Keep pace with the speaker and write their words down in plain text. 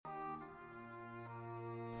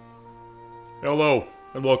Hello,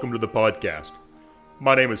 and welcome to the podcast.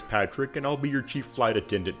 My name is Patrick, and I'll be your chief flight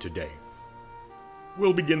attendant today.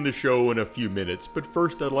 We'll begin the show in a few minutes, but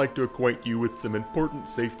first I'd like to acquaint you with some important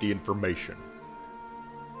safety information.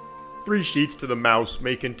 3 Sheets to the Mouse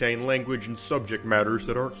may contain language and subject matters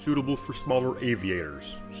that aren't suitable for smaller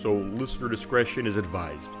aviators, so listener discretion is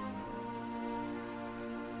advised.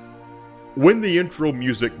 When the intro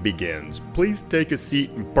music begins, please take a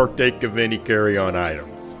seat and partake of any carry-on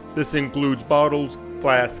items. This includes bottles,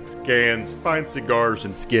 flasks, cans, fine cigars,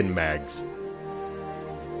 and skin mags.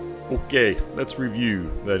 Okay, let's review.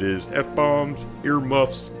 That is, F-bombs,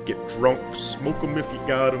 earmuffs, get drunk, smoke 'em if you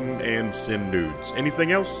got 'em, and send nudes.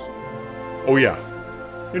 Anything else? Oh yeah,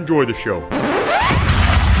 enjoy the show.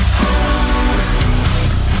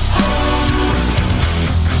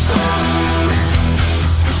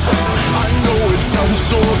 Sounds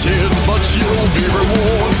sorted, but you'll be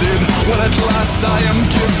rewarded when at last I am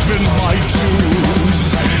given my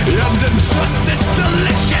dues. And injustice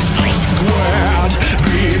deliciously squared,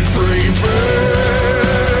 be prepared.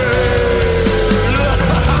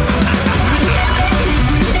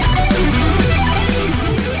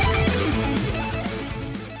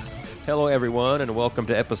 Hello everyone, and welcome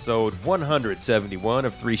to episode 171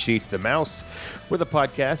 of 3 Sheets to the Mouse. We're the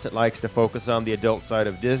podcast that likes to focus on the adult side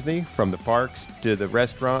of Disney, from the parks to the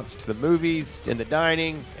restaurants to the movies and the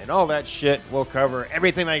dining and all that shit. We'll cover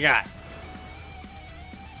everything they got.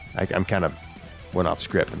 I'm kind of went off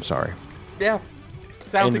script, I'm sorry. Yeah,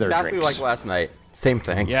 sounds And their exactly drinks. like last night. Same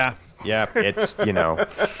thing. Yeah, it's,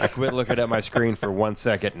 I quit looking at my screen for 1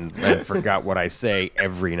 second and forgot what I say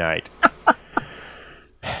every night.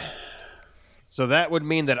 So that would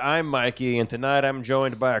mean that I'm Mikey, and tonight I'm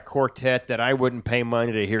joined by a quartet that I wouldn't pay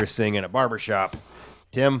money to hear sing in a barbershop.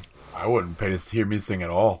 Tim? I wouldn't pay to hear me sing at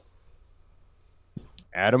all.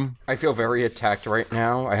 Adam? I feel very attacked right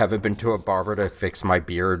now. I haven't been to a barber to fix my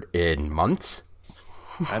beard in months.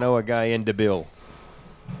 I know a guy in DeBille.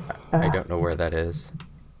 I don't know where that is.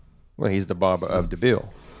 Well, he's the barber of DeBille.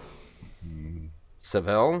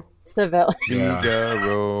 Seville? Seville.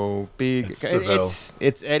 Figaro, big. Seville.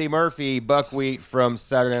 It's Eddie Murphy, Buckwheat from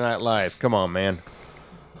Saturday Night Live. Come on, man.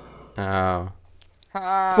 Oh.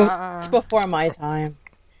 It's before my time.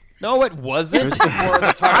 No, it wasn't.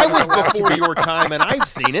 I was before your time, and I've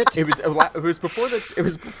seen it. It was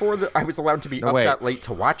before I was allowed to be up wait. that late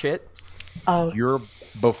to watch it. Oh, You're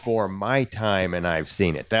before my time, and I've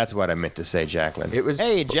seen it. That's what I meant to say, Jacqueline. It was-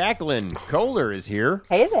 Hey, Jacqueline Kohler is here.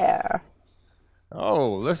 hey there.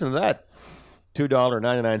 Oh, listen to that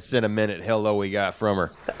 $2.99 a minute hello we got from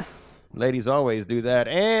her. Ladies always do that.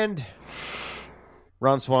 And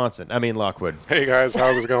Lockwood. Hey guys,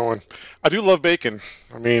 how's it going? I do love bacon.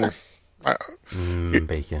 I mean,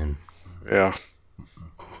 Bacon. yeah,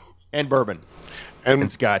 And bourbon. and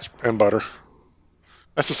And scotch. and butter.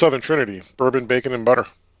 That's the Southern Trinity: bourbon, bacon, and butter.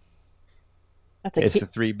 That's a It's the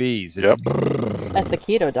 3 B's. It's Yep. that's the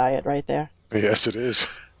keto diet right there. Yes, it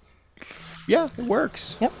is. Yeah, it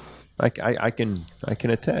works. Yep. I can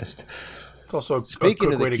attest. It's also a Speaking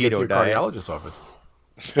quick of the way to get to keto your diet- cardiologist's office.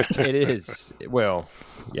 It is. Well,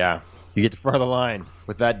 yeah. You get to front of the line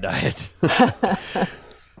with that diet.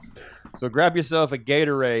 So grab yourself a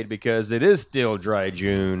Gatorade because it is still dry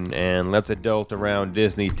June, and let's adult around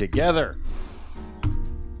Disney together.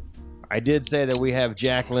 I did say that we have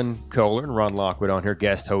Jacqueline Kohler and Ron Lockwood on here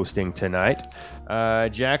guest hosting tonight.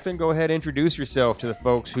 Jacqueline, go ahead and introduce yourself to the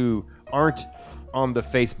folks who aren't on the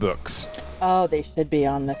Facebooks. Oh, they should be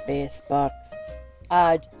on the Facebooks.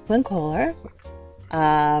 Jacqueline Kohler.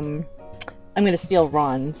 I'm going to steal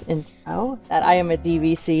Ron's intro. That I am a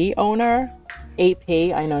DVC owner.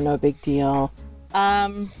 8P, I know, no big deal.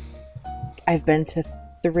 I've been to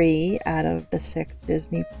 3 out of the 6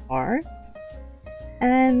 Disney parks.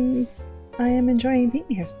 And I am enjoying being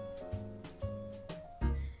here.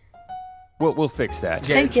 We'll fix that.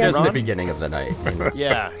 Yeah, Thank you. just the Ron? beginning of the night.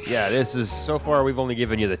 Yeah, this is, so far we've only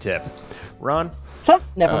given you the tip. Ron, So,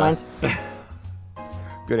 never mind.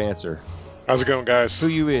 good answer. How's it going, guys? Who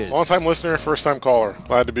you is? Long time listener, first time caller.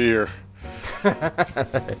 Glad to be here.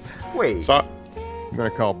 Wait. So, I'm going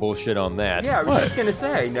to call bullshit on that. Yeah, I was just going to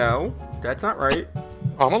say, no, that's not right.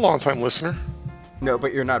 I'm a long time listener. No,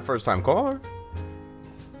 but you're not first-time caller.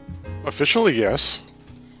 Officially, yes.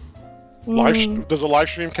 Does a live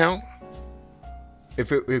stream count?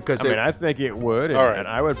 Because I think it would, and, All right. and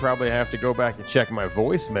I would probably have to go back and check my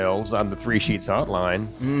voicemails on the 3 Sheets hotline,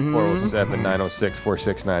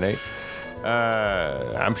 407-906-4698.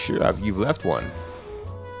 I'm sure you've left one.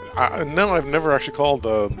 No, I've never actually called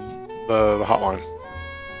the hotline.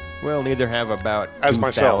 Well, neither have about As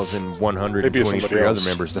myself. 2,123 Maybe somebody other else.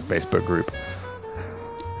 members of the Facebook group.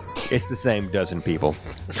 It's the same dozen people.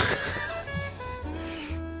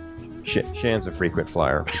 Shan's a frequent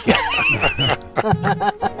flyer.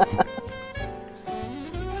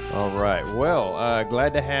 All right. Well,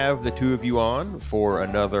 glad to have the two of you on for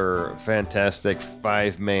another fantastic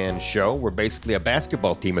 5-man show. We're basically a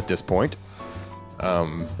basketball team at this point.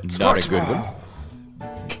 Not a good one.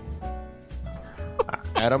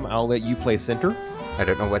 Adam, I'll let you play center. I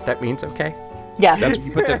don't know what that means, okay? Yeah. That's what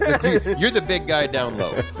you put you're the big guy down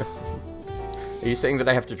low. Are you saying that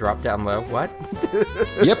I have to drop down low? What?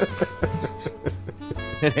 Yep.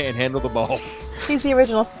 and handle the ball. He's the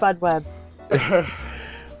original Spud Webb.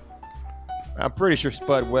 I'm pretty sure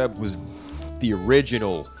Spud Webb was the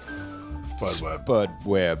original Spud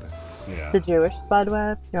Webb. Yeah. The Jewish Spud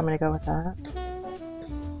Webb. You want me to go with that?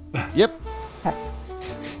 Yep. Okay.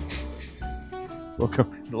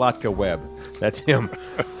 Welcome, Latka Webb. That's him.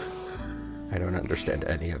 I don't understand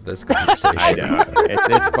any of this conversation. I know.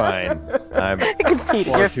 It's fine. I'm I can see it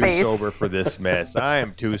in far your too face. sober for this mess. I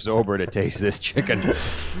am too sober to taste this chicken.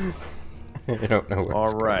 I don't know what's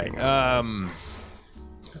All right. going on.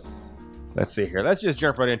 Let's see here. Let's just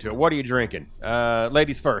jump right into it. What are you drinking?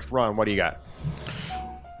 Ladies first. Ron, what do you got?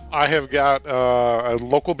 I have got a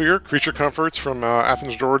local beer, Creature Comforts from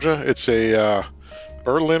Athens, Georgia. It's a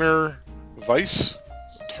Berliner Weiss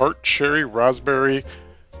tart cherry raspberry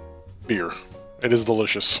beer. It is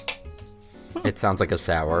delicious. It sounds like a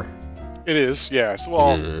sour. It is, yes.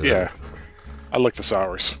 Well, yeah. I like the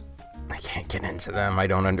sours. I can't get into them. I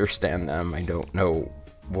don't understand them. I don't know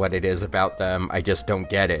what it is about them. I just don't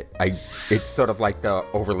get it. It's sort of like the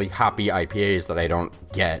overly hoppy IPAs that I don't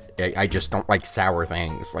get. I just don't like sour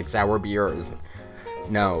things. Like sour beers.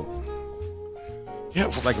 No. Yeah,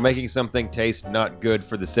 It's like making something taste not good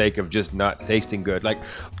for the sake of just not tasting good. Like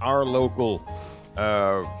our local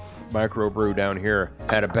microbrew down here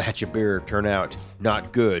had a batch of beer turn out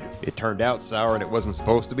not good. It turned out sour and it wasn't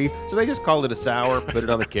supposed to be, so they just called it a sour, put it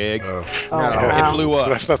on the keg. Oh, It wow. blew up.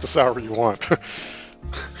 that's not the sour you want.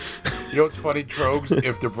 You know what's funny, Trogs?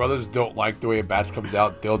 If their brothers don't like the way a batch comes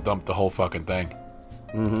out, they'll dump the whole fucking thing.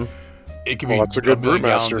 Mm-hmm. It can Well, be that's a good million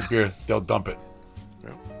gallons brewmaster. of beer. They'll dump it.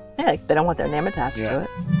 Yeah, like, they don't want their name attached Yeah. to it.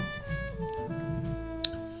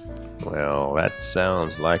 Well, that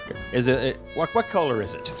sounds like. Is it? What color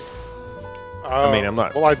is it? I mean, I'm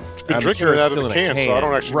not. Well, I've been I'm drinking sure it it's out of still the in a can, so I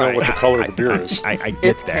don't actually know what the color of the beer is. I get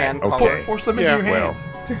It's that. can color. Okay. Pour some into Yeah, your hand.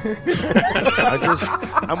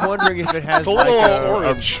 I'm wondering if it has It's a like little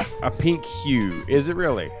orange. a pink hue. Is it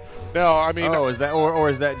really? No, I mean, Oh, is that or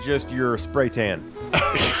is that just your spray tan?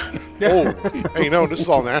 hey, no, this is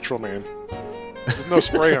all natural, man. There's no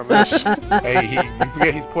spray on this. Hey, you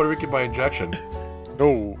forget he's Puerto Rican by injection.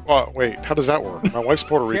 No. Wait, how does that work? My wife's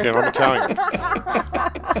Puerto Rican. I'm Italian.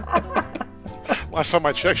 Last time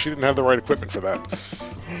I checked, she didn't have the right equipment for that.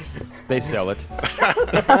 They sell it.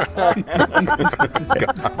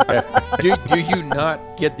 do you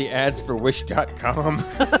not get the ads for Wish.com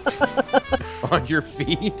on your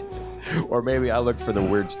feed? Or maybe I look for the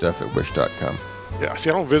weird stuff at Wish.com. Yeah, see,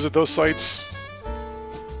 I don't visit those sites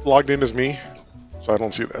logged in as me, so I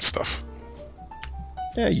don't see that stuff.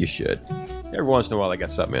 Yeah, you should. Every once in a while, they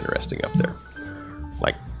got something interesting up there.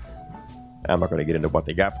 Like, I'm not going to get into what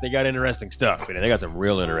they got, but they got interesting stuff. They got some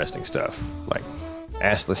real interesting stuff, like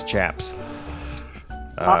assless chaps.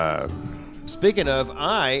 Speaking of,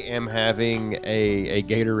 I am having a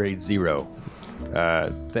Gatorade Zero.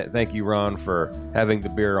 Thank you, Ron, for having the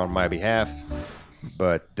beer on my behalf.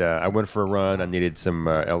 But I went for a run. I needed some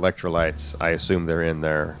electrolytes. I assume they're in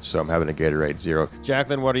there, so I'm having a Gatorade Zero.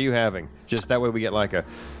 Jacqueline, what are you having? Just that way we get like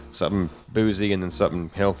something boozy and then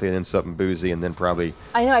something healthy and then something boozy and then probably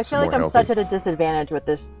I know, I some feel like more I'm healthy. such at a disadvantage with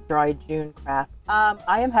this dry June crap.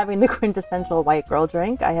 I am having the quintessential white girl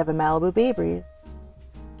drink. I have a Malibu Bay Breeze.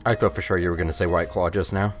 I thought for sure you were going to say White Claw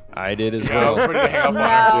just now. I did as Yeah, I was well. ready to hang up No, on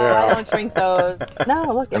her. Yeah. I don't drink those.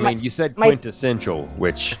 No, look, I mean, you said my- quintessential,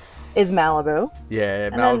 which is Malibu. Yeah,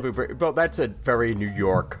 then- Malibu. Well, that's a very New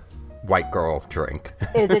York white girl drink.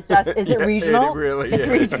 Is it just? Is it Yeah, regional? it really it's is.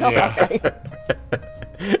 regional. Yeah. Okay.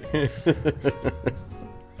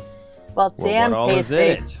 Well, it's well, damn what all is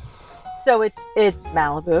tasty. in it? So it's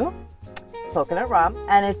Malibu, coconut rum,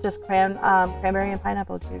 and it's just cranberry and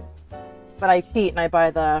pineapple juice. But I cheat and I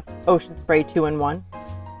buy the Ocean Spray 2-in-1,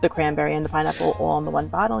 the cranberry and the pineapple all in the one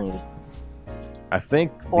bottle, and you just I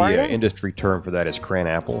think the Or it is. industry term for that is cran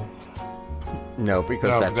apple. No,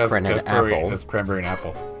 because No, that's cranberry cranberry- apple. That's cranberry and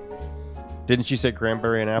apple. Didn't she say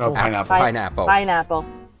cranberry and apple? No, pineapple. Pineapple. pineapple,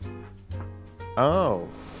 Oh,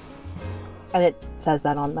 and it says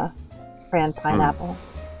that on the cran pineapple.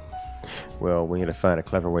 well, we need to find a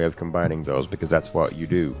clever way of combining those because that's what you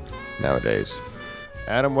do nowadays.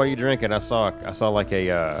 Adam, what are you drinking? I saw like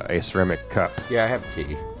a ceramic cup. Yeah, I have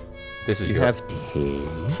tea. This is You your have tea.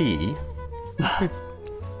 tea.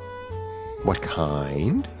 What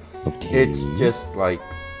kind of tea? It's just like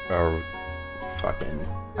a fucking,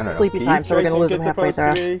 I don't know. Sleepy peach, time, so we're I gonna think lose him it's halfway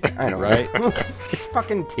supposed to be. I don't Right? know. It's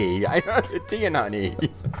fucking tea. Tea and honey.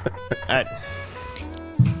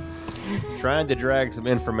 Trying to drag some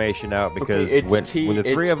information out because Okay, it's when tea- the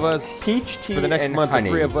three it's of us, Peach tea for the next and month, honey. the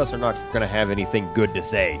three of us are not going to have anything good to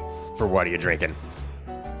say for what are you drinking.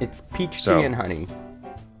 It's peach So- tea and honey.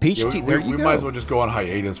 Peach Yeah, tea, we, there we you go. might as well just go on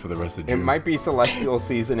hiatus for the rest of It June. might be Celestial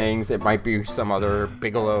Seasonings. It might be some other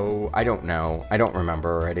Bigelow. I don't know. I don't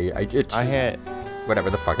remember already. I had whatever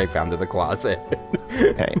the fuck I found in the closet.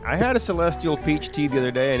 hey, I had a Celestial peach tea the other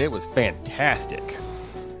day, and it was fantastic.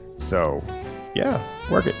 So, yeah,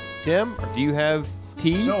 work it. Tim, do you have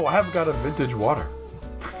tea? No, I have got a vintage water.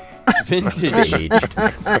 Vintage. Aged.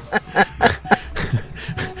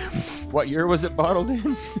 What year was it bottled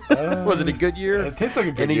in? Was it a good year? It tastes like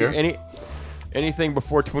a good year. Anything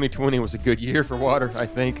before 2020 was a good year for water, I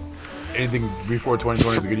think. Anything before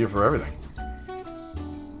 2020 is a good year for everything.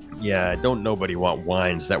 Yeah, don't nobody want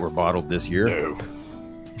wines that were bottled this year. No.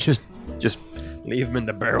 Just leave them in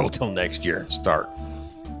the barrel till next year. Start.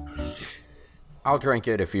 I'll drink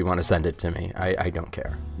it if you want to send it to me. I don't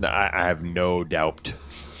care. I have no doubt.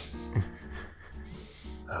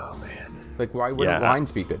 Oh man. Like, why wouldn't Yeah.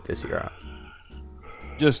 wines be good this year?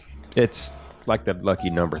 Just it's like the lucky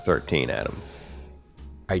number 13, Adam.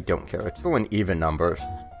 I don't care. It's still an even number.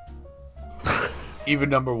 Even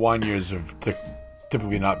number wine years have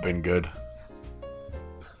typically not been good.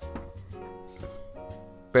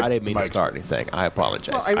 But I didn't mean to Mike. start anything. I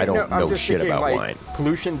apologize. Well, I don't I'm know just shit thinking, about like, wine.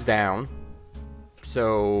 Pollution's down.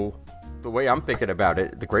 So the way I'm thinking about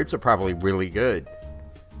it, the grapes are probably really good.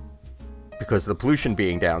 Because of the pollution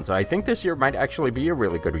being down. So I think this year might actually be a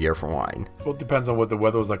really good year for wine. Well, it depends on what the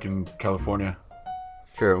weather was like in California.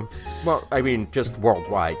 True. Well, I mean, just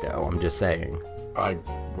worldwide, though. I'm just saying. I'm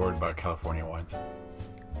worried about California wines.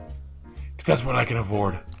 Because that's what I can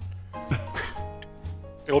afford.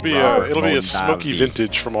 It'll be Right. a smoky Mondavi.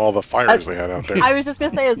 vintage from all the fires they had out there. I was just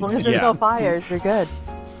gonna say, as long as there's Yeah. no fires, you're good.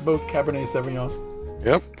 It's both Cabernet Sauvignon.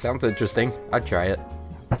 Yep, Sounds interesting. I'd try it.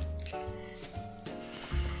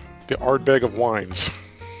 the Ardbeg of wines.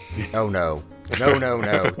 Oh, no.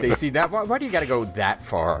 No. They see that. Why do you got to go that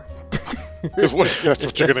far? 'Cause that's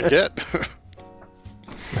what you're gonna get.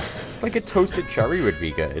 Like a toasted cherry would be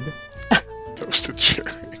good. Toasted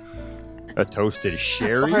cherry. A toasted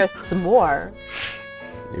sherry? Or a s'more.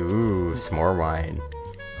 Ooh, s'more wine.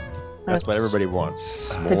 That's what everybody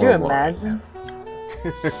wants. Could S'more you wine. imagine?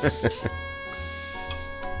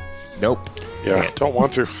 Nope. Yeah, don't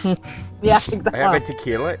want to. Yeah, I exactly. have a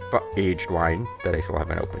tequila, but aged wine that I still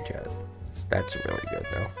haven't opened yet. That's really good,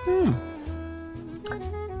 though.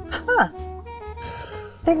 I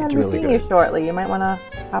think I'll It's be really seeing good. you shortly. You might want to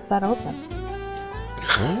pop that open.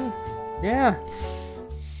 Yeah.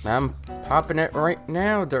 I'm popping it right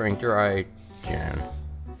now during dry Jan.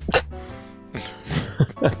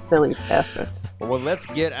 Silly bastards. Well, let's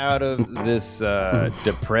get out of this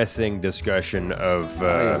depressing discussion of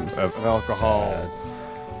alcohol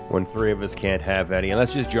when three of us can't have any. And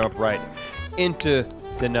let's just jump right into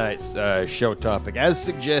tonight's show topic, as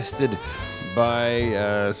suggested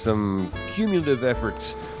by some cumulative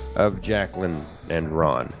efforts of Jacqueline and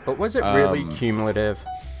Ron. But was it really cumulative?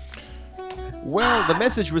 Well, the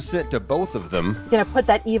message was sent to both of them. You're gonna put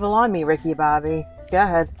that evil on me, Ricky Bobby. Go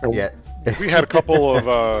ahead. Yeah. We had a couple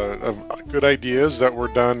of good ideas that were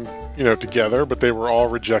done, together, but they were all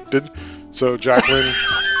rejected. So Jacqueline,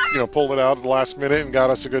 pulled it out at the last minute and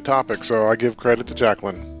got us a good topic. So I give credit to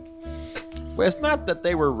Jacqueline. Well, it's not that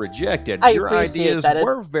they were rejected. I Your appreciate ideas that.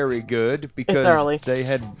 were very good early. because they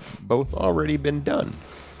had both already been done.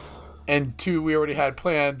 And two, we already had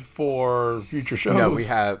planned for future shows. No,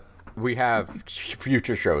 we have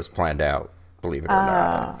future shows planned out, believe it or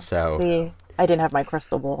not. So See, I didn't have my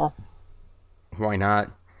crystal ball. why not?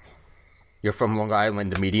 You're from Long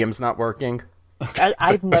Island, the medium's not working?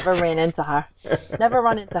 I've never ran into her. Never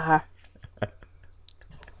run into her.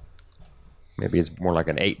 Maybe it's more like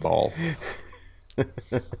an 8-ball.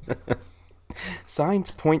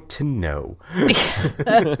 Signs point to no.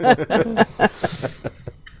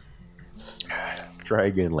 Try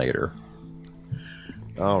again later.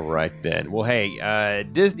 All right, then. Well, hey,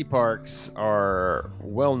 Disney parks are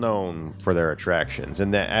well known for their attractions,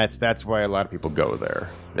 and that's why a lot of people go there.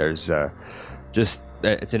 There's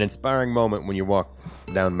it's an inspiring moment when you walk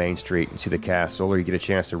down Main Street and see the castle, or you get a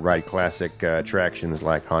chance to ride classic attractions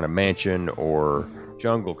like Haunted Mansion or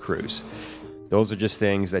Jungle Cruise. Those are just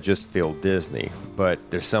things that just feel Disney. But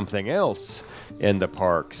there's something else in the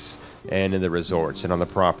parks and in the resorts and on the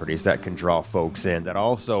properties that can draw folks in that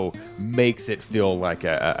also makes it feel like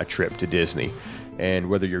a trip to Disney. And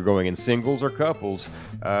whether you're going in singles or couples,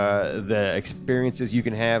 the experiences you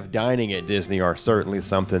can have dining at Disney are certainly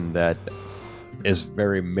something that is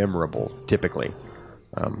very memorable, typically.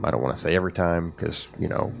 I don't want to say every time because,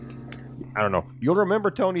 I don't know. You'll remember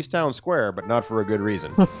Tony's Town Square, but not for a good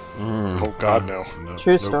reason. Oh, God, no.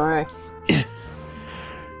 True story.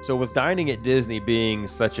 So with dining at Disney being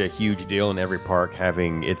such a huge deal and every park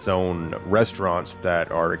having its own restaurants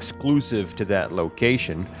that are exclusive to that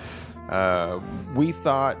location, we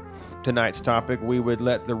thought tonight's topic we would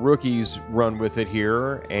let the rookies run with it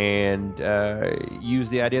here and use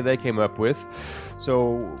the idea they came up with.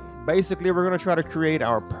 So basically we're going to try to create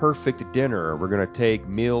our perfect dinner. We're going to take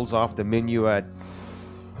meals off the menu at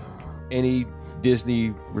any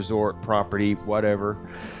Disney resort, property, whatever,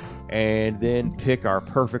 and then pick our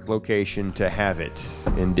perfect location to have it.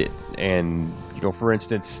 And for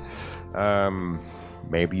instance,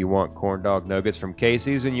 maybe you want corn dog nuggets from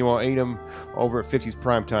Casey's and you want to eat them over at 50's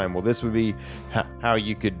Primetime. Well, this would be how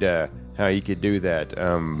you could do that,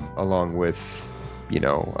 along with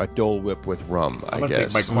a Dole Whip with rum. I'm I gonna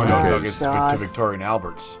guess. take my corn dog Oh, nuggets to God. Victoria and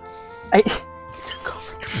Albert's.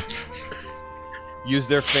 Use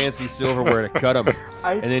their fancy silverware to cut them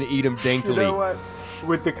and then eat them daintily. You know what?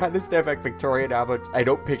 With the kind of stuff at Victoria and Albert's, I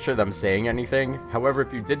don't picture them saying anything. However,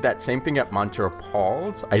 if you did that same thing at Montreal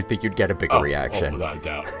Paul's, I think you'd get a bigger reaction. Oh, without a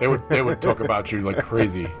doubt. They would talk about you like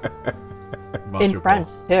crazy. In Monsieur French,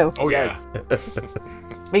 Paul. too. Oh, yeah.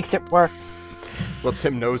 Makes it worse. Well,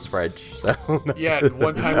 Tim knows French, so... Yeah,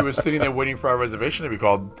 one time we were sitting there waiting for our reservation to be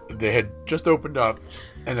called. They had just opened up,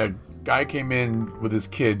 and a guy came in with his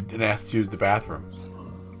kid and asked to use the bathroom.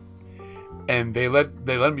 And they let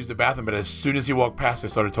him use the bathroom, but as soon as he walked past, they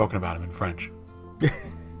started talking about him in French.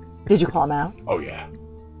 Did you call him out? Oh yeah.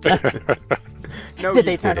 No, Did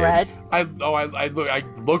they you turn didn't. red? I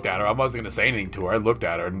looked at her. I wasn't gonna say anything to her. I looked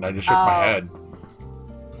at her and I just shook my head.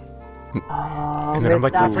 Oh, And then I'm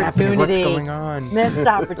missed like, what's happening? What's opportunity. going on? Missed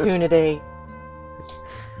opportunity.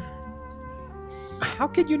 How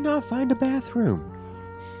could you not find a bathroom?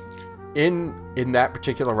 In that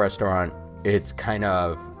particular restaurant, it's kind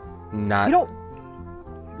of not...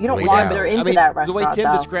 You don't Laid want out. they're into I mean, that the way restaurant,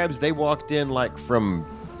 Tim though. describes, they walked in like from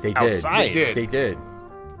They did. outside. They did.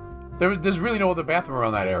 There's really no other bathroom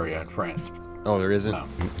around that area in France. Oh, there isn't? No.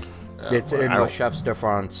 It's in I the don't- Chefs de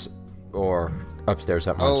France or upstairs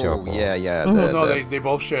at Montreal. Oh, yeah. No, they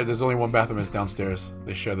both share. There's only one bathroom is downstairs.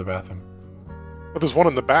 They share the bathroom. But there's one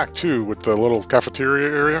in the back, too, with the little cafeteria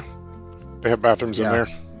area. They have bathrooms in Yeah. there.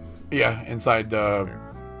 Yeah, inside the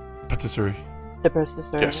patisserie. The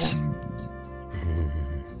processor. Yes.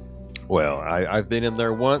 Well, I've been in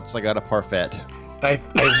there once. I got a parfait.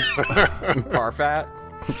 Parfait?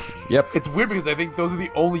 Yep. It's weird because I think those are the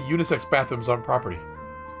only unisex bathrooms on property.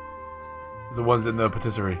 The ones in the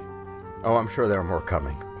patisserie. Oh, I'm sure there are more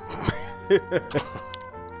coming.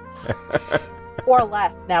 Or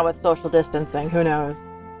less now with social distancing. Who knows?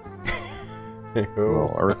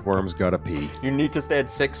 Well, earthworms gotta pee. You need to stand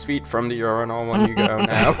 6 feet from the urinal when you go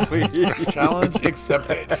now, please. Challenge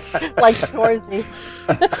accepted. Like Shorzy.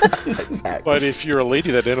 Exactly. But if you're a lady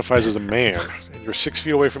that identifies as a man, and you're 6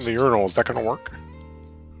 feet away from the urinal, is that going to work?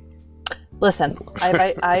 Listen,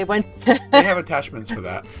 I went. They have attachments for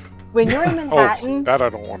that. When you're in Manhattan, Oh, that I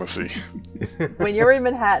don't want to see. when you're in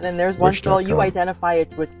Manhattan and there's one stall, you identify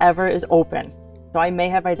it with whatever is open. So I may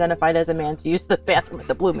have identified as a man to use the bathroom at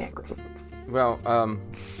the Blue Man Group. Well,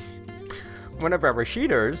 one of our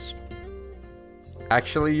Rashiders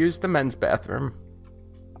actually used the men's bathroom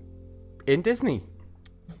in Disney.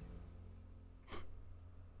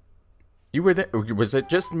 You were there? Was it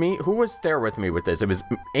just me? Who was there with me with this? It was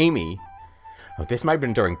Amy. Oh, this might have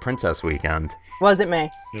been during Princess Weekend. Wasn't me.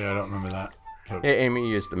 Yeah, I don't remember that. So, Yeah, Amy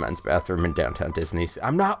used the men's bathroom in downtown Disney.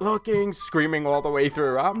 I'm not looking, screaming all the way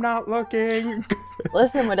through. I'm not looking.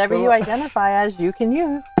 Listen, whatever you identify as, you can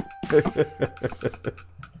use.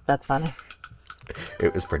 That's funny.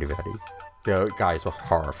 It was pretty funny. The guys were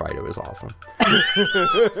horrified. It was awesome.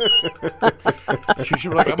 she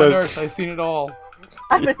should be like, I'm a nurse. I've seen it all.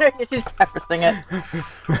 I'm she's prefacing it.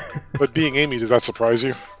 But being Amy, does that surprise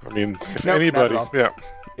you? I mean, if Nope, not anybody, at all. yeah.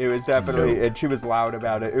 It was definitely, and she was loud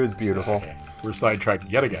about it. It was beautiful. We're sidetracked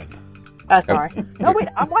yet again. Sorry. No, wait.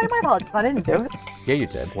 Why am I apologizing? I didn't do it. Yeah, you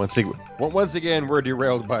did. Once again, we're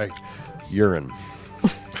derailed by urine.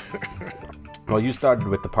 Well, you started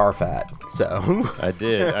with the parfait, so. I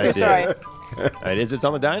did. Sorry. It's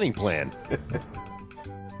on the dining plan.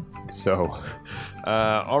 So,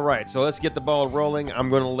 All right, so let's get the ball rolling. I'm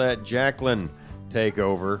going to let Jacqueline take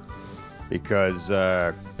over because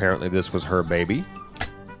apparently this was her baby.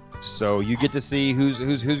 So you get to see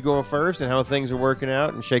who's going first and how things are working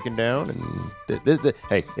out and shaking down. And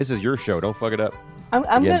hey, this is your show. Don't fuck it up. I'm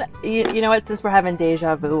gonna. You know what? Since we're having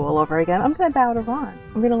deja vu all over again, I'm gonna bow to Ron.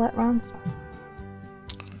 I'm gonna let Ron start.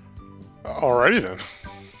 Alrighty then.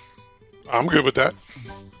 I'm good with that.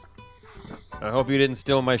 I hope you didn't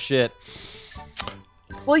steal my shit.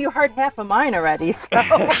 Well, you heard half of mine already, so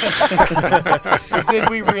Did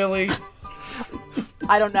we really?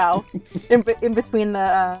 I don't know. In between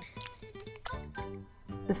the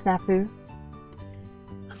snafu.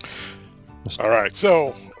 All right,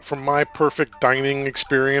 so from my perfect dining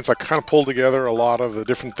experience, I kind of pulled together a lot of the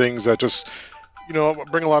different things that just,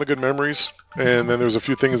 bring a lot of good memories. And then there's a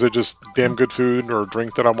few things that just damn good food or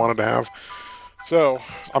drink that I wanted to have. So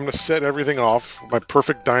I'm going to set everything off. My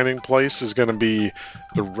perfect dining place is going to be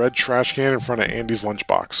the red trash can in front of Andy's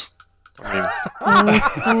lunchbox.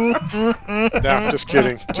 Nah, just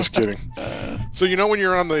kidding. So when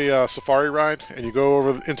you're on the safari ride and you go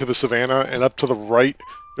over into the savannah and up to the right,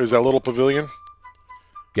 there's that little pavilion?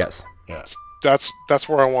 Yes. Yes. That's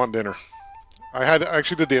where I want dinner. I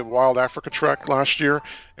actually did the Wild Africa trek last year,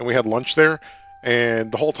 and we had lunch there. And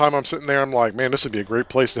the whole time I'm sitting there, I'm like, man, this would be a great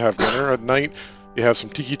place to have dinner at night. You have some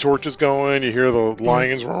tiki torches going. You hear the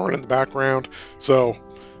lions roaring in the background. So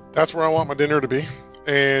that's where I want my dinner to be.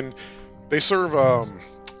 And they serve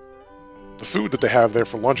the food that they have there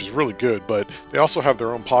for lunch is really good, but they also have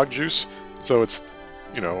their own pog juice. So it's,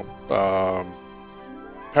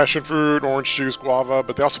 passion fruit, orange juice, guava,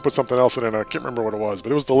 but they also put something else in it. I can't remember what it was,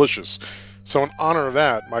 but it was delicious. So in honor of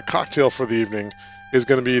that, my cocktail for the evening is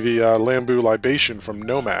going to be the Lambu Libation from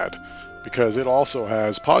Nomad, because it also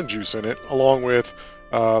has pog juice in it, along with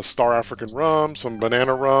Star African rum, some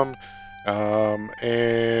banana rum,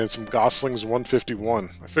 and some Gosling's 151.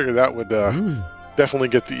 I figured that would definitely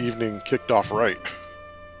get the evening kicked off right.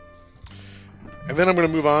 And then I'm going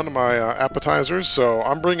to move on to my appetizers. So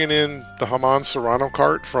I'm bringing in the Jamon Serrano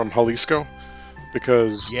cart from Jalisco,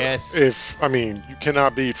 because you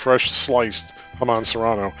cannot beat fresh sliced Jamon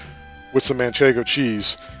Serrano with some Manchego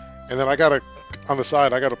cheese. And then on the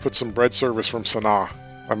side, I got to put some bread service from Sanaa.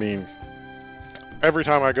 Every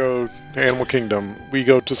time I go to Animal Kingdom, we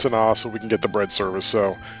go to Sanaa so we can get the bread service.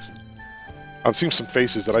 So I'm seeing some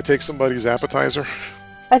faces. Did I take somebody's appetizer?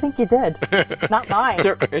 I think you did. Not mine.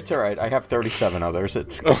 It's all right. I have 37 others.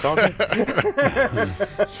 It's all good.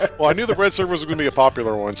 Well, I knew the bread service was going to be a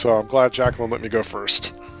popular one, so I'm glad Jacqueline let me go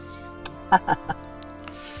first.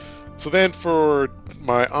 So then for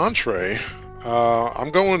my entree,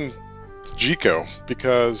 I'm going to Jiko,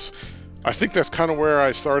 because I think that's kind of where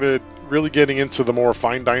I started really getting into the more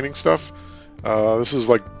fine dining stuff. This is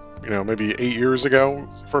maybe 8 years ago,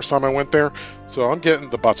 first time I went there. So I'm getting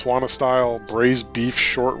the Botswana style braised beef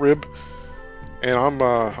short rib, and I'm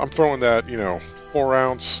throwing that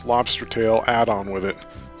 4-ounce lobster tail add-on with it.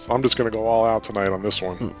 So I'm just going to go all out tonight on this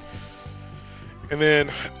one. And then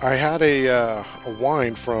I had a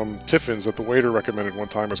wine from Tiffin's that the waiter recommended one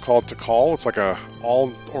time. It's called Tikal. It's like a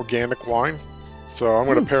all organic wine. So I'm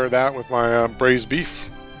going to pair that with my braised beef.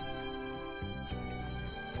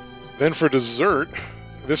 Then for dessert,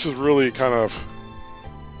 this is really kind of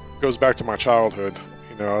goes back to my childhood.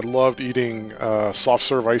 I loved eating soft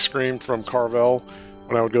serve ice cream from Carvel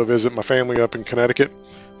when I would go visit my family up in Connecticut.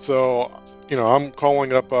 So, I'm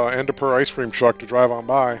calling up Endapur ice cream truck to drive on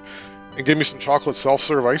by and give me some chocolate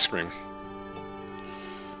self-serve ice cream.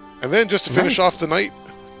 And then just to finish off the night,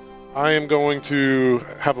 I am going to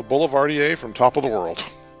have a Boulevardier from Top of the World.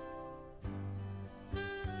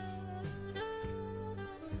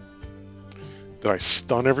 Did I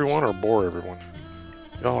stun everyone or bore everyone?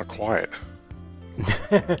 Y'all are quiet.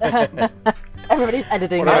 Everybody's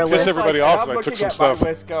editing I their piss list. everybody off and I took some stuff.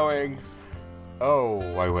 List going,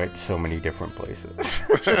 I went so many different places.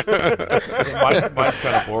 Mine's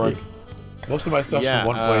kind of boring. Most of my stuff's from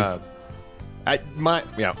one place.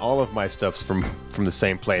 All of my stuff's from the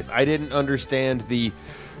same place. I didn't understand the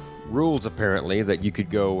rules, apparently, that you could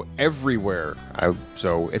go everywhere.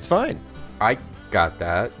 So it's fine. I got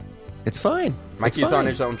that. It's fine. Mikey's on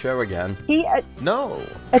his own show again. No.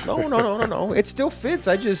 It still fits.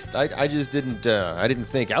 I just didn't. I didn't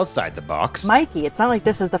think outside the box. Mikey, it's not like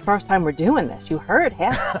this is the first time we're doing this. You heard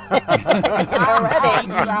half already.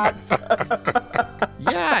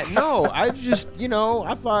 Yeah, no. I just,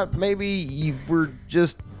 I thought maybe you were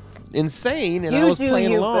just insane, and I was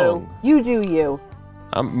playing along. Boo. You do you.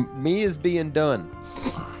 Me is being done.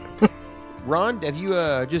 Ron, have you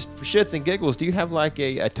just for shits and giggles? Do you have like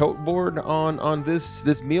a tote board on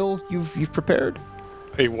this meal you've prepared?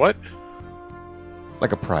 A what?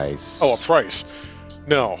 Like a price. Oh, a price.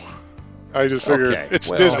 No. I just figured Okay, it's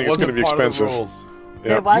well, Disney. That It's going to wasn't be part of the expensive. rules.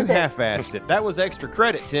 Yeah. It was You it. half-assed it. That was extra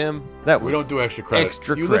credit, Tim. That was. We don't do extra credit.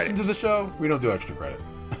 Extra you credit. listen to the show? We don't do extra credit.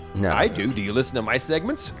 No. I do. Do you listen to my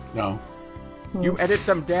segments? No. You edit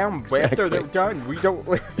them down after they're done. We don't.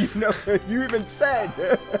 You even said.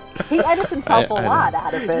 He edits himself I a know. lot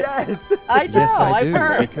out of it. Yes. I know. Yes, I I've do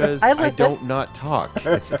heard. because I I listen. don't not talk.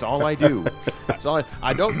 It's all I do. It's all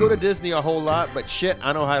I don't go to Disney a whole lot, but shit,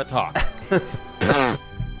 I know how to talk.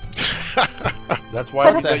 That's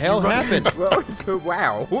why What the hell happened? Well, so,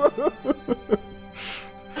 wow.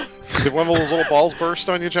 Did one of those little balls burst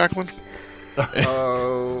on you, Jacqueline?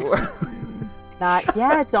 Oh. Not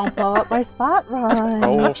yet. Don't blow up my spot, Ron.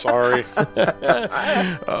 Oh, sorry.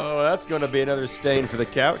 Oh, that's going to be another stain for the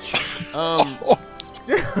couch.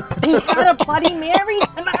 He had a Bloody Mary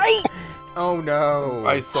tonight. Oh no.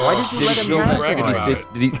 I saw. Why did you let him Bill have bragging one? about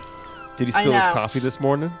it. Did he I spill his know. coffee this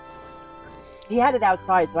morning? He had it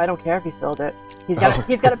outside, so I don't care if he spilled it. He's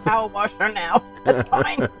got a power washer now. That's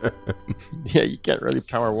fine. Yeah, you can't really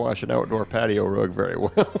power wash an outdoor patio rug very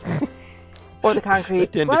well. Or the They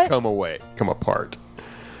concrete. tend What? to come apart.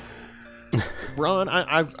 Ron,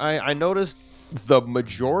 I noticed the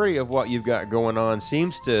majority of what you've got going on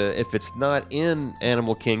seems to, if it's not in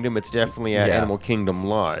Animal Kingdom, it's definitely at Yeah. Animal Kingdom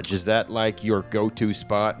Lodge. Is that like your go-to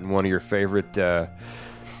spot and one of your favorite?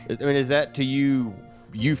 Is that to you?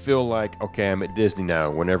 You feel like, okay, I'm at Disney now.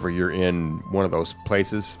 Whenever you're in one of those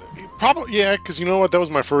places, Probably, yeah, because you know what? That was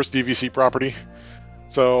my first DVC property.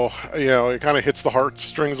 So, it kind of hits the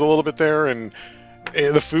heartstrings a little bit there. And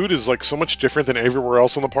the food is like so much different than everywhere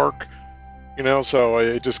else in the park. So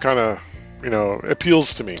it just kind of,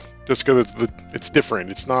 appeals to me just because it's different.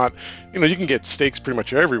 It's not, you can get steaks pretty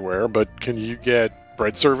much everywhere, but can you get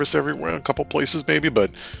bread service everywhere? A couple places maybe,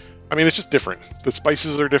 but I mean, it's just different. The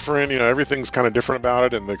spices are different. Everything's kind of different about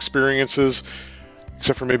it, and the experiences,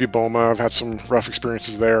 except for maybe Boma, I've had some rough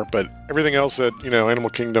experiences there, but everything else at Animal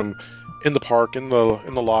Kingdom, in the park, in the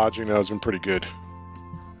lodge, has been pretty good.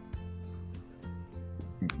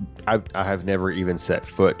 I have never even set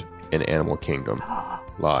foot in Animal Kingdom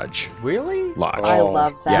Lodge. Really? Lodge. I Oh,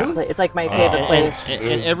 love that yeah. place. It's like my favorite place.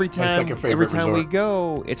 And every my time, second favorite every time we resort.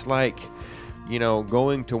 go, it's like,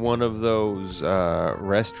 going to one of those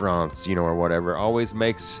restaurants, or whatever, always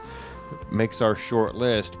makes our short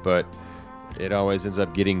list, but it always ends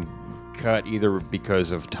up getting cut either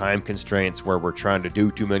because of time constraints where we're trying to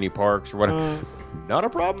do too many parks or whatever. Not a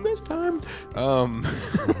problem this time.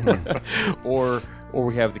 Or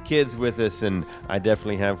we have the kids with us, and I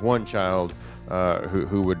definitely have one child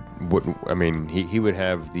who would I mean, he would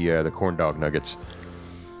have the corn dog nuggets.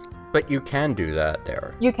 But you can do that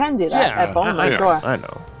there. You can do that at Boma, I know, sure. I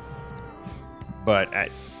know. But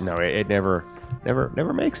it never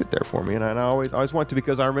makes it there for me, and I always want to,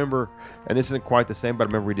 because I remember, and this isn't quite the same, but I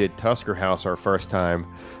remember we did Tusker House our first time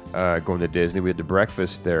going to Disney. We had the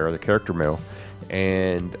breakfast there, the character meal,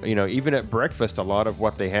 and even at breakfast, a lot of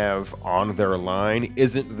what they have on their line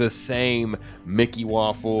isn't the same Mickey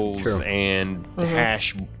waffles and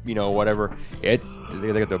hash, whatever. They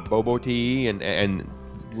got the boba tea and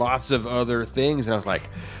lots of other things, and I was like,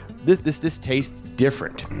 this tastes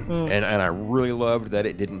different, and I really loved that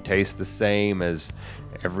it didn't taste the same as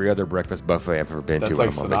every other breakfast buffet I've ever been That's to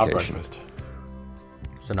like when I'm on Sanaa vacation. breakfast.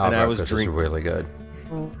 So now And I was breakfast is drink- really good.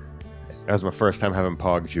 That was my first time having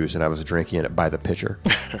Pog juice, and I was drinking it by the pitcher.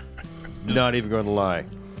 Not even going to lie.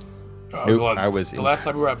 Nope, I was the last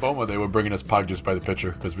time we were at Boma, they were bringing us Pog juice by the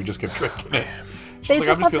pitcher because we just kept drinking it. She's They like,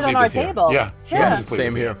 just I'm left gonna it on leave our this here. table. Yeah, Yeah. just leave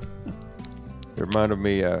Same this here. It reminded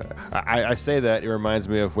me. I say that it reminds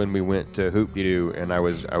me of when we went to Hoop-de-Doo, and I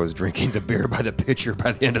was drinking the beer by the pitcher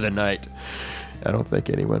by the end of the night. I don't think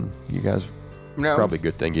you guys, No. probably a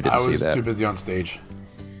good thing you I didn't see was that. too busy on stage.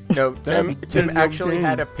 No, Tim That'd actually be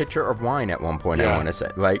had a pitcher of wine at one point. I Yeah. want to say,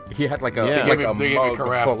 like he had like a Yeah. They gave like me a a mug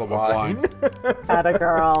carafe full of wine. Atta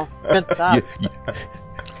girl. Good stuff.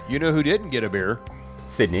 You know who didn't get a beer?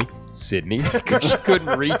 Sydney, Sydney, because she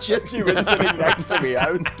couldn't reach it. she was sitting next to me.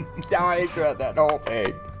 I was dying throughout that whole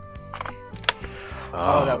thing.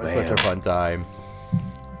 Oh, that was such a fun time.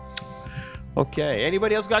 Okay.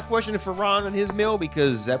 Anybody else got questions for Ron and his meal?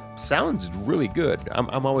 Because that sounds really good.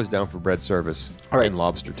 I'm always down for bread service All right. and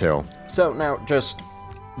lobster tail. So now, just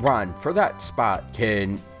Ron, for that spot,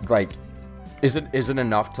 is it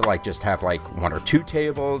enough to like just have like one or two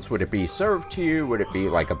tables? Would it be served to you? Would it be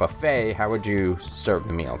like a buffet? How would you serve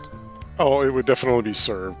the meal? Oh, it would definitely be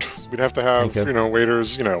served. We'd have to have, Okay.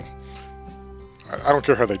 waiters, I don't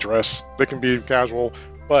care how they dress. They can be casual,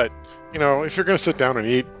 but, if you're going to sit down and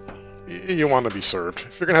eat, you want to be served.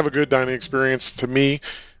 If you're gonna have a good dining experience, to me,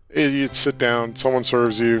 you'd sit down, someone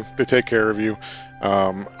serves you, they take care of you.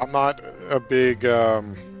 I'm not a big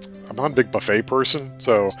buffet person,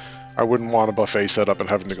 so I wouldn't want a buffet set up and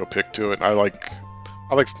having to go pick to it. I like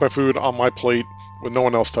my food on my plate with no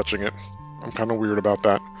one else touching it. I'm kind of weird about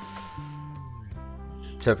that.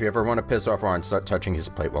 So if you ever want to piss off Ron, start touching his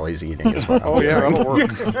plate while he's eating as well. Oh yeah, that'll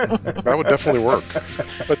work. That would definitely work.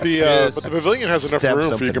 But the pavilion has enough Stab room for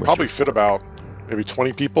something you can with probably your fit about maybe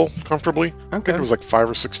 20 people comfortably. I think Okay. it was like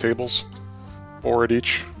 5 or 6 tables, 4 at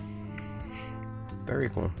each. Very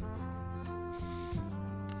cool.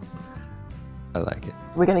 I like it.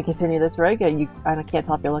 We're going to continue this rig. I can't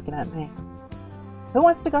tell if you're looking at me. Who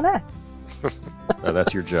wants to go next?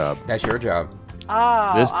 That's your job. That's your job. Oh,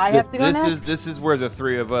 I have to go next. This is where the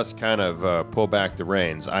three of us kind of pull back the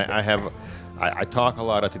reins. I talk a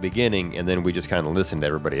lot at the beginning, and then we just kind of listen to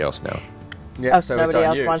everybody else now. Yeah, Oh, so nobody it's on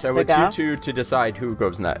else you. wants So to it's go? you two to decide who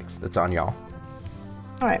goes next. It's on y'all.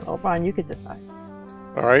 All right, well, Ron, you could decide.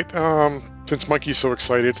 All right. Since Mikey's so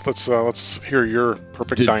excited, let's hear your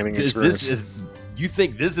perfect dining experience. You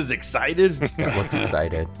think this is excited? That looks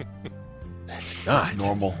excited. It's not.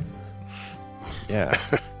 Normal. Yeah.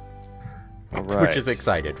 All right. Which is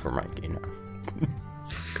excited for Mikey now.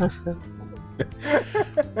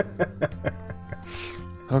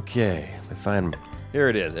 Okay. I find here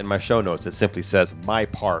it is in my show notes. It simply says my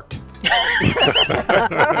part.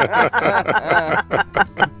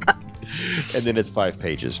 And then it's 5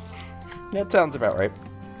 pages. That sounds about right.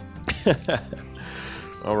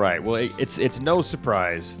 All right. Well, it's no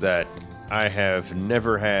surprise that I have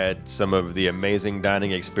never had some of the amazing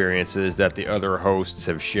dining experiences that the other hosts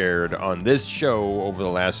have shared on this show over the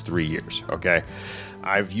last 3 years. Okay.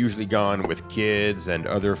 I've usually gone with kids and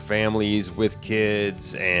other families with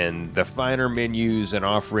kids, and the finer menus and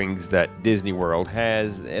offerings that Disney World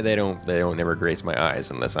has, they don't never grace my eyes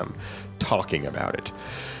unless I'm talking about it.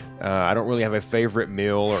 I don't really have a favorite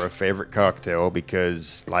meal or a favorite cocktail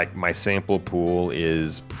because, like, my sample pool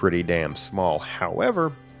is pretty damn small.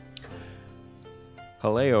 However,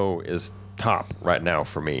 Haleo is top right now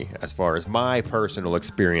for me as far as my personal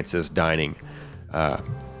experiences dining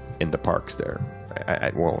in the parks there.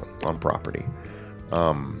 Well, on property.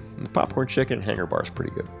 The popcorn chicken hanger bar is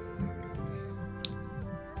pretty good.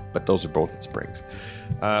 But those are both at Springs.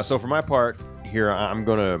 So for my part here, I'm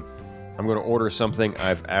gonna order something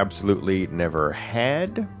I've absolutely never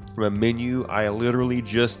had from a menu I literally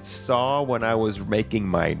just saw when I was making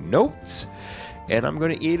my notes. And I'm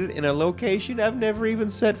going to eat it in a location I've never even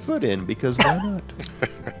set foot in, because why not?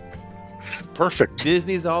 Perfect.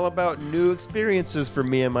 Disney's all about new experiences for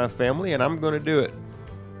me and my family, and I'm going to do it.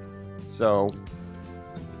 So,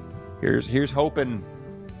 here's hoping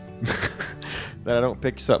that I don't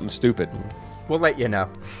pick something stupid. We'll let you know.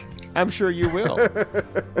 I'm sure you will.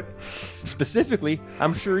 Specifically,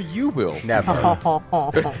 I'm sure you will. Never.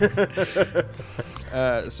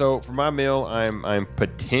 So for my meal, I'm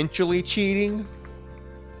potentially cheating.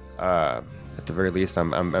 At the very least,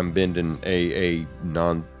 I'm bending a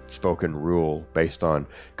non-spoken rule based on,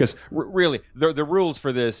 because really the rules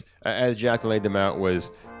for this, as Jack laid them out,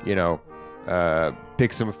 was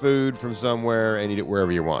pick some food from somewhere and eat it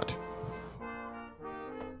wherever you want.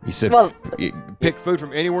 He said, Well- pick food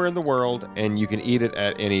from anywhere in the world and you can eat it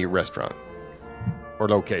at any restaurant or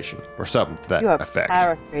location or something to that You are effect.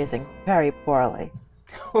 paraphrasing very poorly.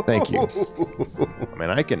 Thank you. I mean,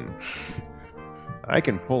 I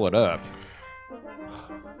can pull it up,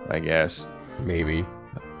 I guess. Maybe.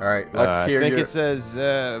 All right, let's hear I think your... it says,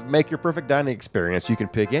 make your perfect dining experience. You can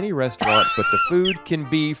pick any restaurant, but the food can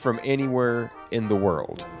be from anywhere in the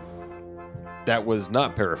world. That was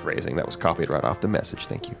not paraphrasing. That was copied right off the message.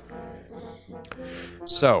 Thank you.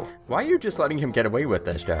 So, Why are you just letting him get away with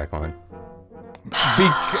this, Jacqueline?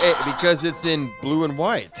 because it's in blue and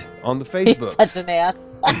white on the He's Facebook. such an ass.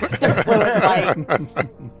 Blue and white.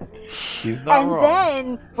 He's not And wrong.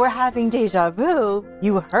 then we're having deja vu.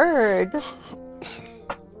 You heard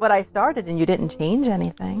what I started and you didn't change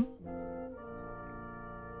anything.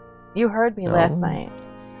 You heard me last night.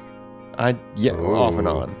 Off and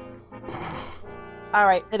on. All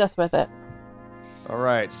right, hit us with it. All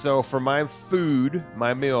right, so for my food,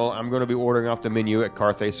 my meal, I'm going to be ordering off the menu at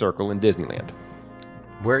Carthay Circle in Disneyland.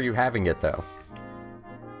 Where are you having it, though?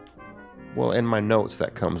 Well, in my notes,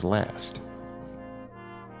 that comes last.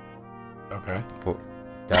 Okay. Well,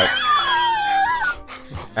 that...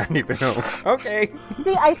 I don't even know. Okay.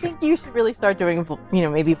 See, I think you should really start doing,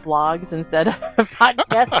 maybe vlogs instead of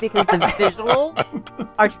podcasts because the visuals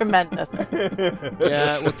are tremendous.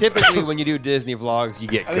 Yeah, well, typically when you do Disney vlogs, you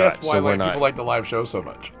get I think cut, that's why so we're not. people like the live show so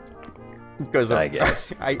much. Because I guess.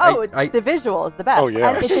 The visual is the best. Oh, yeah.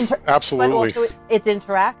 And it's Absolutely. But also it's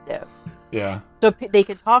interactive. Yeah. So they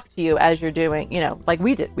can talk to you as you're doing, like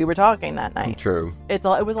we did. We were talking that night. True. It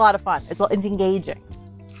was a lot of fun. It's engaging.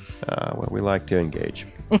 Well, we like to engage.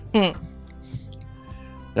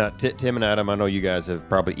 Now, Tim and Adam, I know you guys have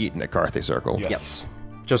probably eaten at Carthay Circle. Yes.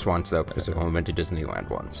 Just once, though, because I only went to Disneyland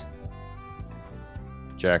once.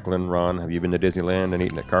 Jacqueline, Ron, have you been to Disneyland and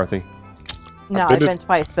eaten at Carthay? No, I've been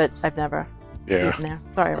twice, but I've never eaten there.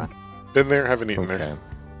 Sorry, Ron. Been there, haven't eaten there.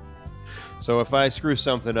 So if I screw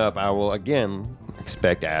something up, I will again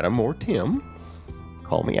expect Adam or Tim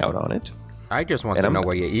call me out on it. I just want to know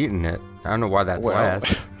where you're eating it. I don't know why that's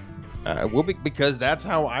last. Because that's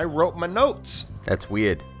how I wrote my notes. That's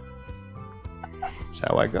weird. That's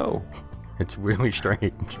how I go. It's really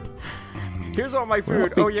strange. Here's all my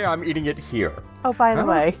food. Oh yeah, I'm eating it here. Oh, by the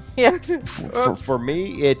way, yeah. For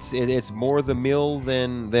me, it's more the meal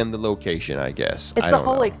than the location, I guess. It's the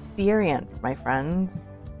whole experience, my friend.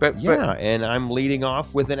 But and I'm leading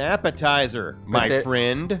off with an appetizer, my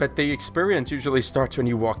friend. But the experience usually starts when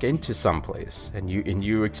you walk into someplace and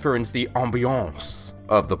you experience the ambiance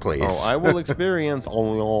of the place. Oh, I will experience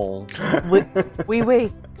all.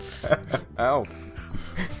 Oui. Oh.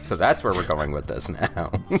 So that's where we're going with this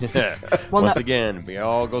now. Once again, it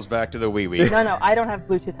all goes back to the wee. No, I don't have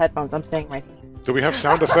Bluetooth headphones. I'm staying right here. Do we have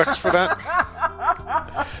sound effects for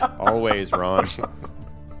that? Always, Ron.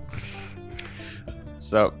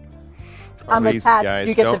 So, I'm attached. Guys,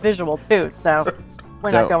 you get the visual too, so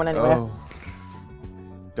we're not going anywhere. Oh,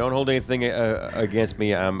 don't hold anything against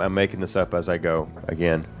me. I'm making this up as I go.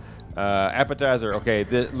 Again, appetizer. Okay,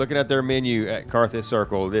 looking at their menu at Carthay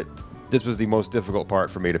Circle, this was the most difficult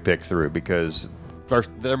part for me to pick through because first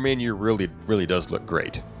their menu really does look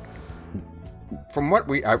great. From what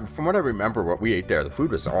I remember, what we ate there, the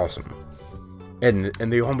food was awesome. And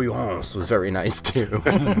the ambiance was very nice too.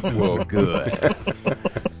 Well, good.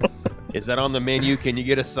 Is that on the menu? Can you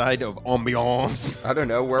get a side of ambiance? I don't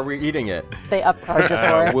know. Where are we eating it? They upcharge it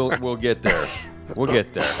for it. We'll get there. We'll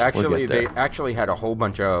get there. Actually, they actually had a whole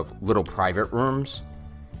bunch of little private rooms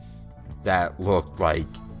that looked like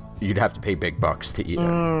you'd have to pay big bucks to eat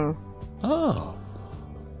in. Oh.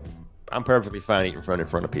 I'm perfectly fine eating in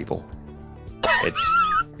front of people.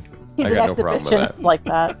 He's I got no problem with that. Like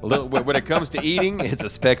that. When it comes to eating, it's a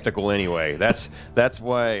spectacle anyway. That's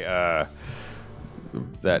why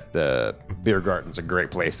that beer garden's a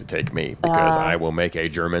great place to take me because I will make a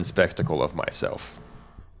German spectacle of myself.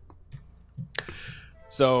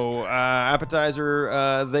 So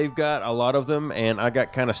appetizer, they've got a lot of them, and I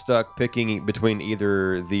got kind of stuck picking between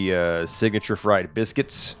either the signature fried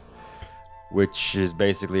biscuits, which is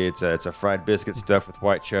basically it's a fried biscuit stuffed with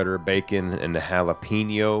white cheddar, bacon, and a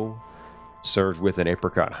jalapeno, served with an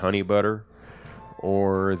apricot honey butter,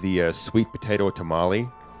 or the sweet potato tamale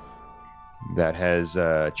that has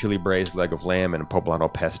chili braised leg of lamb and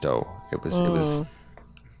poblano pesto. It was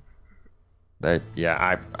that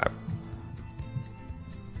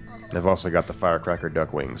I've also got the firecracker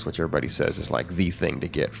duck wings, which everybody says is like the thing to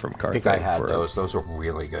get from Carthay. I think I had those. Those were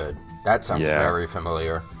really good. That sounds very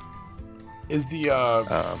familiar. Is the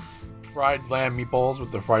fried lamb meatballs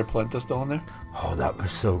with the fried polenta still in there? Oh, that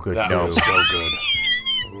was so good. That was so good.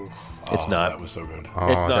 It's not. That was so good. Oh,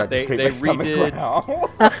 it's not. They redid.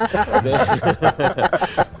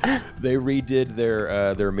 They redid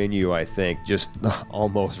their menu. I think just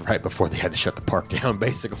almost right before they had to shut the park down,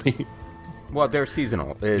 basically. Well, they're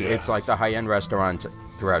seasonal. It's like the high-end restaurants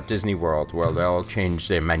throughout Disney World where they'll change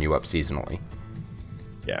their menu up seasonally.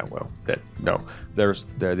 Yeah, well, they're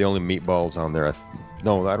the only meatballs on there.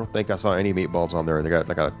 No, I don't think I saw any meatballs on there. They got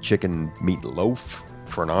like a chicken meat loaf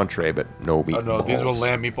for an entree, but no meatballs. Oh, no, these were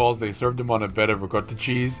lamb meatballs. They served them on a bed of ricotta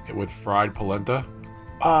cheese with fried polenta.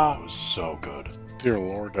 Oh, it was so good. Dear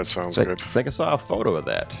Lord, that sounds good. I think I saw a photo of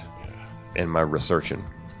that in my researching,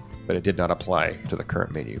 but it did not apply to the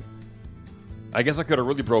current menu. I guess I could have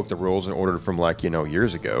really broke the rules and ordered from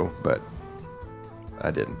years ago, but I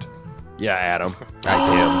didn't. Yeah, Adam.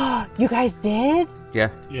 I did. You guys did? Yeah.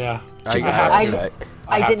 Yeah.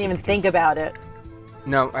 I didn't even think about it.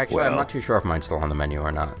 No, actually, I'm not too sure if mine's still on the menu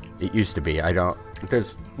or not. It used to be.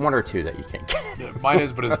 There's one or two that you can't get. Yeah, mine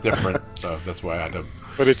is, but it's different, so that's why I had to.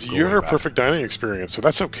 But it's your perfect dining experience, so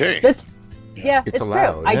that's okay. It's it's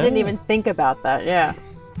allowed. true. I didn't even think about that. Yeah.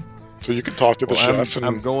 So you can talk to the chef.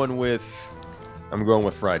 I'm going with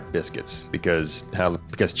fried biscuits because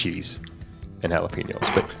cheese and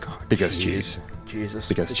jalapenos, but because cheese. Jesus.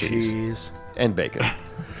 Because cheese and bacon.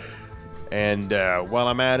 And while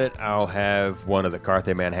I'm at it, I'll have one of the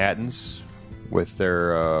Carthay Manhattans with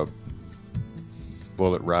their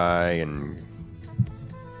bullet rye and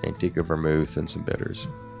Antica vermouth and some bitters.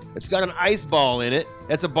 It's got an ice ball in it.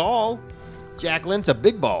 That's a ball, Jacqueline. It's a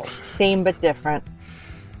big ball. Same but different.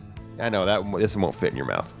 I know this won't fit in your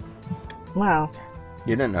mouth. Wow.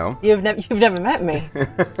 You didn't know. You've never met me. I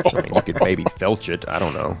mean, you could maybe felch it. I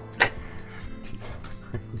don't know.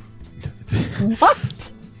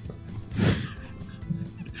 What?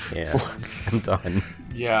 Yeah, I'm done.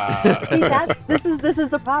 Yeah. See, this is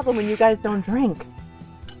the problem when you guys don't drink.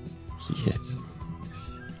 Yes.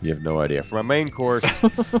 You have no idea. For my main course,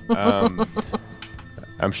 I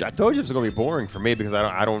told you it was going to be boring for me because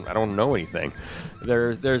I don't know anything.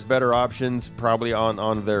 There's better options probably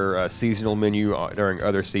on their seasonal menu during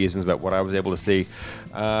other seasons, but what I was able to see,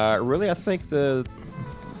 really, I think the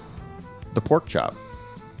pork chop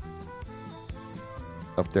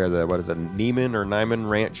up there, the Neiman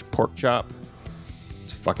Ranch pork chop.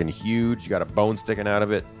 It's fucking huge. You got a bone sticking out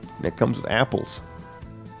of it, and it comes with apples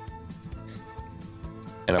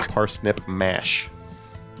and a parsnip mash.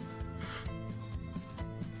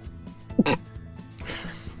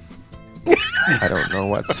 I don't know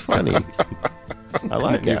what's funny. I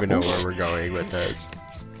like I don't even know apples. where we're going with this.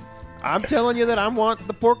 I'm telling you that I want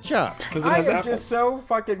the pork chop. Because it I has am apples. just so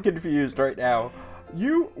fucking confused right now.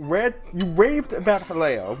 You raved about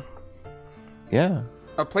Haleo, Yeah.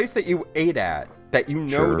 a place that you ate at, that you know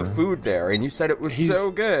Sure. the food there, and you said it was He's so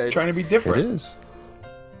good. Trying to be It different. is.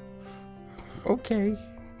 Okay.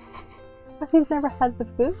 He's never had the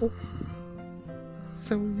food.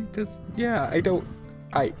 So he just, yeah, I don't.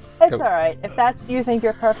 It's all right. If that's what you think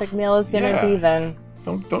your perfect meal is going to Yeah. be, then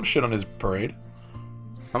Don't shit on his parade.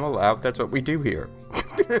 I'm allowed. That's what we do here.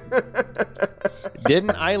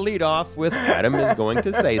 Didn't I lead off with Adam is going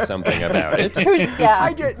to say something about it? yeah.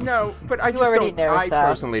 I did no, but I You just already don't. know I that.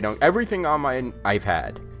 personally don't. Everything on mine I've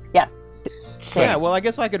had. Yes. Yeah, well, I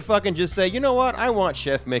guess I could fucking just say, you know what? I want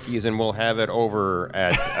Chef Mickey's and we'll have it over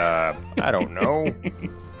at, I don't know,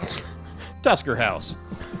 Tusker House.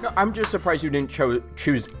 No, I'm just surprised you didn't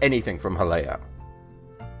choose anything from Haleo.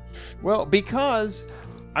 Well, because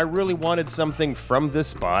I really wanted something from this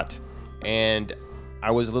spot, and I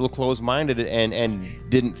was a little closed-minded and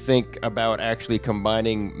didn't think about actually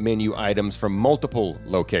combining menu items from multiple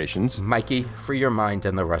locations. Mikey, free your mind,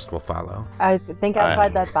 and the rest will follow. I was think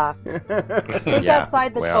outside that box. Think Yeah,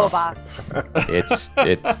 outside the well. toe box. It's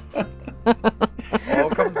All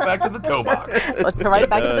comes back to the toe box. Let's go right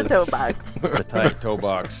back to the toe box. a tight toe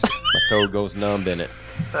box. My toe goes numb in it.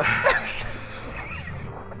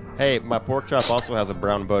 Hey, my pork chop also has a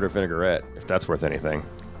brown butter vinaigrette, if that's worth anything.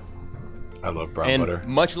 I love brown And butter.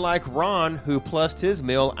 much like Ron, who plussed his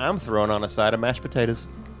meal, I'm throwing on a side of mashed potatoes.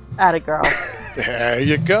 Atta girl. There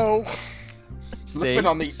you go. Living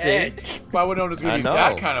on the edge. Why would notice we I need know.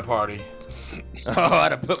 that kind of party? Oh,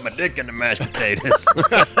 I'd have put my dick in the mashed potatoes.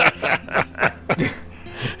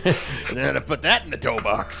 And then I'd put that in the toe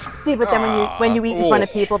box. See, but then when you eat in front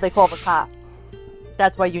of people, they call the cops.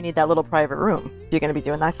 That's why you need that little private room. If you're going to be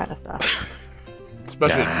doing that kind of stuff.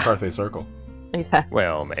 Especially at Carthay Circle. Exactly.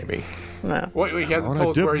 Well, maybe. No. Wait, he hasn't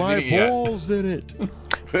told us where he's eating it yet. in it.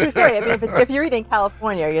 True story. I mean, if you're eating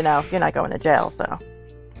California, you know, you're not going to jail, so.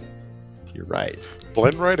 You're right.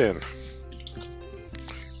 Blend right in.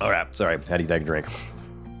 All right, sorry, had to take a drink.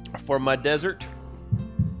 For my dessert,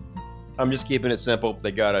 I'm just keeping it simple.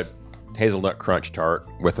 They got a hazelnut crunch tart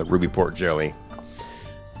with a ruby port jelly,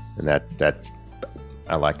 and that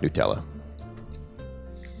I like Nutella.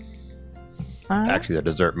 Actually, the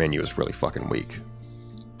dessert menu is really fucking weak.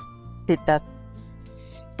 Dude, that's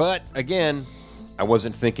But again, I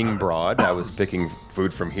wasn't thinking broad. I was picking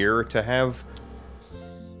food from here to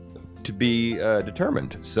be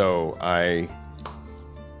determined. So I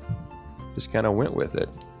just kind of went with it.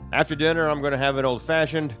 After dinner, I'm going to have an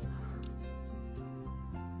old-fashioned.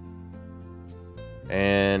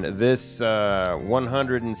 And this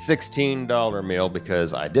 $116 meal,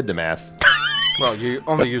 because I did the math, Well, you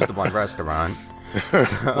only used the one restaurant.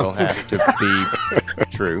 will have to be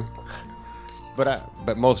true.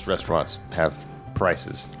 But most restaurants have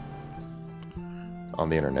prices on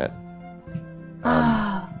the internet.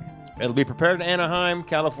 It'll be prepared in Anaheim,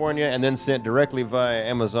 California, and then sent directly via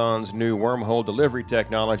Amazon's new wormhole delivery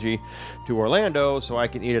technology to Orlando, so I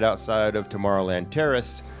can eat it outside of Tomorrowland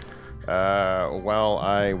Terrace while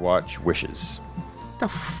I watch Wishes. The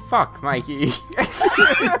fuck, Mikey?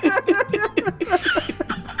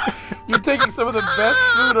 You're taking some of the best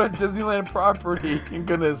food on Disneyland property and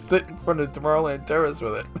gonna sit in front of Tomorrowland Terrace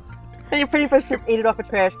with it. and you pretty much just ate it off a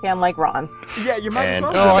trash can like Ron. Yeah, you might as And-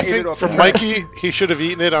 well No, I just eat it think off for the Mikey, he should have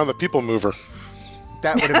eaten it on the People Mover.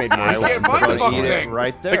 That would have made more I sense. can't find the want to fucking eat it thing.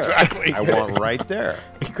 right there. Exactly. I want right there.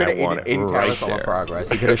 He could have I want eaten it in right Carousel of there. Progress.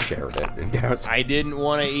 He could have shared it. I didn't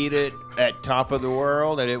want to eat it at Top of the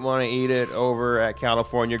World. I didn't want to eat it over at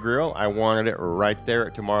California Grill. I wanted it right there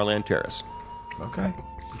at Tomorrowland Terrace. Okay.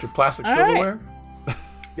 With your plastic All right. silverware?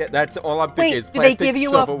 Yeah, that's all I'm thinking. Wait, is do they plastic give you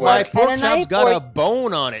a silverware. My And pork a chop's knife, got or- a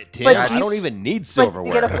bone on it, Tim. But I you- don't even need But silverware.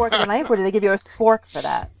 you get a fork and a knife, or do they give you a spork for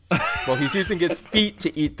that? Well, he's using his feet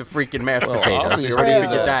to eat the freaking mashed Well, potatoes. We obviously, already yeah.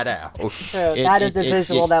 figured that out. True. It- That is a it-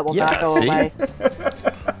 visual it- that will not yeah, go see? away.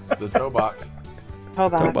 The toe box. Toe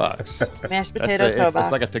box. Toe box. Mashed That's potato toe it's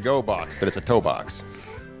box. like a to-go box, but it's a toe box.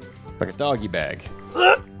 It's like a doggy bag.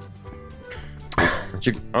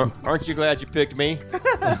 Aren't you glad you picked me?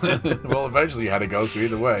 Well, eventually you had to go, so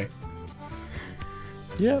either way.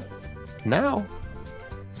 Yep. Now,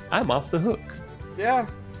 I'm off the hook. Yeah.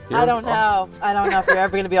 I don't know. I don't know if you're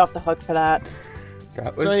ever going to be off the hook for that.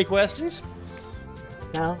 That So was, any questions?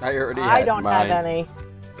 No. I already I had don't mine. have any.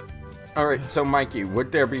 All right, so Mikey,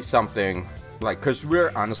 would there be something like, because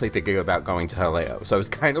we're honestly thinking about going to Haleo, so I was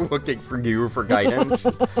kind of looking for you for guidance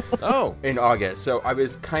Oh, in August. So I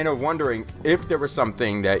was kind of wondering if there was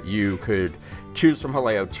something that you could choose from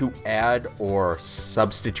Haleo to add or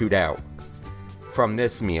substitute out from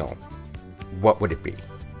this meal. What would it be?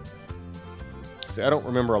 see, I don't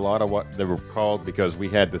remember a lot of what they were called because we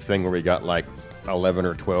had the thing where we got like 11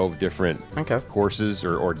 or 12 different Okay. courses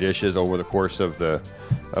or dishes over the course of the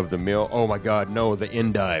meal. Oh my God, no, the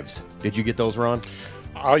endives. Did you get those, Ron?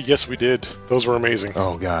 Yes, we did. Those were amazing.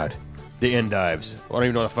 Oh God, the endives. I don't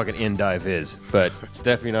even know what a fucking endive is, but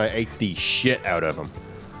Stephanie and I ate the shit out of them.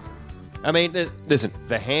 I mean, listen,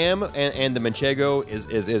 the ham and the manchego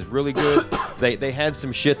is really good. They had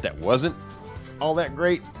some shit that wasn't all that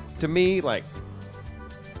great to me. Like,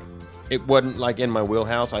 it wasn't like in my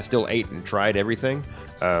wheelhouse. I still ate and tried everything.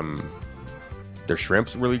 Their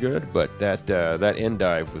shrimp's really good, but that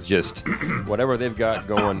endive was just whatever they've got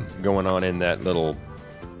going on in that little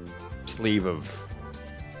sleeve of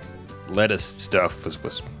lettuce stuff was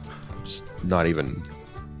just not even.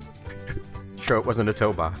 Sure, it wasn't a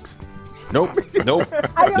toe box. Nope.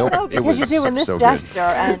 I don't Nope, know it because was you're doing this so good. gesture,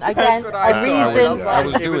 and again, That's what I a saw. reason. I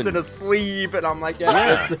was It was doing- in a sleeve, and I'm like,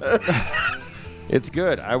 yeah. It's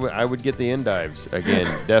good. I would get the endives again,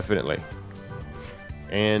 definitely.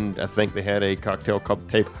 And I think they had a cocktail called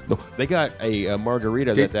tape. No, they got a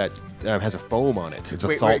margarita that has a foam on it. It's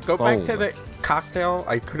a salt Wait, go foam. back to the cocktail.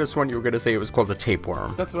 I could have sworn you were going to say it was called a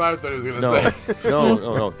tapeworm. That's what I thought he was going to No, say.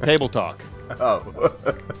 no. Table talk. Oh.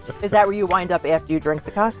 Is that where you wind up after you drink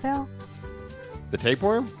the cocktail? The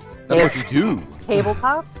tapeworm? That's what you do.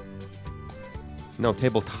 Tabletop? No,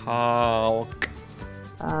 table talk.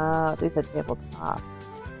 They said tabletop.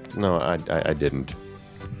 No, I didn't.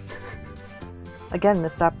 Again,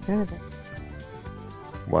 missed opportunity.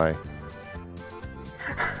 Why?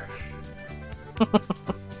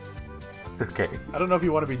 Okay. I don't know if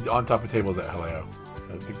you want to be on top of tables at Haleo.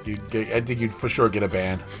 I think you'd for sure get a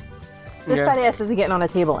ban. This Yeah. fat ass isn't getting on a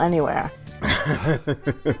table anywhere.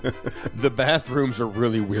 The bathrooms are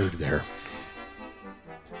really weird there.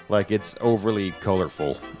 Like, it's overly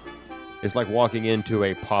colorful. It's like walking into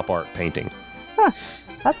a pop art painting.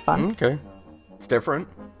 That's fun. Okay. It's different.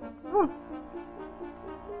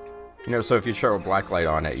 You know, so if you show a black light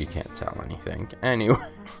on it, you can't tell anything. Anyway.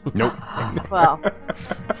 Nope. Well,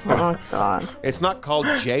 oh god. It's not called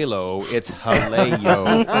J-Lo, it's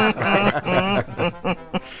Haleo.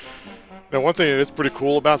 Now, one thing that's pretty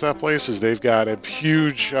cool about that place is they've got a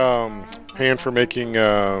huge pan for making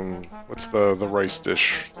what's the rice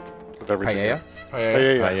dish with everything. Paella?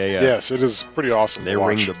 Paella. Paella. Yes, it is pretty awesome. They to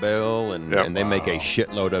watch. ring the bell and, Yep. and they make a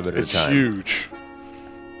shitload of it It's at a time. huge.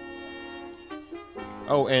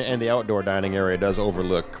 Oh, and the outdoor dining area does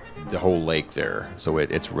overlook the whole lake there, so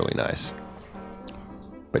it's really nice.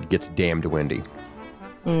 But it gets damned windy.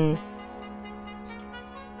 Damn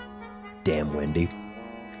windy.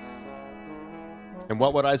 And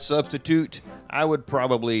what would I substitute? I would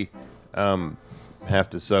probably have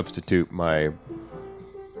to substitute my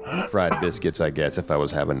fried biscuits, I guess, if I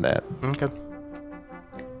was having that. Okay.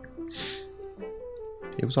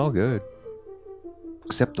 It was all good.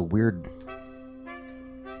 Except the weird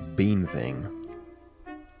bean thing.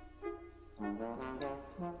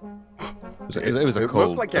 It was a It cold,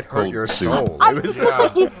 looked like a it hurt cold your soup. soul. I It was looks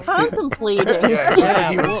like he's contemplating. Yeah, it looks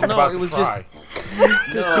like he was well, no, about it to was just- cry.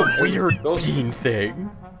 a weird bean thing.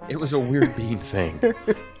 It was a weird bean thing.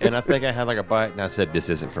 And I think I had like a bite and I said, this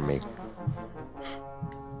isn't for me.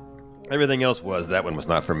 Everything else was, that one was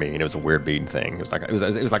not for me, and it was a weird bean thing. It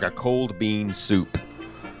was like a cold bean soup.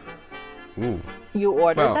 Ooh. You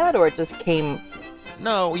ordered Well- that, or it just came?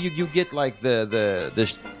 No, you get like the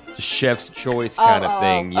chef's choice kind of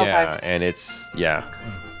thing. Yeah, okay. and it's yeah.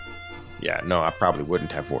 No, I probably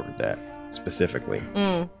wouldn't have ordered that specifically.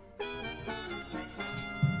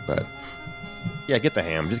 But yeah, get the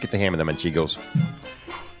ham. Just get the ham and the manchegos.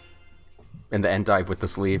 And the endive with the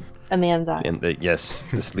sleeve. And the endive. And the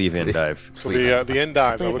sleeve endive. So the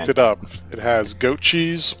endive, I looked it up. It has goat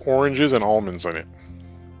cheese, oranges, and almonds in it.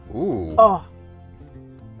 Ooh. Oh,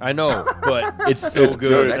 I know, but it's so It's good.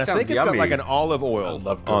 good. And I That think sounds it's got yummy. like an olive oil I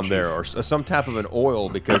love goat on there, cheese. or some type of an oil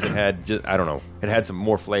because it had just I don't know. It had some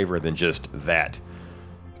more flavor than just that.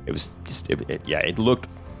 It was just it looked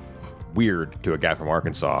weird to a guy from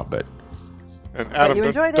Arkansas, but And Adam, you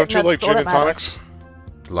enjoyed it, don't you and like that's all gin that and matters.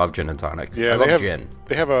 tonics? Love gin and tonics. Yeah, I they love have gin.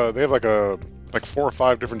 They have like 4 or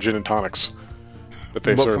 5 different gin and tonics that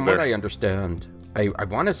they But serve from there. what I understand, I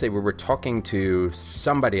want to say we were talking to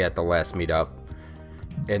somebody at the last meetup,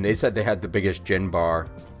 and they said they had the biggest gin bar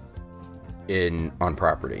on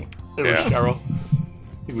property. It was Yeah. Cheryl.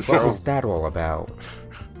 It was What was Cheryl. that all about?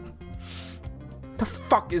 The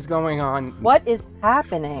fuck is going on? what is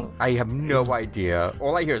happening? I have no idea.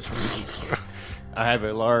 All I hear is I have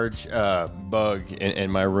a large bug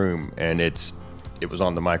in my room, and it was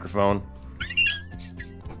on the microphone,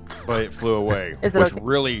 but it flew away, Is it which okay?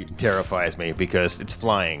 really terrifies me because it's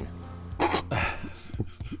flying.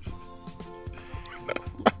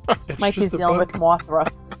 Mikey's just a dealing with bug.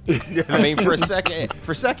 Mothra. I mean, for a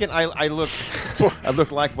second, I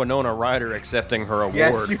looked like Winona Ryder accepting her award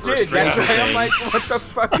yes, you for did. Stranger That's why I'm Things. like, what the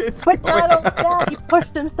fuck is But going not on? only that, he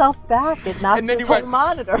pushed himself back and knocked And then his he whole went,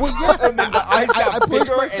 monitor. And then the eyes got I pushed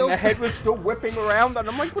bigger, myself- and the head was still whipping around, and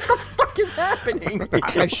I'm like, what the fuck is happening?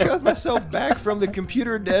 I shoved myself back from the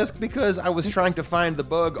computer desk because I was trying to find the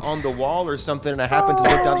bug on the wall or something, and I happened to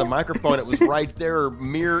look down the microphone. It was right there,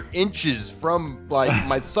 mere inches from like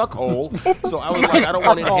my suck hole. So I was like, I don't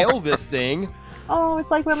want to inhale this thing. Oh, it's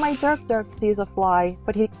like when my Dirk sees a fly,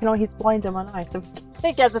 but he's blind in one eye, so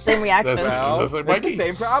he gets the same reaction. That's- Well, It's like, it's the Mikey.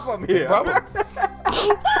 same problem Same here. problem.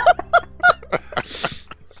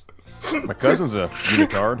 My cousin's a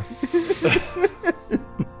unitard.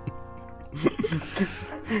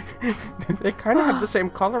 They kind of have the same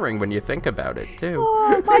coloring when you think about it, too.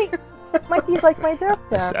 Oh, Mikey's like my Dirk.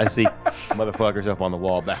 I see motherfuckers up on the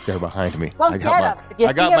wall back there behind me. Well, I get got 'em. my, If you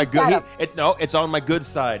I got see my 'em, get 'em. good. No, it's on my good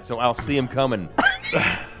side, so I'll see him coming.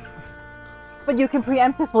 But you can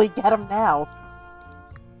preemptively get him now.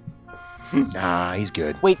 Ah, he's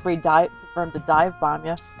good. Wait for him to dive bomb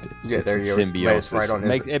you. Yeah, It's there a you go. symbiosis. Right on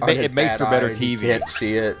Make- his, it on ma- his it makes for bad better eye, he TV. can't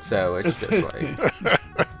see it, so it's just like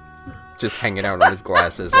just hanging out on his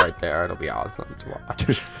glasses right there. It'll be awesome to watch.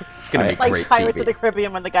 It's gonna be Like great Pirates of the TV.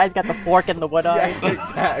 Caribbean when the guy's got the fork in the wood eye. Yeah,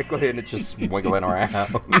 exactly, and it's just wiggling around.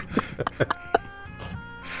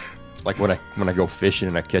 Like when I go fishing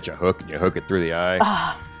and I catch a hook and you hook it through the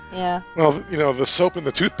eye. Yeah. Well, the soap and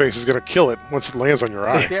the toothpaste is going to kill it once it lands on your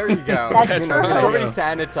eye. There you go. That's You know, it's right. already Yeah.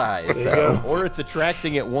 sanitized. There you though. go. Or it's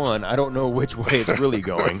attracting at one. I don't know which way it's really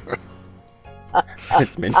going.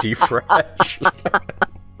 It's minty fresh.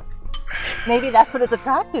 Maybe that's what it's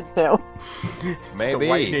attracted to. The Maybe.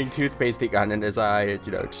 whitening toothpaste he got in his eye, it,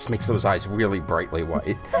 just makes those eyes really brightly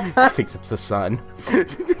white. I think it's the sun.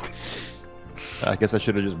 I guess I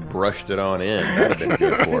should have just brushed it on in. That'd have been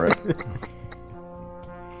good for it.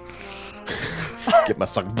 Get my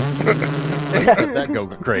suck. Let that go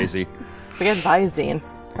crazy. Forget Visine.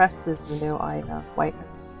 Crest is the new eye whitener.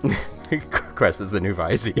 Crest is the new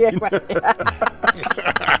Visine. Yeah, right.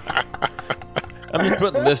 Yeah. I'm just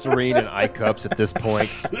putting Listerine in eye cups at this point.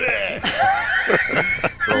 Throw it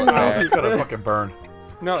Oh, back. he's got a fucking burn.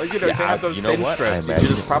 No, Yeah, they have those you know thin what? strips. I You can imagine-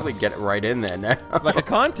 just probably get it right in there now. Like a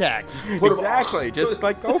contact. Exactly. Just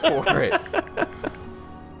like go for it.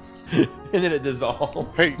 And then it dissolves.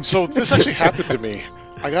 Hey, so this actually happened to me.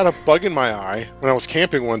 I got a bug in my eye when I was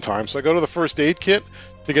camping one time, so I go to the first aid kit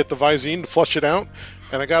to get the Visine to flush it out,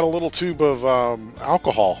 and I got a little tube of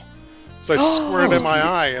alcohol. So I squirted it in my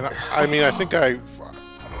eye, and I think I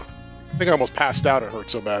almost passed out. It hurt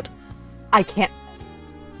so bad. I can't.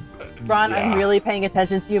 Ron, I'm Yeah. really paying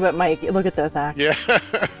attention to you, but Mike, look at this act. Yeah.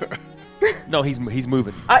 No, he's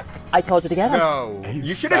moving. I told you to get him. No. He's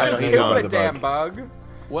You should have just hanging on killed to the the damn bug. bug.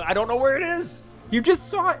 Well, I don't know where it is. You just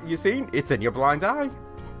saw it. You see? It's in your blind eye.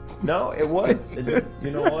 No, it was.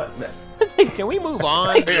 You know what? Can we move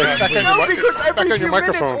on? Hey, it's back on your, No, mi- because it's back every on few your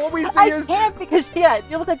minutes, microphone. all we see I is can't because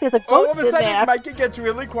you look like there's a all ghost of a in sudden there, Mikey gets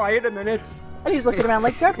really quiet, and then it. and he's looking around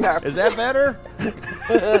like Dirk. Is that better?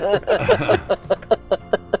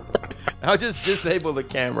 I'll just disable the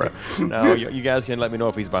camera. No, you guys can let me know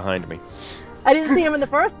if he's behind me. I didn't see him in the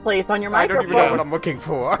first place on your I don't microphone. even know what I'm looking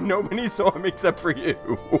for. Nobody saw him except for you.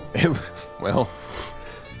 Well,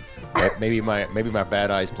 maybe my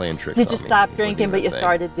bad eyes playing tricks. Did you on me. stop We'll drinking, do but you that thing.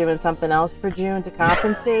 started doing something else for June to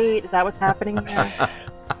compensate? Is that what's happening there?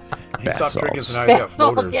 He Bath stopped drinking, salts. so now he's got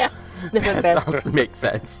floaters. Yeah. Sniffing bed. That makes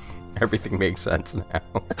sense. Everything makes sense now.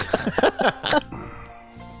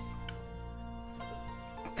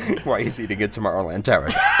 Why he's eating it tomorrow,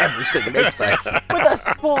 Lanteris? Everything makes sense. With a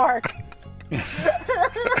spork.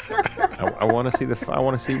 I want to see I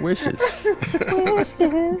want to see wishes.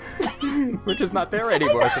 Which is not there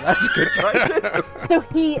anymore, so that's a good try too. So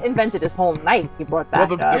he invented his whole night. He brought Well,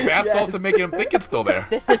 back the up. bath salts are making him think it's still there.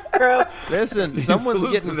 This is true. Listen, He's someone's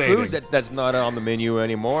getting hallucinating. food that's not on the menu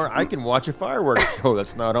anymore. I can watch a fireworks show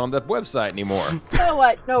that's not on the website anymore. You know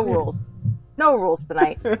what? No rules. No rules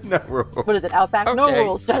tonight. No rules. What is it, Outback? No Okay.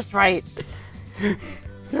 rules, just right.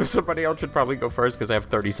 So somebody else should probably go first because I have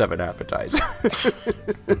 37 appetizers.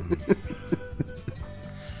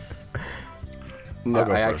 No, I'll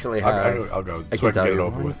go I first. actually I'll have. I'll go. I So I can can tell get it you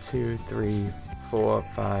over 1, with. 2, 3, 4,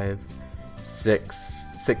 5, 6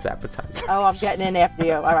 appetizers. Oh, I'm getting in after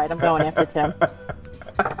you. All right, I'm going after Tim.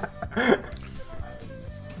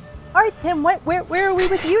 All right, Tim, where are we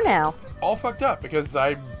with you now? All fucked up because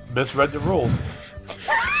I misread the rules.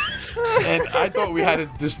 And I thought we had to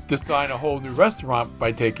just design a whole new restaurant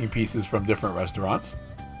by taking pieces from different restaurants.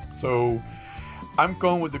 So I'm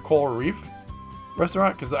going with the Coral Reef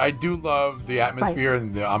restaurant because I do love the atmosphere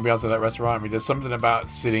and the ambiance of that restaurant. I mean, there's something about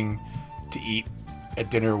sitting to eat at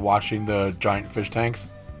dinner watching the giant fish tanks.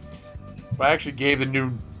 But I actually gave the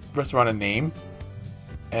new restaurant a name,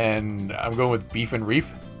 and I'm going with Beef and Reef.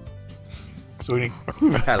 So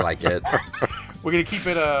I like it. we're gonna keep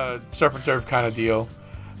it a surf and turf kind of deal,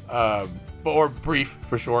 or brief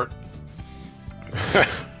for short.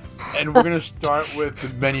 And we're gonna start with the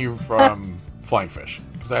menu from Flying Fish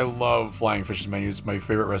because I love Flying Fish's menu. It's my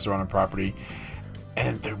favorite restaurant on property,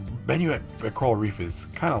 and the menu at Coral Reef is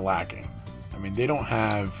kind of lacking. I mean, they don't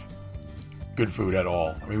have good food at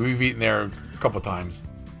all. I mean, we've eaten there a couple times.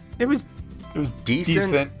 It was It was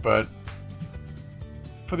Decent. but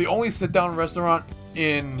for the only sit-down restaurant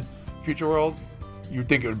in Future World, you'd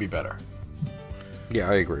think it would be better. Yeah,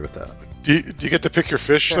 I agree with that. Do you get to pick your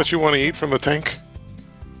fish that you want to eat from the tank?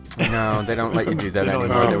 No, they don't let you do that They don't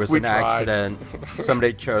anymore. let- There was we an tried. accident.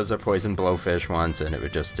 Somebody chose a poison blowfish once, and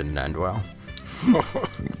it just didn't end well.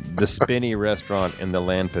 The Spinny restaurant in the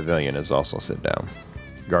Land Pavilion is also sit down.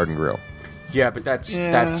 Garden Grill. Yeah, but that's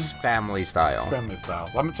Yeah. family style. Family style.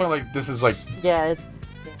 I'm talking like this is like Yeah, it's,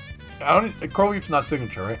 Coral Reef's not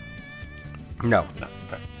signature, right? No, No.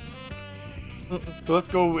 Okay. So let's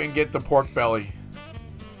go and get the pork belly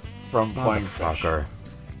from Flying Fish. motherfucker.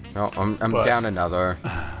 No, I'm But- down another.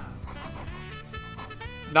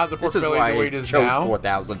 Not the pork This is belly why the way I it is chose now.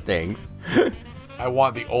 4,000 things. I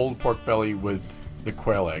want the old pork belly with the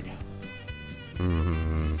quail egg.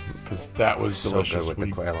 Because that was So delicious. good with the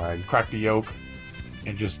We quail egg. cracked the yolk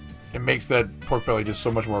and it makes that pork belly just so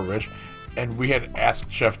much more rich. And we had asked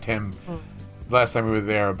Chef Tim last time we were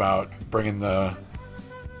there about bringing the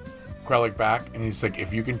quail egg back, and he's like,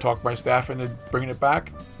 if you can talk my staff into bringing it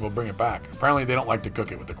back, we'll bring it back. Apparently they don't like to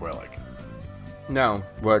cook it with the quail egg. No,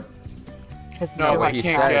 what? 'cause No, what they're he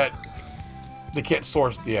they like, said. they can't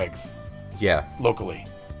source the eggs Yeah, locally.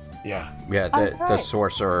 Yeah. yeah. That's The right.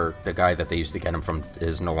 sourcer, the guy that they used to get him from,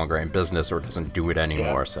 is no longer in business or doesn't do it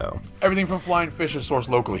anymore. Yeah. So Everything from Flying Fish is sourced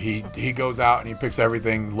locally. He goes out and he picks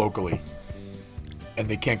everything locally. And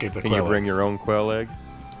they can't get the Can quail you bring eggs. your own quail egg?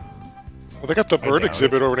 Well, they got the bird doubt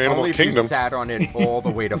exhibit over at Animal only if you Kingdom. sat on it all the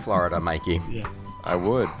way to Florida, Mikey. I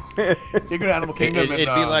would. You go to Animal Kingdom and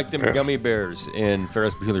It'd be like them gummy bears in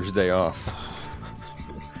Ferris Bueller's Day Off.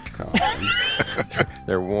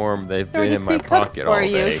 They're warm. They've been in my pocket all for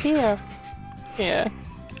you day. here. Yeah.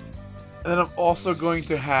 And then I'm also going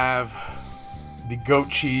to have the goat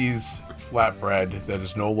cheese flatbread that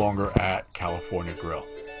is no longer at California Grill.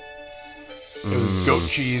 It was goat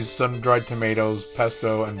cheese, sun-dried tomatoes,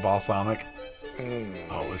 pesto, and balsamic.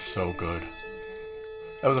 Oh, it was so good.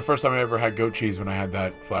 That was the first time I ever had goat cheese when I had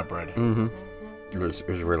that flatbread. It was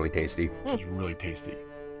really tasty. It was really tasty.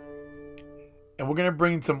 And we're going to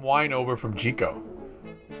bring some wine over from Jico.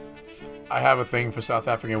 I have a thing for South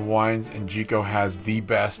African wines, and Jico has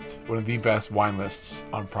one of the best wine lists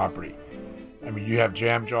on property. I mean, you have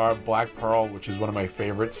Jam Jar, Black Pearl, which is one of my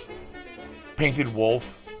favorites, Painted Wolf,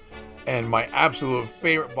 and my absolute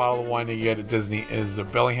favorite bottle of wine to get at Disney is a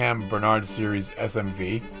Bellingham Bernard Series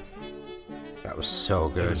SMV. That was so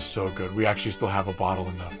It good. was so good. We actually still have a bottle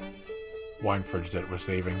in the wine fridge that we're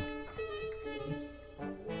saving.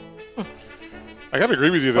 I gotta agree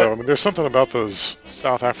with you though. I mean, there's something about those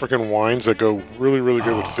South African wines that go really, really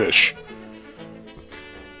good with fish.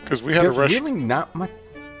 Because we had There's a restaurant. really not much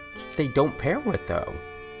they don't pair with, though.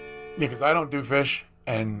 Yeah, because I don't do fish,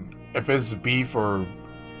 and if it's beef or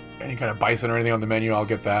any kind of bison or anything on the menu, I'll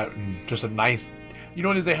get that. And just a nice, you know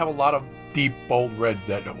what it is? They have a lot of deep, bold reds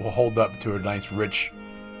that will hold up to a nice, rich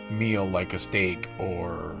meal like a steak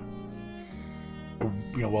or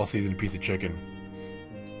a well-seasoned piece of chicken.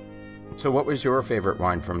 So what was your favorite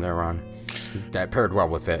wine from there on that paired well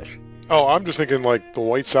with fish? Oh, I'm just thinking like the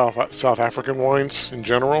white South African wines in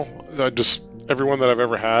general. Everyone that I've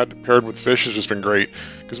ever had paired with fish has just been great.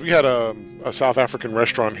 Because we had a South African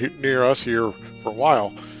restaurant near us here for a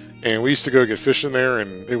while, and we used to go get fish in there,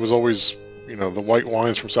 and it was always, the white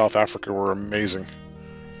wines from South Africa were amazing.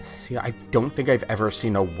 See, I don't think I've ever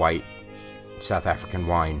seen a white South African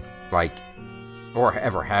wine, or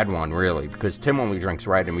ever had one, really, because Tim only drinks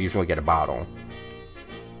red, and we usually get a bottle.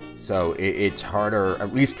 So it's harder,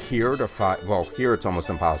 at least here, to find. Well, here it's almost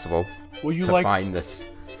impossible to find this.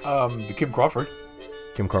 The Kim Crawford.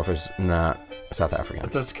 Kim Crawford's not South African. I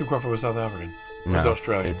thought Kim Crawford was South African. No, it's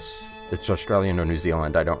Australian. It's Australian or New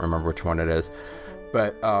Zealand. I don't remember which one it is.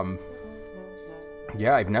 But,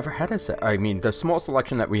 yeah, I've never had the small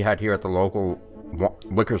selection that we had here at the local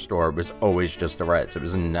liquor store was always just the reds. It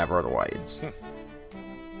was never the whites.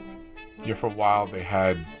 Yeah, for a while they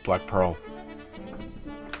had Black Pearl.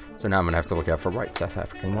 So now I'm going to have to look out for white South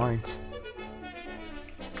African wines.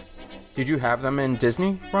 Did you have them in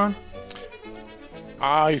Disney, Ron?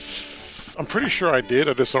 I'm pretty sure I did.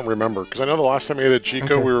 I just don't remember. Because I know the last time we ate at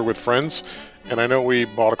Chico, we were with friends, and I know we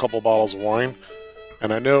bought a couple bottles of wine.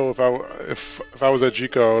 And I know if I was at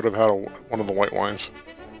Chico, I would have had one of the white wines.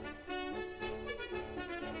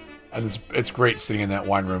 And it's great sitting in that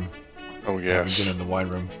wine room. Oh yes, Getting in the wine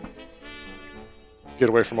room. Get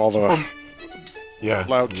away from all the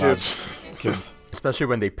loud kids. Especially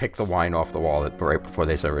when they pick the wine off the wall right before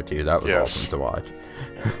they serve it to you. That was awesome to watch.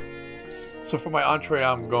 So for my entree,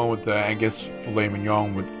 I'm going with the Angus filet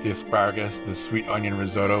mignon with the asparagus, the sweet onion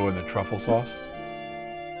risotto, and the truffle sauce.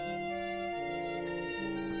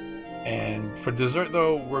 And for dessert,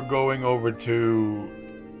 though, we're going over to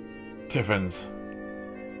Tiffin's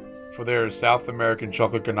for their South American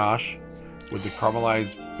chocolate ganache with the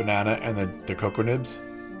caramelized banana and the cocoa nibs.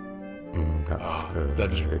 That's good.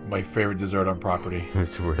 That is my favorite dessert on property.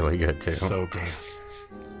 It's really good, too. So good.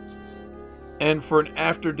 And for an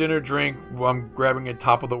after-dinner drink, I'm grabbing a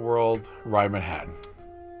Top of the World Rye Manhattan.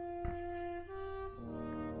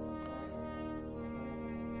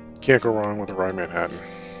 Can't go wrong with a Rye Manhattan.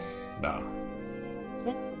 No.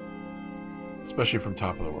 Especially from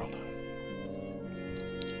Top of the World.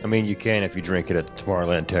 I mean, you can if you drink it at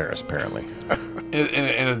Tomorrowland Terrace, apparently.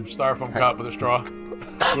 In a styrofoam cup with a straw.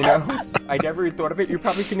 I never even thought of it. You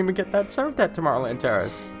probably couldn't even get that served at Tomorrowland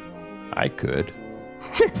Terrace. I could.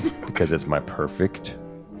 Because it's my perfect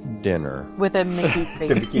dinner. With a Mickey Crazy.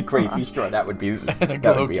 The Mickey Crazy straw, that would be cube.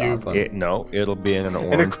 awesome. It'll be in an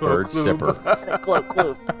orange bird sipper. A glow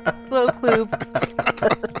clue. Glow clue.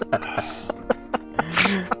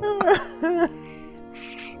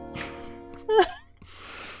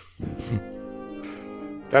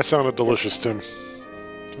 That sounded delicious, Tim.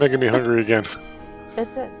 It's making me hungry again.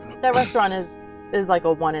 That restaurant is like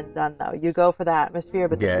a one and done though. You go for the atmosphere,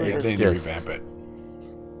 but the food They need to revamp it.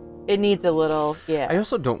 It needs a little, I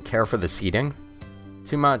also don't care for the seating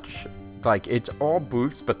too much. It's all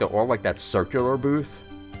booths, but they're all like that circular booth.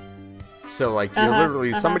 So you're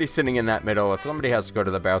literally somebody's sitting in that middle. If somebody has to go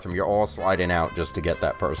to the bathroom, you're all sliding out just to get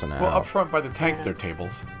that person out. Well, up front by the tanks, there are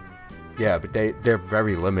tables. Yeah, but they're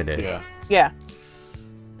very limited. Yeah. Yeah.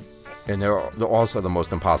 And they're also the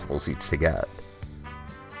most impossible seats to get.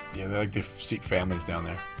 Yeah, they like to seat families down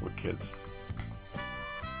there with kids.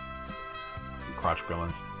 Crotch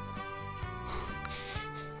grillings.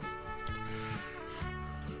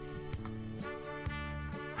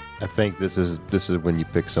 I think this is when you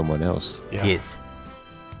pick someone else. Yeah. Yes.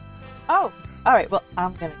 Oh, all right. Well,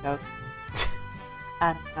 I'm gonna go.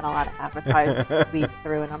 I got a lot of appetizers to read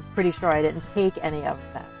through, and I'm pretty sure I didn't take any of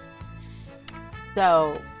them.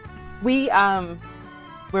 So,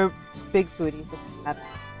 we're big foodies.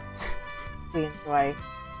 We enjoy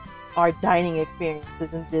our dining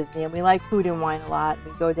experiences in Disney, and we like food and wine a lot.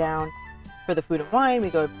 We go down for the food and wine.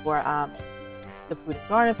 We go for the Food and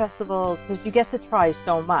Garden Festival because you get to try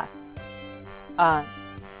so much. And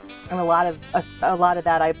a lot of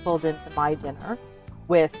that I pulled into my dinner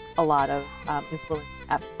with a lot of influence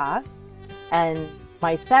from Epcot. And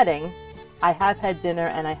my setting, I have had dinner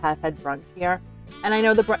and I have had brunch here, And I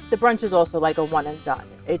know the brunch is also like a one and done.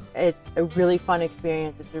 It's a really fun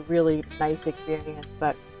experience. It's a really nice experience,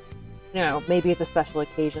 but maybe it's a special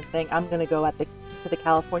occasion thing. I'm gonna go to the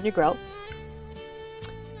California Grill,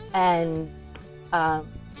 and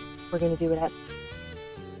we're gonna do it at.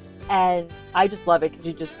 And I just love it because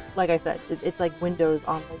you just, like I said, it's like windows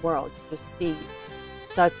on the world. You just see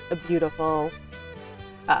such beautiful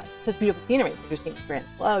scenery. You're seeing Grand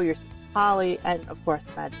Flow, you're seeing Holly, and of course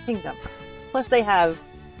the Magic Kingdom. Plus they have,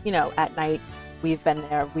 at night, we've been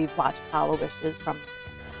there, we've watched Hallowishes from,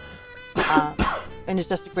 and it's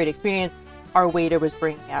just a great experience. Our waiter was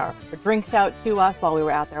bringing our drinks out to us while we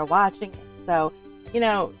were out there watching. So,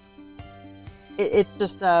 it's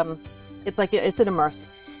just, it's like, it's an immersive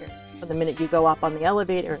experience. From the minute you go up on the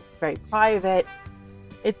elevator, it's very private.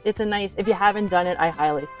 It's a nice, if you haven't done it, I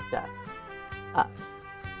highly suggest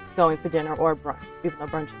going for dinner or brunch, even though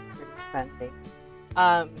brunch is pretty expensive.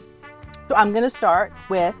 So I'm going to start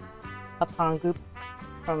with a Pongu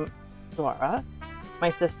from Dora. My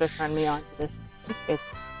sister turned me on to this. It's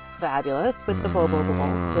fabulous with the bobo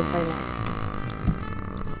balls, which I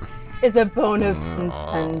know is a bone of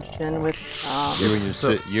contention with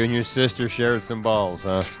You and your sister shared some balls,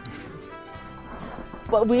 huh?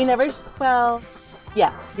 Well, we never. Well,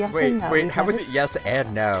 yeah. Yes and no. Wait. How was it? Yes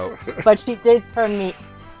and no. But she did turn me.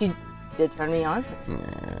 She did turn me on to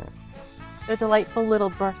it. They're delightful little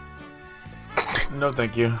bursts. No,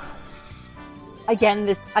 thank you. Again,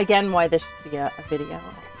 why this should be a video.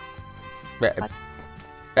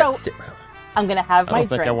 So, I'm gonna have my I don't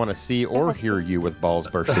think drink. I want to see or hear you with balls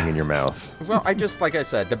bursting in your mouth. Well, like I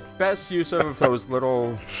said, the best use of those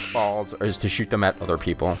little balls is to shoot them at other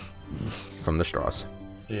people from the straws.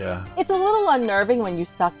 Yeah. It's a little unnerving when you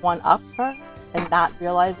suck one up first and not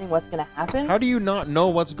realizing what's gonna happen. How do you not know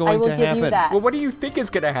what's I going will to give happen? you that. Well, what do you think is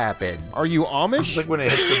going to happen? Are you It's Amish? like when it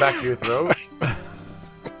hits the back of your throat.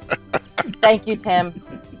 Thank you, Tim.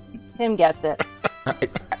 Tim gets it.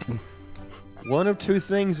 One of two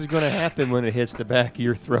things is going to happen when it hits the back of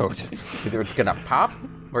your throat. Either it's going to pop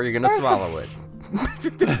or you're going to swallow it.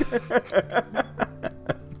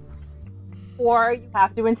 Or you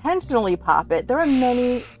have to intentionally pop it. There are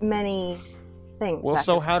many, many things. Well, that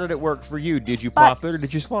so can- how did it work for you? Did you But- pop it or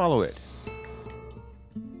did you swallow it?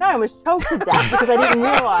 No, I was choked to death because I didn't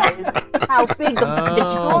realize how big the fucking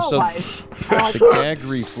straw so was. And I'm The like, gag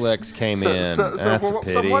reflex came in. That's a from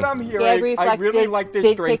pity. what I'm Gag hearing, I reflex really did- like this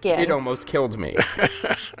did drink. kick in. It almost killed me.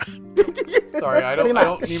 Sorry, I pretty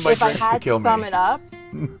don't much. need my if I drinks to had kill to sum me. it up,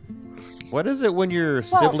 What is it when your well,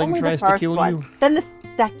 sibling only tries the to first kill one. you? Then the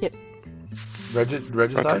second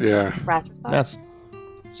Regicide? Yeah. fratricide. That's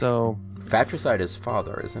so. Fratricide is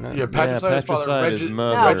father, isn't it? Yeah, patricide is father, patricide is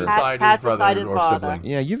mother. No, regicide is patricide brother is or father. sibling.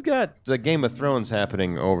 Yeah, you've got the Game of Thrones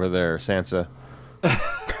happening over there, Sansa. Such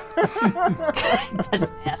an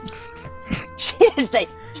ass. She didn't say,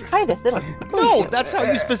 try this. It'll No, that's how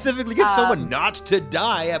you specifically get someone not to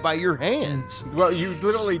die by your hands. Well, you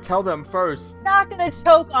literally tell them first. not gonna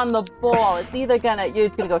choke on the ball. It's either it's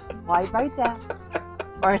gonna go slide right down,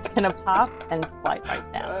 or it's gonna pop and slide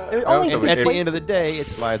right down. There's only so two At the choices. end of the day, it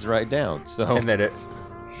slides right down. So And then it.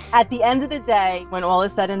 At the end of the day, when all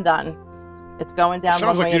is said and done, it's going down.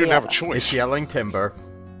 Sounds one like way you or didn't the have a other. It's choice. yelling timber.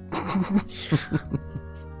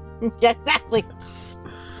 Yeah, exactly.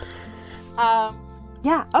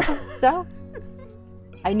 Yeah. Okay. So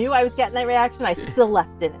I knew I was getting that reaction. I still left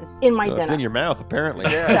it. It's in my well, it's dinner. in your mouth, apparently.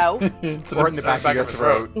 So Or in the back of your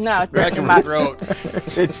throat. no, it's Back in of my your throat.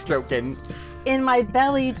 It's joking. in my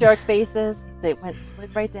belly. Jerk faces. They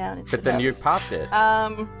slid right down. Into But then the- you popped it.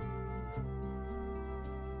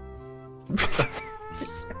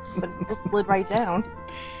 But it still slid right down.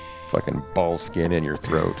 Fucking ball skin in your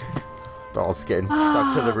throat. Ball skin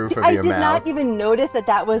stuck to the roof of I your did mouth. not even notice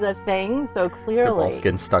that was a thing. So The clearly, ball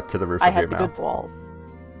skin stuck to the roof I of your had the good mouth. balls.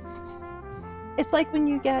 It's like when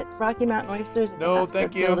you get Rocky Mountain oysters and No, you have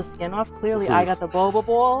thank to peel you. the skin off. Clearly, I got the boba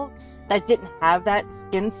balls that didn't have that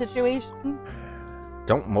skin situation.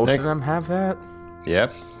 Don't most Nick- of them have that?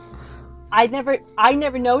 Yep. I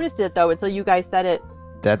never noticed it though until you guys said it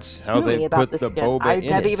That's how to me they about put the skin. boba I in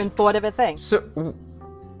never it. even thought of a thing. So,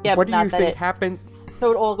 Yeah, what but do not you that think it- happened?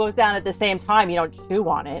 So it all goes down at the same time. You don't chew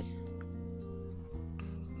on it.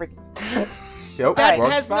 Freaking Nope, That wrong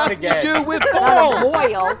has spot nothing again. to do with not a balls.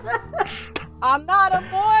 boil. I'm not a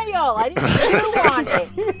boil. I didn't chew on it.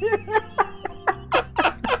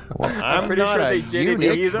 Well, I'm pretty not sure a they didn't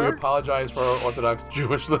eunuch. We either. apologize for our Orthodox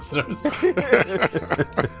Jewish listeners.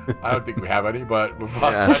 I don't think we have any, but we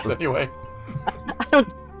apologize anyway.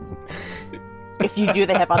 If you do,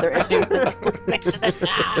 they have other issues. They're just listening to the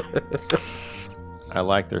show. I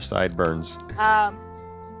like their sideburns.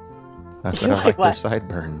 I You don't like like their what?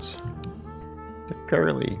 sideburns. They're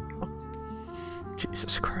curly.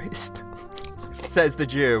 Jesus Christ. Says the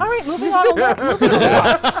Jew. All right, moving on. Moving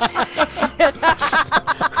along.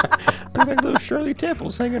 There's like little Shirley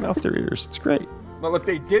Temples hanging off their ears. It's great. Well, if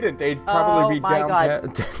they didn't, they'd probably be my down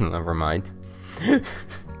God. Never mind. Nope.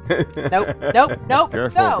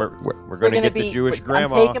 Careful, No. we're gonna get the Jewish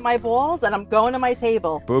grandma. I'm taking my balls and I'm going to my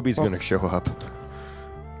table, Booby's gonna show up.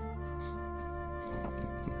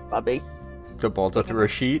 Bubby. The balls are through a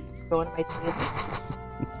sheet. Going to my table.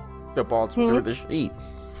 The balls through the sheet.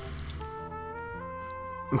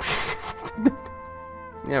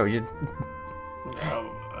 No, you.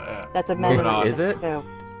 That's a Moving memory. on. Is it? Too.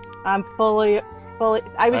 I'm fully. I was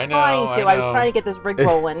I know, trying to. I I was know. trying to get this rig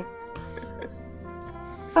rolling.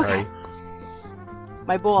 Sorry.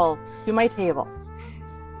 My balls to my table,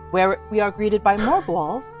 where we are greeted by more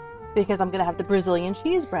balls, because I'm gonna have the Brazilian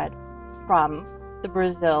cheese bread from the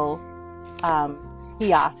Brazil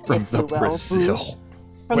kiosk, From if the you will. Brazil.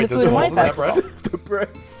 From Wait, the there's Food a and hole Wine in that Festival. bread? The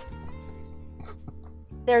breast.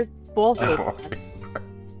 There's bullshit. I At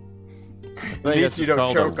think least that's you just don't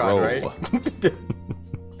called a choke on, roll. right?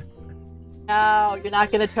 No, you're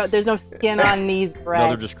not gonna choke. There's no skin on these No, bread.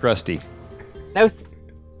 they're just crusty. No.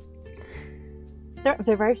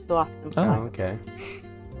 They're very soft. and Oh, fine. okay.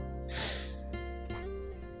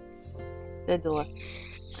 They're delicious.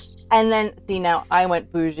 And then, see, now I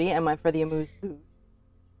went bougie and went for the amuse-bouche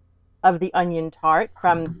of the onion tart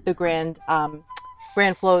from the Grand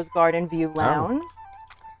Flo's Garden View Lounge.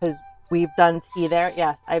 Because we've done tea there.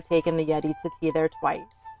 Yes, I've taken the Yeti to tea there twice.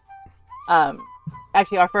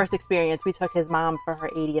 Actually, our first experience, we took his mom for her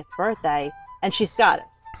 80th birthday, and she's Scottish,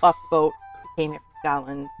 off the boat. She came here from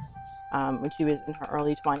Scotland when she was in her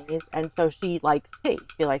early 20s, and so she likes tea.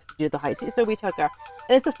 She likes to do the high tea, so we took her.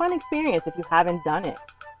 And it's a fun experience if you haven't done it.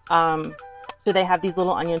 So they have these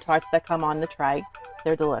little onion tarts that come on the tray.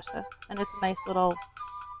 They're delicious, and it's a nice little.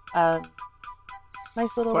 So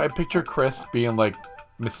I picture Chris being like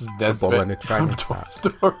Mrs. bull in a Nesbit from china Toy shop.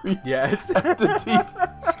 Story. Yes. At the tea.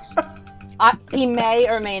 He may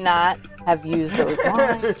or may not have used those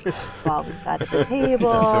lines while we sat at the table.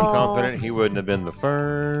 I'm so confident he wouldn't have been the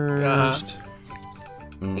first.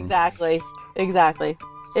 Exactly.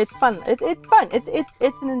 It's fun. It's fun.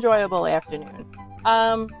 It's an enjoyable afternoon.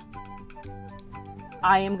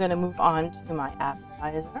 I am gonna move on to my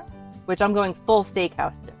appetizer, which I'm going full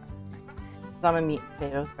steakhouse dinner. 'Cause I'm a meat and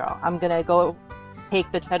potatoes girl. I'm gonna go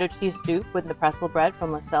take the cheddar cheese soup with the pretzel bread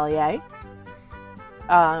from Le Cellier.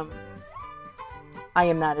 I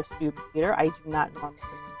am not a soup eater. I do not normally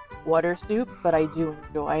water soup, but I do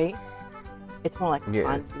enjoy. It's more like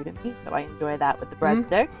fondue to me, so I enjoy that with the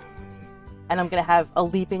breadstick. And I'm gonna have a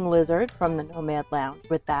leaping lizard from the Nomad Lounge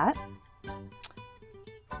with that.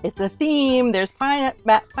 It's a theme. There's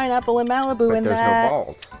pineapple and Malibu But in there's that. no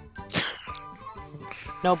balls.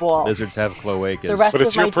 No balls. Lizards have The cloacas. rest But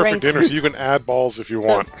it's of my your perfect drinks- dinner, so you can add balls if you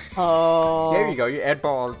want. Oh, There you go. You add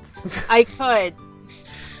balls. I could.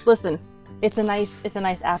 Listen, it's a nice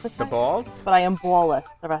appetizer. The balls? But I am ballless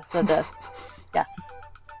the rest of this. Yeah.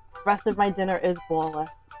 The rest of my dinner is ballless.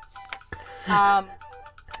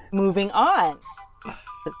 Moving on.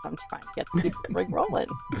 'Cause I'm trying to keep the rig rolling.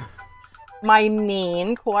 My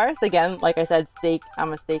main course, again, like I said, steak.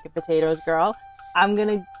 I'm a steak and potatoes girl. I'm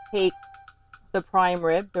gonna take the prime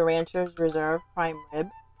rib, the Rancher's Reserve prime rib,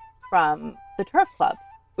 from the Turf Club,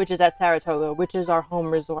 which is at Saratoga, which is our home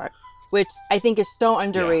resort, which I think is so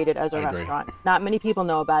underrated as a I agree. restaurant. Not many people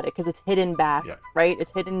know about it because it's hidden back, Yeah. right?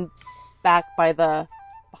 It's hidden back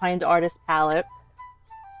behind Artist Palette.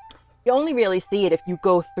 You only really see it if you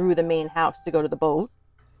go through the main house to go to the boat.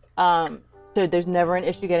 So there's never an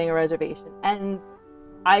issue getting a reservation. And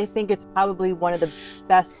I think it's probably one of the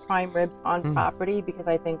best prime ribs on property because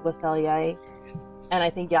I think Le Cellier and I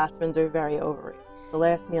think Yachtsman's are very overrated. The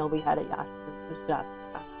last meal we had at Yachtsman's was just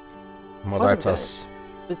Well, wasn't that's good. us.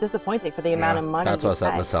 It was disappointing for the amount of money. That's we us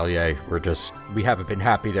at paid. Le Cellier. We haven't been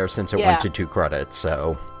happy there since it Yeah. went to 2 credits,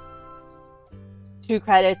 so. 2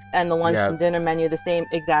 credits and the lunch Yeah. and dinner menu the same,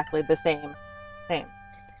 exactly the same.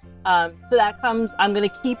 So that comes. I'm gonna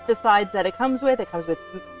keep the sides that it comes with. It comes with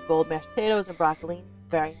 2 gold mashed potatoes and broccoli.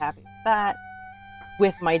 Very happy with that.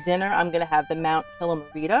 With my dinner, I'm gonna have the Mount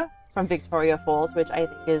Kilomarita from Victoria Falls, which I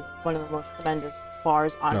think is one of the most tremendous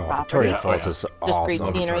bars on No, property. Victoria Yeah, oh, Falls yeah. is Just great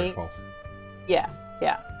awesome. scenery. Yeah.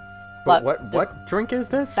 But But what drink is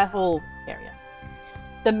this? That whole area.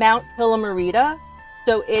 The Mount Kilomarita.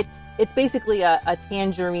 So it's basically a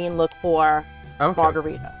tangerine liqueur Okay.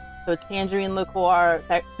 margarita. So it's tangerine liqueur,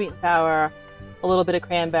 sweet and sour, a little bit of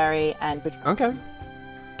cranberry, and Patron. Okay.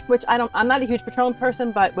 Which I'm not a huge Patron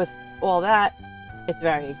person, but with all that, it's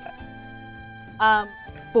very good.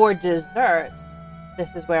 For dessert,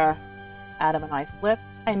 this is where Adam and I flipped.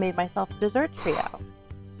 I made myself a dessert trio.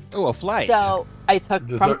 Oh, a flight. So I took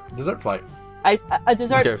Dessert flight. a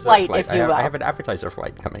dessert flight, if you will. I have an appetizer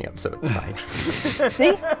flight coming up, so it's fine.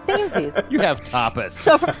 See? Samesies. You have tapas.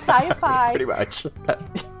 So from sci-fi... Pretty much.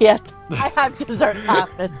 Yes, I have dessert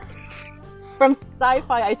tapas. From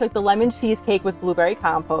sci-fi, I took the lemon cheesecake with blueberry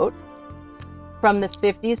compote. From the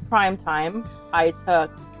 50s primetime, I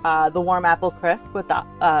took the warm apple crisp with the,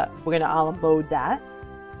 we're going to unload that.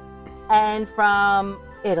 And from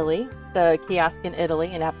Italy, the kiosk in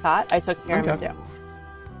Italy in Epcot, I took tiramisu. Okay.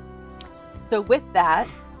 So with that,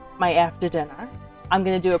 my after dinner, I'm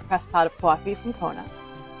going to do a pressed pot of coffee from Kona.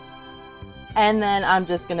 And then I'm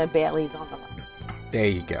just going to Bailey's on the run. There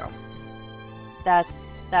you go. That's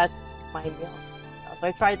my meal. So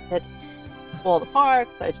I tried to hit all the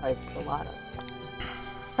parks. I tried to do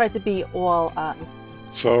tried to be all...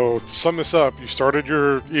 So, to sum this up, you started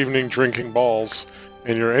your evening drinking balls,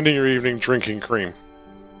 and you're ending your evening drinking cream.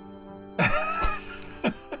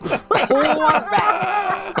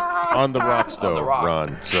 correct. On the rocks, though, On the rock.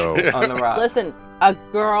 Ron. So On the rock. Listen, a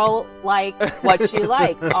girl likes what she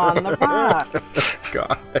likes on the rock.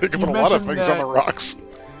 God. You can You put a lot of mentioned things on that- the rocks.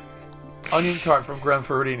 Onion tart from Grand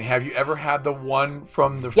Floridian. Have you ever had the one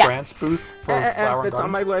from the Yeah. France booth for Flower and That's on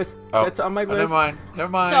Garden? my list. Oh. That's on my Never list. mind. Never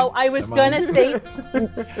mind. So I was Never gonna mind. say.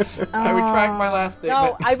 I retract my last statement.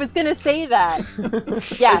 No, I was gonna say that.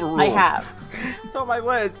 Yes, I Overruled. have. It's on my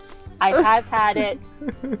list. I have had it.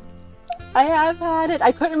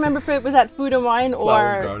 I couldn't remember if it was at Food and Wine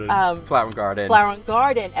Flower or Garden. Flower Garden. Flower and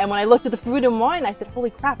Garden. And when I looked at the Food and Wine, I said,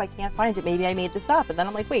 "Holy crap, I can't find it. Maybe I made this up." And then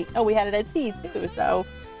I'm like, "Wait, no, we had it at Tea too." So,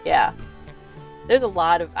 yeah. There's a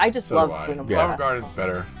lot of. I just So love do I. Food and Yeah. Wine. Flower Garden's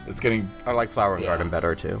better. It's getting. I like Flower Yeah. Garden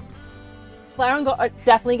better too. Flower and Garden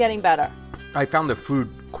definitely getting better. I found the food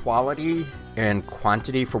quality and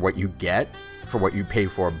quantity for what you get, for what you pay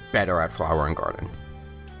for, better at Flower and Garden.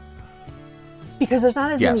 Because there's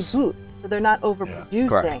not as many Yes. booths, so they're not overproducing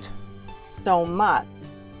Correct. so much.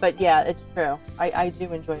 But yeah, it's true. I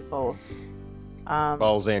do enjoy both.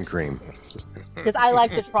 balls and cream. Because I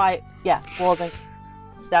like to try, balls and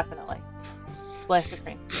definitely. Splash of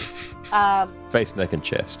cream. Face, neck, and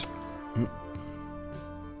chest.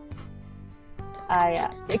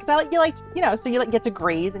 Because I like, so you get to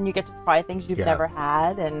graze and you get to try things you've Yeah. never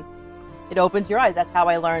had, and it opens your eyes. That's how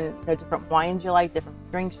I learned the different wines you like, different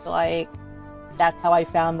drinks you like. That's how I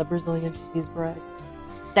found the Brazilian cheese bread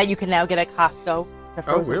that you can now get at Costco. The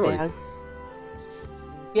frozen really? bag.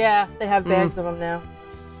 Yeah, they have bags of them now.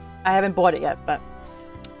 I haven't bought it yet, but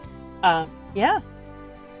yeah.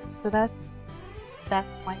 So that's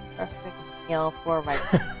my perfect meal for right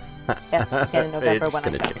now. Yes, again in November It's when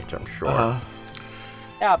gonna I go. change, I'm sure.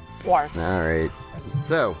 Yeah, of course. All right.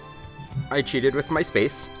 So, I cheated with my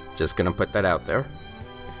space. Just gonna put that out there.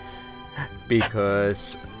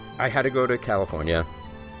 Because I had to go to California,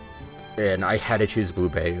 and I had to choose Blue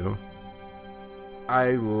Bayou.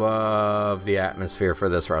 I love the atmosphere for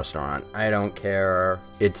this restaurant. I don't care.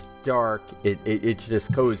 It's dark. It's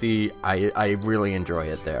just cozy. I really enjoy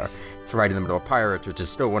it there. It's right in the middle of Pirates, which is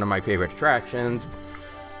still one of my favorite attractions.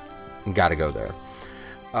 Gotta go there.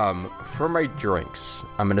 For my drinks,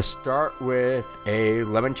 I'm gonna start with a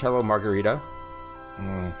limoncello margarita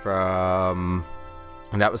from,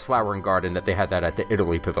 and that was Flower and Garden that they had that at the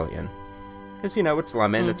Italy Pavilion. Because it's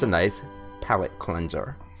lemon. It's a nice palate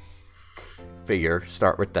cleanser. Figure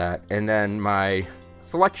start with that, and then my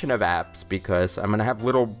selection of apps, because I'm gonna have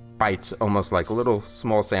little bites, almost like a little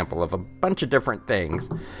small sample of a bunch of different things.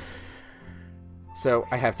 So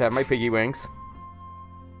I have to have my piggy wings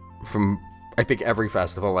from, I think, every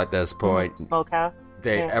festival at this point. Smokehouse.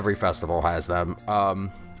 Every festival has them.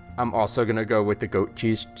 I'm also gonna go with the goat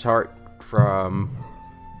cheese tart from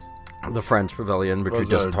the French Pavilion, which we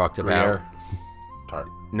just talked about. Tart.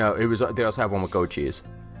 No, it was. They also have one with goat cheese.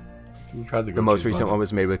 We've had the The most recent one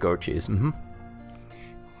was made with goat cheese.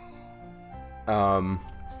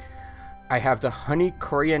 I have the honey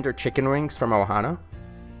coriander chicken wings from Ohana,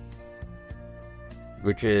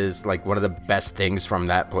 which is like one of the best things from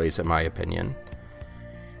that place, in my opinion.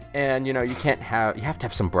 And you have to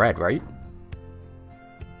have some bread, right?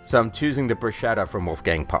 So I'm choosing the bruschetta from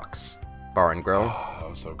Wolfgang Puck's Bar and Grill. Oh, that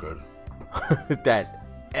was so good. That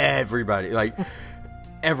everybody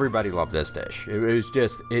loved this dish. It was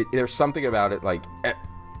just, there's something about it, like,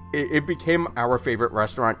 it became our favorite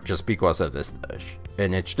restaurant just because of this dish.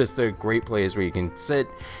 And it's just a great place where you can sit,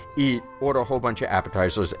 eat, order a whole bunch of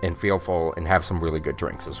appetizers, and feel full, and have some really good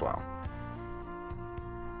drinks as well.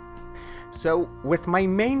 So, with my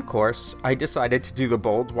main course, I decided to do the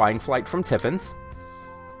bold wine flight from Tiffin's.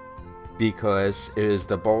 because it is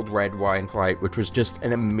the bold red wine flight, which was just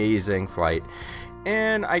an amazing flight.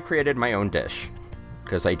 And I created my own dish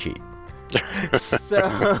because I cheat.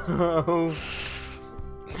 So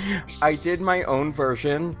I did my own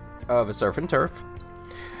version of a surf and turf.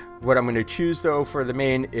 What I'm going to choose, though, for the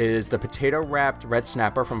main is the potato-wrapped red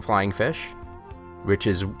snapper from Flying Fish, which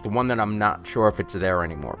is the one that I'm not sure if it's there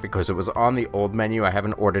anymore because it was on the old menu. I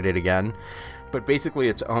haven't ordered it again. But basically,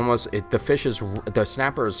 it's almost... the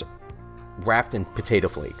snapper's wrapped in potato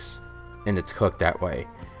flakes, and it's cooked that way.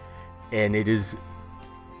 And it is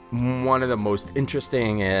one of the most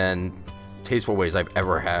interesting and tasteful ways I've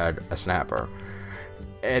ever had a snapper.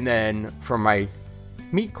 And then for my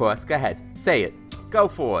meat course, go ahead, say it. Go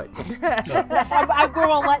for it. We're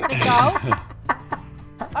all letting it go.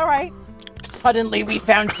 All right. Suddenly we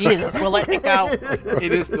found Jesus. We're letting it go.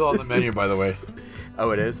 It is still on the menu, by the way.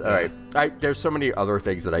 Oh, it is? All right. There's so many other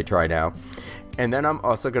things that I try now. And then I'm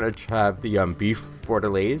also going to have the beef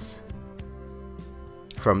bordelaise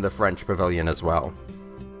from the French Pavilion as well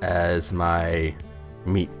as my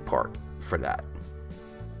meat part for that.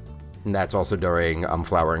 And that's also during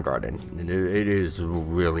Flower and Garden. It is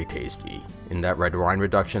really tasty. And that red wine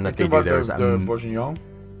reduction that they do there is... The bourguignon?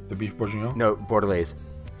 The beef bourguignon? No, bordelaise.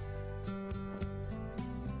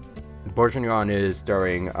 Bourguignon is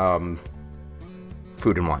during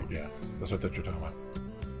Food and Wine. Yeah, that's what you're talking about.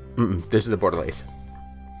 This is the bordelaise.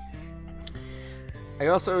 I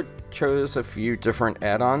also chose a few different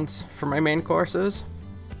add-ons for my main courses.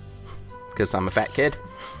 Because I'm a fat kid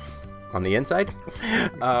on the inside.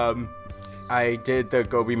 I did the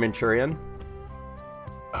Gobi Manchurian.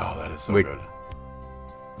 Oh, that is so good.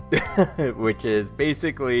 Which is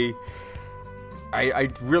basically... I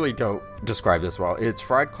really don't describe this well. It's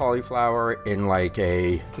fried cauliflower in like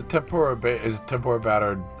a... It's a tempura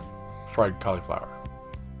battered fried cauliflower.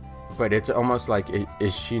 But it's almost like...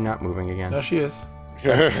 Is she not moving again? No, she is.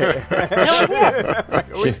 I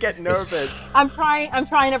always get nervous. I'm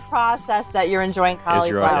trying to process that you're enjoying cauliflower. Is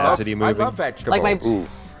your audacity I moving? love vegetables. Like Ooh,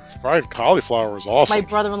 fried cauliflower is awesome. my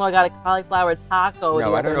brother-in-law got a cauliflower taco. No,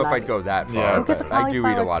 the I don't other know if I'd night. go that Yeah, far, okay. but I do eat a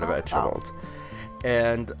Cauliflower lot of taco. vegetables.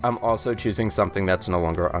 And I'm also choosing something that's no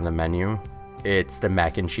longer on the menu. It's the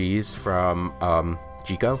mac and cheese from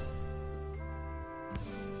Chico.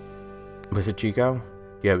 Was it Chico?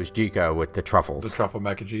 Yeah, it was Chico with the truffles. The truffle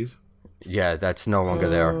mac and cheese. Yeah, that's no longer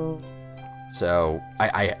there. So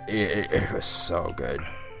it was so good.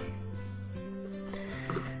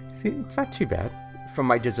 See, it's not too bad. For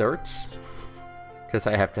my desserts, because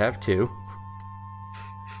I have to have two.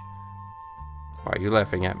 Why are you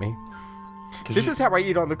laughing at me? This is how I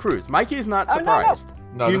eat on the cruise. Mikey's not Oh, no, no. surprised.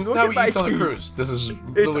 No, You this is look how at he eats on the Mikey. cruise. This is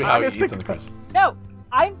literally how he honest eats to on the cruise. No,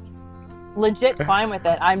 I'm legit fine with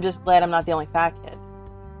it. I'm just glad I'm not the only fat kid.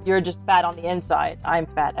 You're just fat on the inside. I'm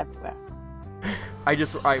fat everywhere.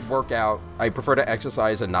 I work out. I prefer to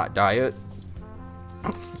exercise and not diet.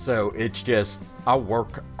 So it's just, I'll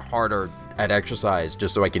work harder at exercise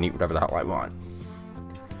just so I can eat whatever the hell I want.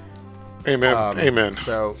 Amen. Amen.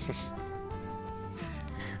 So,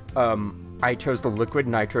 I chose the liquid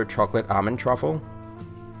nitro chocolate almond truffle.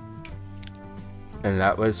 And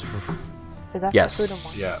that was, Is that Yes. for food and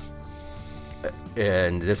wine? Yeah.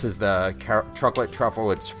 and this is the chocolate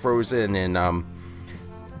truffle. It's frozen in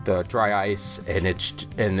the dry ice, and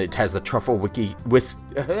it has the truffle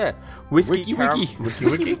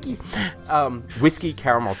whiskey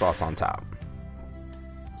caramel sauce on top.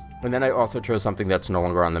 And then I also chose something that's no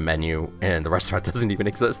longer on the menu, and the restaurant doesn't even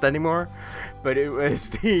exist anymore. But it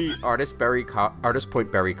was the Artist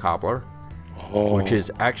Point Berry Cobbler, which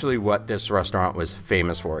is actually what this restaurant was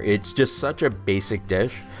famous for. It's just such a basic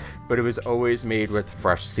dish, but it was always made with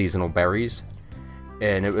fresh seasonal berries.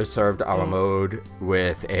 And it was served a la mode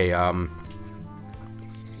with a,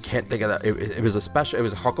 can't think of that. It was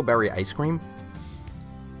a huckleberry ice cream,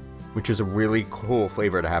 which is a really cool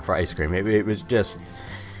flavor to have for ice cream. It was just,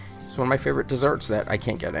 it's one of my favorite desserts that I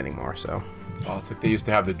can't get anymore, so. Oh, it's like they used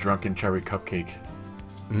to have the drunken cherry cupcake.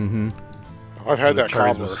 I've had The that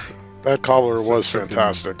cherries cobbler. was That cobbler so was freaking-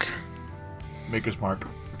 fantastic. Maker's Mark.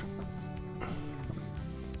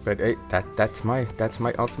 But that's my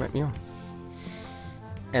ultimate meal.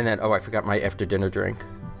 And then, I forgot my after dinner drink.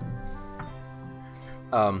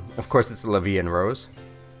 Of course, it's La Vie en Rose.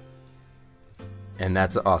 And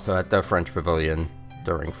that's also at the French Pavilion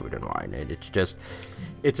during Food and Wine. And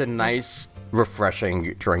it's a nice,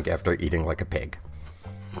 refreshing drink after eating like a pig.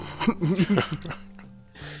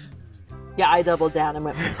 Yeah, I doubled down and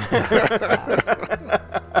went.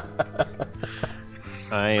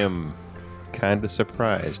 I am kind of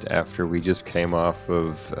surprised after we just came off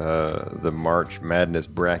of the March Madness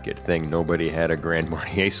bracket thing. Nobody had a Grand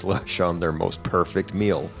Marnier slush on their most perfect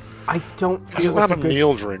meal. I don't That's feel not it's a good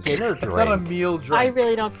meal drink. dinner It's not a drink. meal I drink.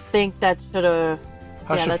 really don't think that should have.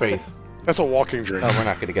 Hush your face. That's a walking drink. Oh, we're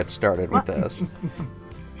not going to get started with this.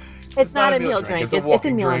 It's not a meal drink. It's a It's a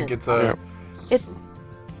walking meal. drink. It's a It's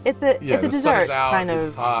yeah. it's a the sun dessert is out, kind It's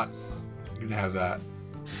of. hot. You can have that.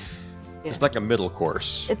 It's like a middle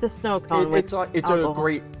course. It's a snow cone with It's a alcohol.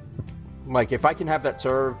 great, like, if I can have that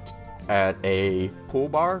served at a pool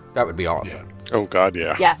bar, that would be awesome. Oh God,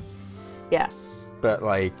 yeah. Yes. Yeah. But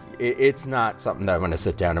like, it's not something that I'm going to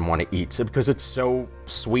sit down and want to eat, so because it's so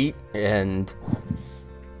sweet and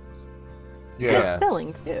Yeah. It's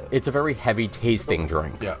filling too. it's a very heavy tasting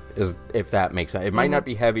drink. Yeah. If that makes sense. It might not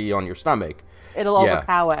be heavy on your stomach. It'll yeah.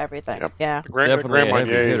 overpower everything. Yep. Yeah. The definitely Grand a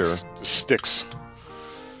heavy Marnier hitter. just sticks.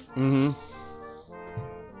 Mm-hmm.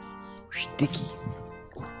 Sticky.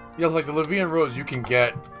 Yeah, it's like the Levy and Rose. You can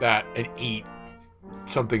get that and eat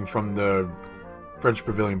something from the French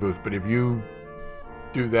Pavilion booth, but if you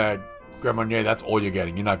do that Grand Marnier, that's all you're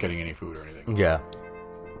getting. You're not getting any food or anything. Yeah.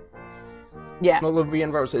 Yeah. Well, Levy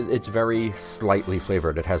and Rose, it's very slightly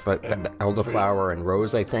flavored. It has that elderflower and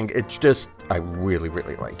rose, I think. It's just, I really,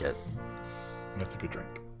 really like it. That's a good drink.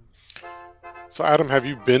 So, Adam, have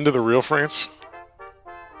you been to the real France?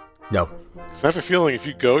 No. 'Cause I have a feeling if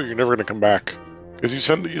you go, you're never going to come back. Because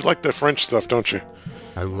you like the French stuff, don't you?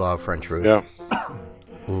 I love French food. Yeah.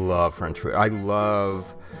 Love French food. I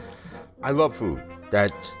love food.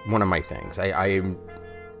 That's one of my things. I'm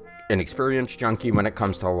an experienced junkie when it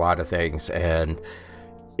comes to a lot of things, and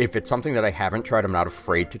if it's something that I haven't tried, I'm not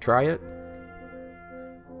afraid to try it.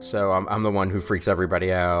 So I'm the one who freaks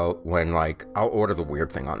everybody out when, like, I'll order the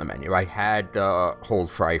weird thing on the menu. I had whole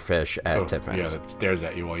fry fish at Tiffany's. Yeah, that stares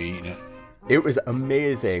at you while you're eating it. It was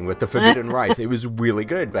amazing with the forbidden rice. It was really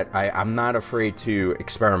good, but I'm not afraid to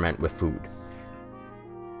experiment with food.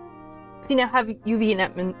 Tina, have you eaten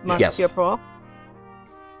at Monsieur Yes. Pro?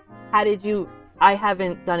 How did you? I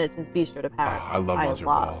haven't done it since Bistro de Oh, Paris. I love Monsieur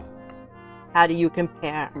Paul. How do you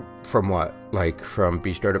compare From what? Like, from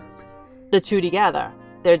Bistro to... the two together?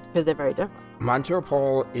 Because they're very different. Monsieur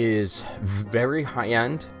Paul is very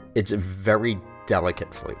high-end. It's very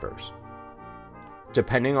delicate flavors.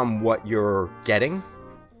 Depending on what you're getting,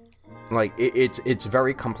 like, it's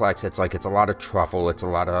very complex. It's a lot of truffle. It's a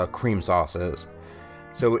lot of cream sauces.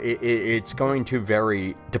 So it's going to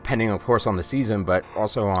vary depending, of course, on the season, but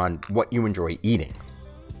also on what you enjoy eating.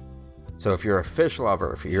 So if you're a fish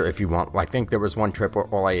lover, if you want, I think there was one trip where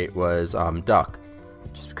all I ate was duck,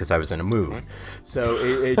 just because I was in a mood. So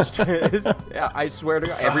it's just, I swear to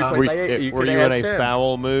God, every place I ate, Were could you in ask a Tim.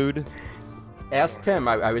 foul mood? Asked Tim.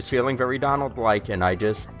 I was feeling very Donald-like, and I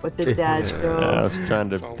just With the dad I joke. was trying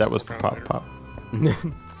to. Sounds That was for like Pop we're Pop.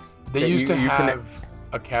 They Yeah, used to you can- have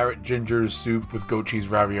a carrot ginger soup with goat cheese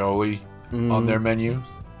ravioli on their menu.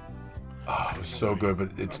 Oh, it was so good, but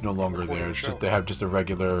it's no longer there. It's just they have just a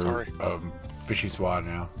regular Sorry. fishy swat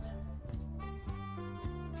now.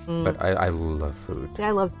 But I love food. Yeah,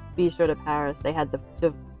 I love Bistro de Paris. They had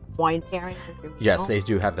the wine pairing. with your Yes, meal. they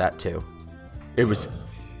do have that too. It was.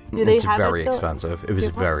 Do they It's have it very still? expensive. It was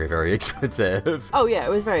Different? very, very expensive. Oh yeah, it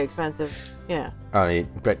was very expensive. Yeah. I mean,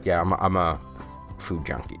 but yeah, I'm a food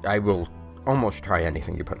junkie. I will almost try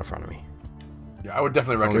anything you put in front of me. Yeah, I would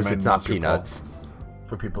definitely As long as recommend it's not Monsieur peanuts. Paul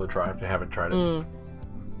for people to try if they haven't tried it.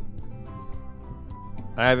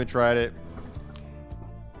 I haven't tried it.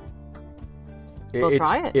 Well,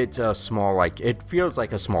 try it. It's a small, like, it feels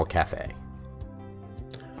like a small cafe.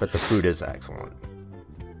 But the food is excellent.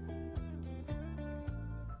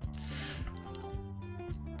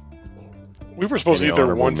 We were supposed Any to eat there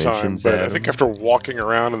honorable one time, mentions, but I Adam? think after walking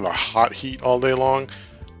around in the hot heat all day long,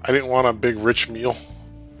 I didn't want a big rich meal.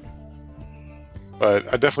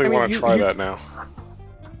 But I definitely I mean, want to you- try you- that now.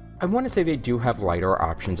 I want to say they do have lighter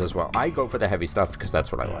options as well. I go for the heavy stuff because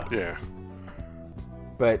that's what I like. Yeah.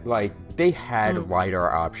 But, like, they had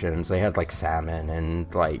lighter options. They had, like, salmon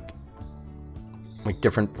and, like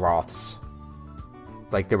different broths.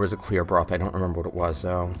 Like, there was a clear broth. I don't remember what it was,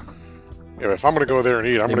 so... Yeah, but if I'm going to go there and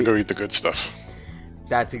eat, I'm going Maybe- to go eat the good stuff.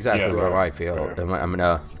 That's exactly Yeah. what I feel. Yeah. I'm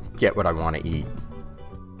gonna get what I want to eat.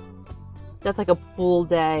 That's like a pool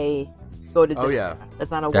day. Go to dinner. Oh, yeah.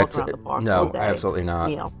 That's not a walk That's around the park. no, all day absolutely not.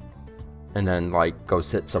 meal. And then, like, go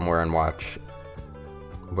sit somewhere and watch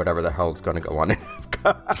whatever the hell's gonna go on.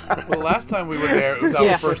 Well, last time we were there, it was our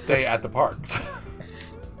Yeah. first day at the parks.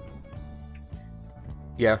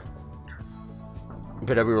 Yeah.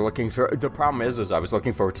 But we were looking for. The problem is I was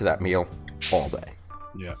looking forward to that meal all day.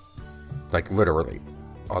 Yeah. Like, literally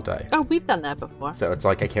all day. Oh, we've done that before. So it's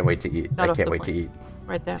like I can't wait to eat. Not I off can't the wait to plane. eat.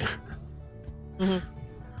 Right there. And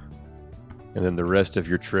then the rest of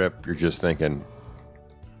your trip, you're just thinking,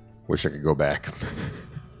 wish I could go back.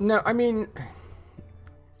 No, I mean,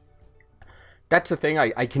 that's the thing.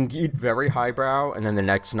 I can eat very highbrow, and then the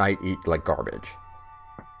next night eat like garbage.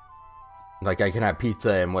 Like I can have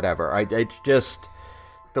pizza and whatever. It's just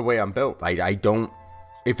the way I'm built. I don't.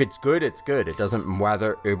 If it's good, it's good. It doesn't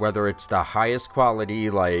whether it's the highest quality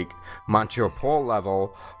like Monsieur Paul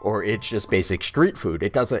level or it's just basic street food.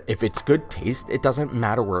 It doesn't. If it's good taste, it doesn't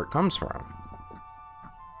matter where it comes from.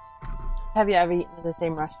 Have you ever eaten at the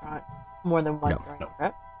same restaurant more than once No. during a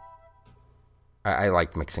trip? I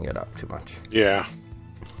like mixing it up too much. Yeah.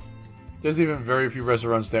 There's even very few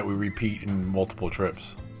restaurants that we repeat in multiple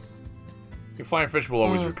trips. Flying Fish will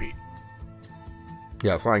always repeat.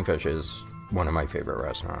 Yeah, Flying Fish is one of my favorite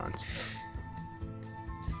restaurants.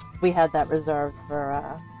 We had that reserved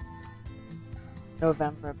for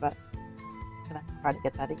November, but I'm gonna try to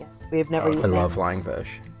get that again. We have never Oh, I eaten love it. Flying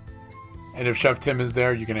Fish. And if Chef Tim is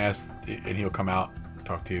there, you can ask, and he'll come out and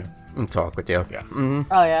talk to you. And talk with you. Yeah. Oh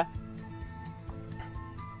yeah.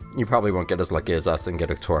 You probably won't get as lucky as us and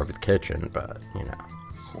get a tour of the kitchen, but you know.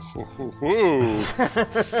 Ooh,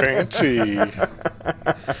 fancy.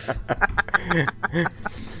 There's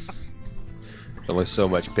only so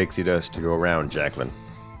much pixie dust to go around, Jacqueline.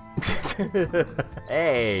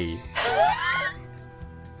 Hey.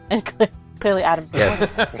 And clearly Adam. Yes.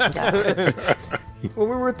 Well,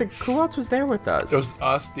 we were at the. Who else was there with us? It was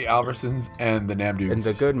us, the Alversons, and the Namdukes. And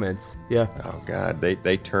the Goodmans. Yeah. Oh, God.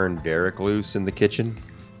 They turned Derek loose in the kitchen.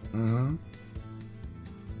 Mm-hmm.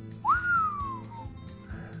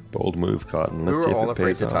 Bold move, Cotton. We Let's see were if all it afraid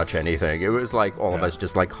pays to off. touch anything. It was like all of us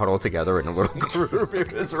just like huddled together in a little group.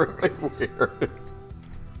 It was really weird.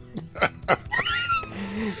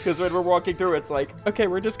 Because when we're walking through, it's like, okay,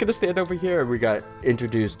 we're just going to stand over here. We got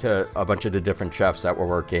introduced to a bunch of the different chefs that were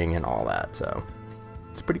working and all that. So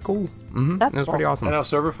it's pretty cool. Mm-hmm. That's It was pretty cool. awesome. And our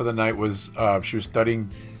server for the night was, she was studying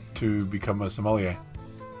to become a sommelier.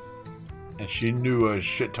 And she knew a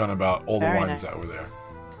shit ton about all the Very wines nice. that were there.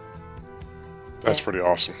 That's pretty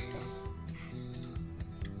awesome.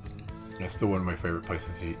 Yeah, still one of my favorite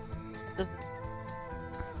places to eat. Just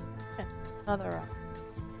another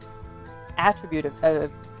attribute of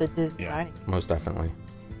the Disney Yeah. dining. Most definitely.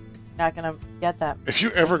 Not gonna get that. If you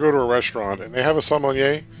ever go to a restaurant and they have a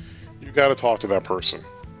sommelier, you got to talk to that person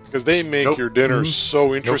because they make Nope. your dinner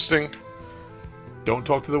so interesting. Don't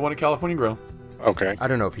talk to the one at California Grill. Okay, I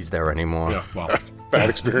don't know if he's there anymore. Yeah, well, bad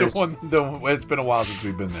experience. it's been a while since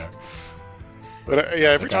we've been there. But yeah,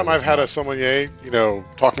 every That guy time was I've had a nuts. sommelier,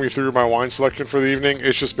 talking me through my wine selection for the evening,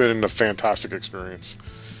 it's just been a fantastic experience.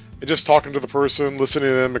 And just talking to the person, listening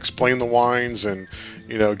to them explain the wines, and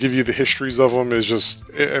give you the histories of them is just,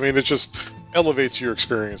 it just elevates your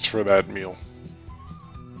experience for that meal.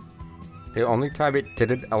 The only time it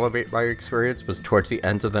didn't elevate my experience was towards the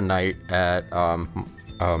end of the night at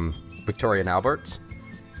Victoria and Albert's,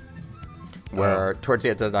 where towards the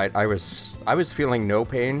end of the night I was feeling no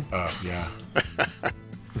pain Yeah.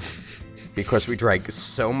 because we drank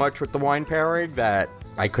so much with the wine pairing that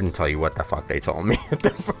I couldn't tell you what the fuck they told me at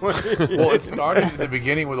that point. Well, it started in the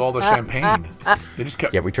beginning with all the champagne. They just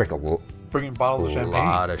kept Yeah, we drank a bringing bottles of champagne.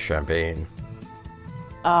 lot of champagne.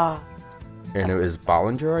 And it was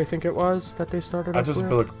Bollinger, I think it was, that they started I us just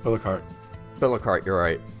with. Billicart. Billicart, you're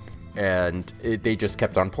right. And they just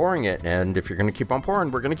kept on pouring it. And if you're going to keep on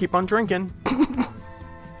pouring, we're going to keep on drinking.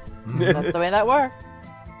 That's the way that works.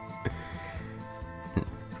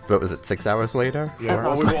 What was it, 6 hours later? Yeah,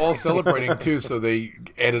 well, we were all celebrating too, so they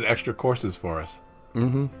added extra courses for us.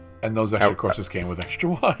 Mm-hmm. And those extra courses came with extra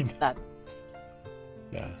wine. That.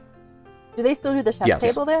 Yeah. Do they still do the chef's Yes.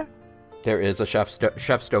 table there? There is a chef's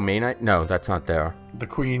domain. No, that's not there. The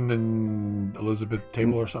Queen and Elizabeth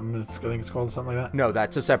table or something, I think it's called something like that. No,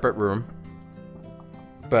 that's a separate room.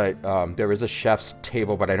 But there is a chef's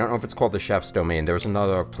table, but I don't know if it's called the chef's domain. There was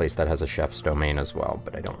another place that has a chef's domain as well,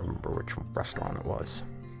 but I don't remember which restaurant it was.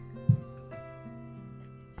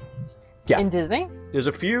 Yeah. In Disney? There's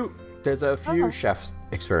a few chef's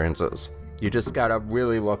experiences. You just gotta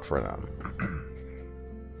really look for them.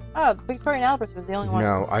 Oh, Victoria and Albert's was the only one.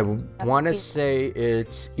 No, I want to That's say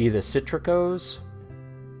it's either Citrico's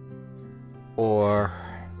or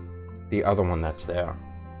the other one that's there.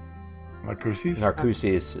 Marcusi's?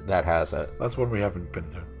 Narcoosse's that has it. That's one we haven't been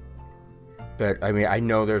to. But I mean, I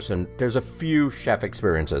know there's a few chef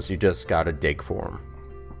experiences. You just gotta dig for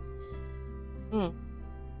them.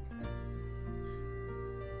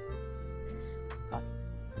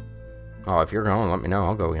 Oh, if you're going, let me know.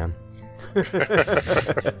 I'll go again.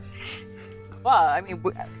 Well, I mean,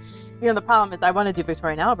 the problem is I want to do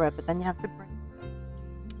Victoria and Albert, but then you have to bring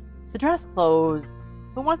the dress clothes.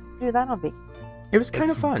 Who wants to do that on vacation? It was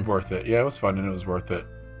kind of fun. Worth it. Yeah, it was fun, and it was worth it.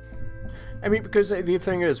 I mean, because the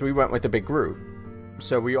thing is, we went with a big group.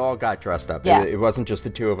 So we all got dressed up. Yeah. It wasn't just the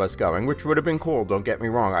two of us going, which would have been cool, don't get me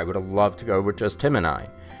wrong. I would have loved to go with just Tim and I.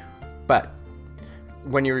 But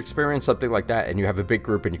when you experience something like that and you have a big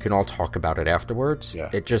group and you can all talk about it afterwards,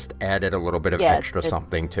 it just added a little bit of extra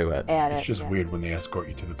something to it. It's just weird when they escort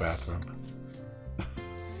you to the bathroom.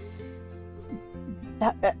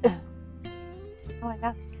 Oh, I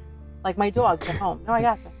got you. Like my dogs at home. No, I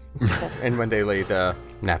got you. And when they lay the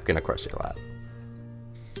napkin across your lap.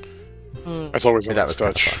 That's always a That nice was kind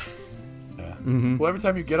of touch. fun. Yeah. Mm-hmm. Well, every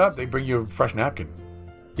time you get up, they bring you a fresh napkin.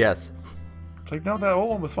 Yes. It's like, no, that old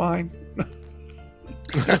one was fine.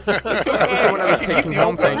 That was the one I was taking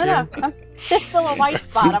home, thank you. No, there's still a white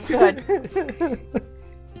spot. I'm good.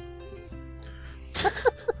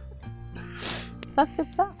 That's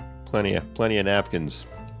good stuff. Plenty of napkins.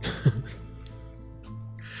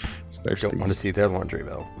 Especially Don't want to see their laundry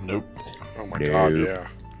bill. Nope. Oh my god, yeah.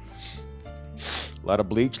 A lot of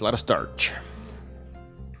bleach, a lot of starch.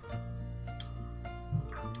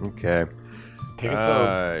 Okay. Take us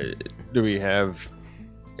home. Do we have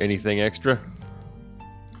anything extra?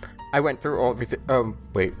 I went through all everything.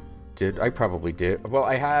 Wait, I probably did. Well,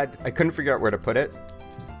 I couldn't figure out where to put it,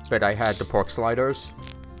 but I had the pork sliders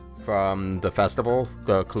from the festival,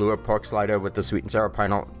 the Kahlua pork slider with the sweet and sour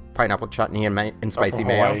pineapple chutney and spicy from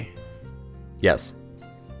mayo. Hawaii. Yes,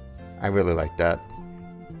 I really like that.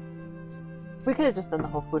 We could have just done the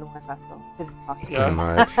whole Food and Wine Festival. Didn't talk about it. Pretty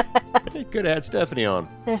much. You could have had Stephanie on.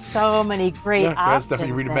 There's so many great Yeah, go ahead, options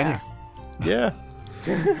Stephanie, read a there. menu. Yeah.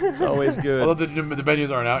 It's always good. Although the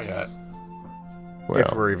menus aren't out yet. Well,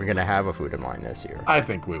 If we're even gonna have a food and wine this year. I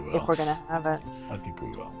think we will. If we're gonna have it. I think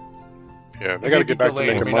we will. Yeah, they It got may to get be back to delayed.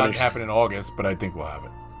 It making may money. not happen in August, but I think we'll have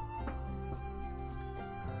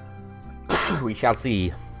it. We shall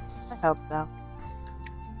see. I hope so.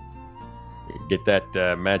 get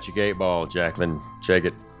that magic 8-ball, Jacqueline. Shake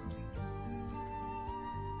it.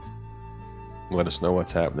 Let us know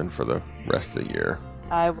what's happening for the rest of the year.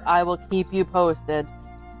 I will keep you posted.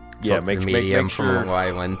 Yeah, Something make medium make from sure. Long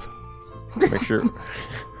Island. Make sure.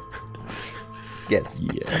 Yes.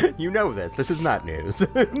 Yeah. You know this. This is not news.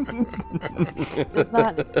 It's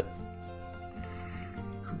not.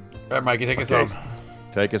 All right, Mikey, take us Okay. home.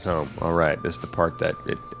 Take us home. All right. This is the part that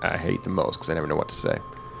I hate the most because I never know what to say.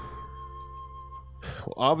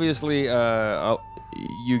 Well, obviously,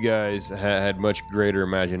 you guys had much greater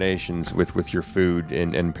imaginations with your food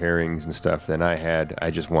and pairings and stuff than I had.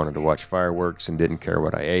 I just wanted to watch fireworks and didn't care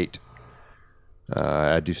what I ate.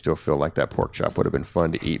 I do still feel like that pork chop would have been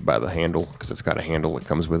fun to eat by the handle because it's got a handle that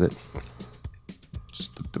comes with it.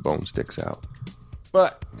 Just the bone sticks out.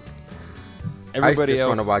 But everybody I just else,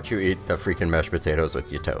 want to watch you eat the freaking mashed potatoes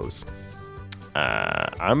with your toes.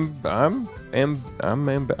 I'm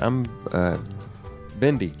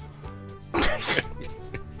bendy.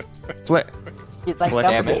 He's like,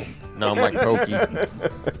 Flexible. "Don't-" No, I'm like pokey.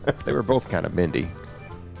 They were both kind of bendy.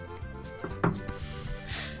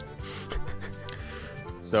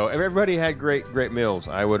 So everybody had great meals.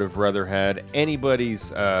 I would have rather had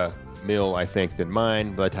anybody's meal, I think, than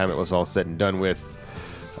mine by the time it was all said and done with.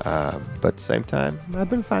 But at the same time, I've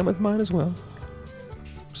been fine with mine as well.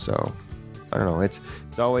 So I don't know. It's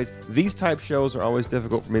always, these type shows are always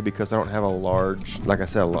difficult for me because I don't have a large, like I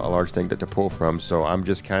said, a large thing to pull from. So I'm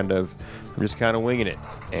just kind of winging it.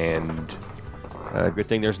 And good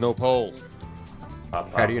thing there's no poll.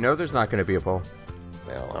 How do you know there's not going to be a poll?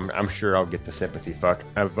 Well, I'm sure I'll get the sympathy vote.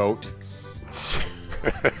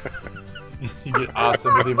 You get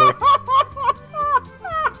awesome with you.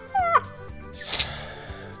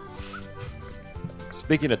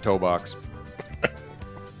 Speaking of toe box,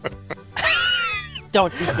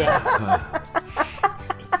 Don't you dare.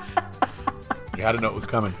 You had to know it was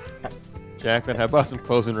coming. Jacqueline, how about some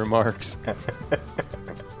closing remarks?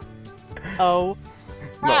 Oh.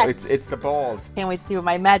 No, heck. it's the balls. Can't wait to see what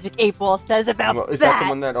my magic 8-ball says about Well, is that. that the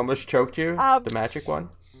one that almost choked you? The magic one?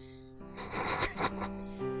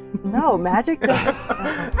 No, magic doesn't.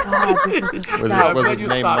 Oh, God, this is Was no. was glad his you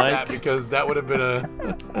name stopped Mike? that because that would have been a.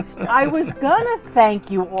 I was gonna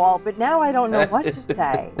thank you all, but now I don't know what to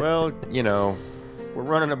say. Well, you know, we're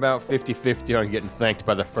running about 50-50 on getting thanked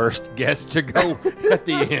by the first guest to go at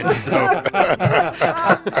the end. So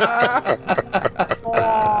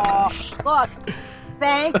Oh, look,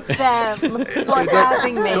 thank them for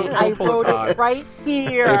having me. I wrote it right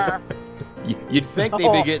here. You'd think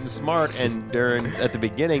they'd be getting smart, and at the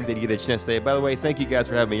beginning they'd get a chance to say, "By the way, thank you guys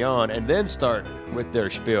for having me on," and then start with their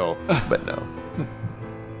spiel. But no.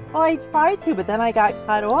 Well, I tried to, but then I got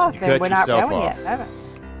cut off, You and cut we're not yourself going off. yet.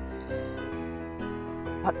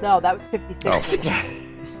 No, that was 56.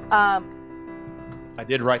 I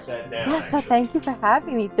did write that down. Yeah, so thank you for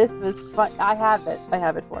having me. This was fun. I have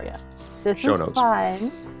it for you. This Show was notes.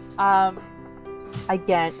 fun.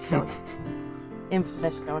 Again, show notes.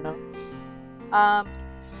 Infamous show notes.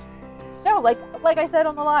 No, like I said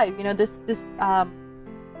on the live, this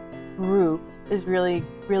group is really,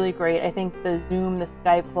 really great. I think the Zoom, the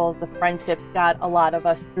Skype calls, the friendships got a lot of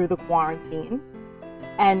us through the quarantine.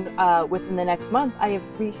 And within the next month, I have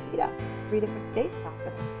 3 sheet-ups, 3 different states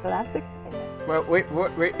happening. So that's exciting. Well, wait,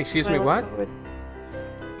 excuse me, what?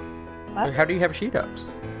 What? How do you have sheet-ups?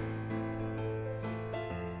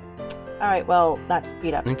 All right, well, not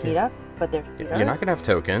sheet-ups, Okay. sheet-ups, but they're sheet-ups. You're not gonna have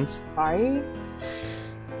tokens. Sorry.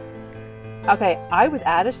 Okay, I was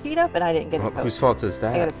at a sheet-up and I didn't get a Well, token. whose fault is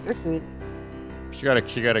I got that? a beer koozie. She got a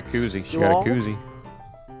koozie. She You got all? a koozie.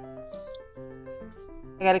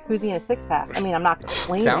 I got a koozie and a 6-pack. I mean, I'm not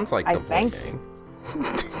complaining. Sounds like I complaining.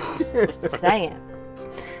 Just saying.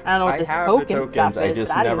 I don't know what I this have token the tokens. stuff I is,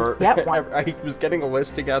 just but I never. didn't get one. I was getting a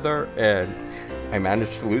list together, and I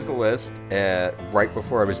managed to lose the list right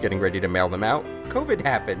before I was getting ready to mail them out. COVID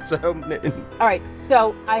happened, so All right,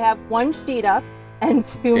 so I have 1 sheet-up and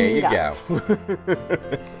 2 there you meetups. go.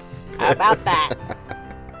 How about that?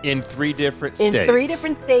 In 3 different In states. 3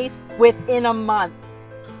 different states within a month.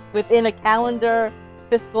 Within a calendar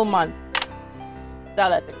fiscal month. So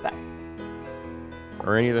that's exciting.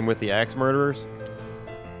 Are any of them with the axe murderers?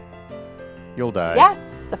 You'll die. Yes,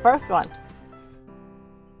 the first one.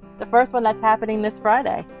 The first one that's happening this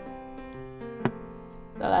Friday. So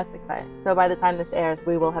that's exciting. So by the time this airs,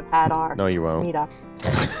 we will have had our No, you won't. meetup.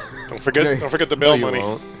 Don't forget the No, bail you money.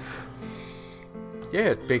 won't.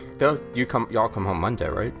 Yeah, y'all come home Monday,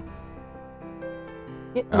 right?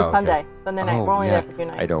 It Oh, was okay. Sunday. Sunday night. Oh, We're only yeah. there for 2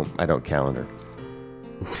 nights. I don't calendar.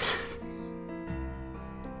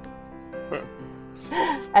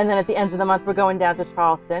 And then at the end of the month, we're going down to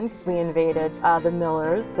Charleston because we invaded the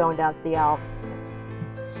Millers, going down to the Alp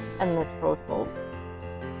and the Trostles.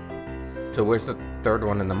 So where's the third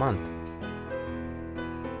one in the month?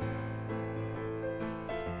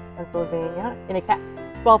 Pennsylvania, in a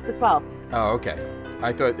 12 to 12. Oh, okay.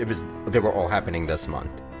 I thought they were all happening this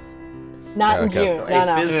month. Not in Okay. June. A No,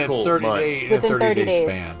 no. In a physical 30 month. day, in a Within 30 days.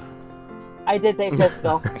 span. I did say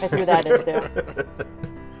fiscal. I threw that in too.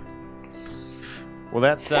 Well,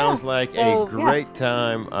 that sounds like so, a great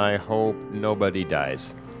time. I hope nobody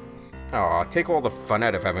dies. Oh, take all the fun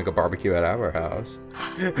out of having a barbecue at our house.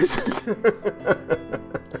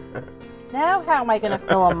 Now, how am I going to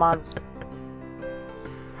fill a month?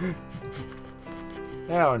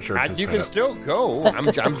 Yeah, insurance is You fed can up. still go.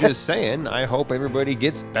 I'm just saying. I hope everybody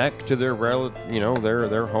gets back to their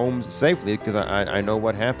their homes safely, because I know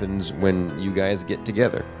what happens when you guys get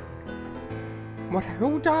together. What?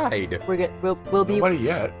 Who died? We'll be Nobody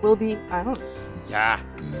yet. we'll be I don't Yeah.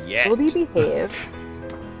 we'll be behaved.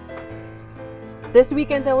 This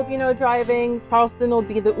weekend there will be no driving. Charleston will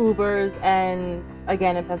be the Ubers, and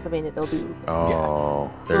again in Pennsylvania there'll be Ubers.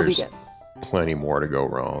 Oh, We'll be there's good. plenty more to go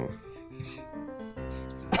wrong.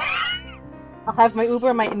 I'll have my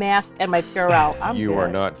Uber, my mask, and my Purell. I'm You good. are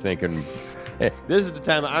not thinking. This is the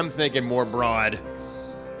time I'm thinking more broad,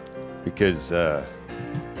 because AAA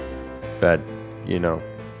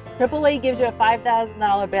gives you a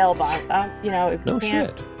 $5,000 bail bond. If you no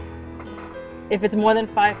can't, shit. if it's more than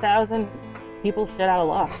 5,000, people shit out of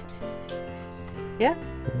luck. Yeah.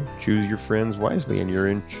 Choose your friends wisely, and you're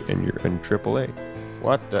in AAA.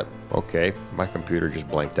 What the? Okay, my computer just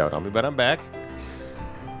blanked out on me, but I'm back.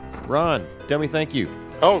 Ron, tell me thank you.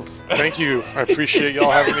 Oh, thank you. I appreciate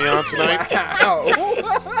y'all having me on tonight.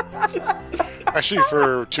 Actually,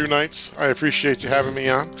 for 2 nights. I appreciate you having me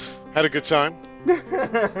on. Had a good time. Thank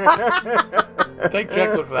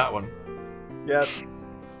Jacqueline for that one. Yep.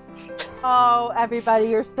 Oh, everybody,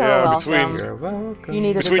 you're so Yeah, welcome. You're welcome. You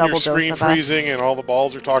needed Between a your double screen dose of us. freezing and all the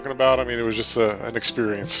balls you're talking about, I mean, it was just an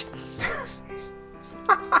experience.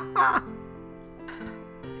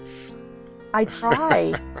 I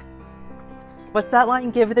tried. What's that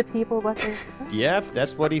line? Give the people what they want. Yep,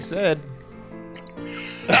 that's what he said.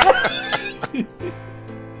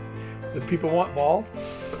 The people want balls?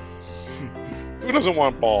 Who doesn't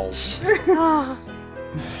want balls?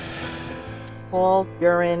 Balls,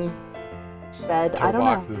 urine, bed. Toe I don't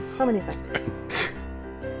boxes. know. So many things.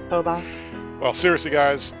 Toe box. Well, seriously,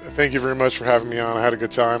 guys, thank you very much for having me on. I had a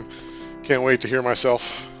good time. Can't wait to hear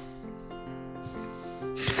myself.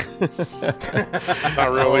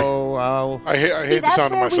 Not really. Oh, I hate the that's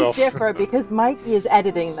sound of where myself. we differ because Mikey is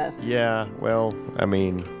editing this. yeah. Well, I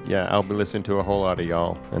mean, yeah. I'll be listening to a whole lot of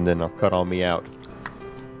y'all, and then I'll cut all me out,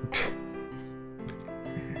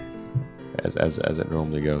 as it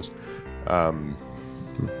normally goes.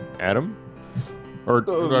 Adam, or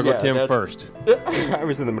do I go Tim first? I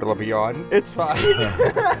was in the middle of a yawn. It's fine.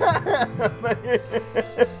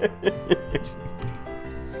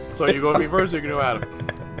 So you going to me first, or you going to Adam?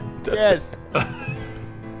 Yes. Oh,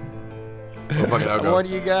 fuck it, I'll I go. want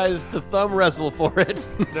you guys to thumb wrestle for it.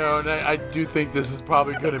 No, I do think this is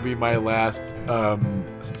probably going to be my last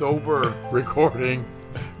sober recording,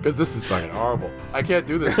 because this is fucking horrible. I can't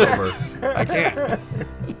do this sober. I can't.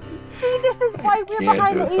 See, this is why we're Can't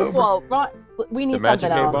behind do the it eight sober. ball. We The need magic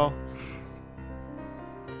something eight else. ball.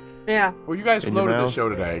 Yeah. Well, you guys In your floated the mouth? show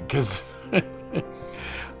today, because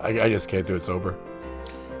I just can't do it sober.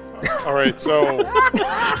 All right, so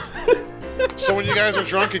when you guys are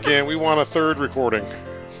drunk again, we want a third recording, You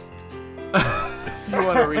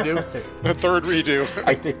want to redo? a third redo.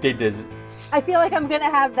 I think they did. I feel like I'm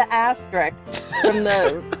gonna have the asterisks from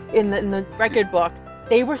the in the record books.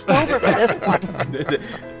 They were sober for this one.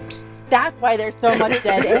 That's why there's so much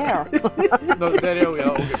dead air. No, then it'll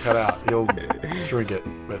get cut out. You'll shrink it.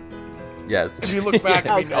 But Yes. if you look back,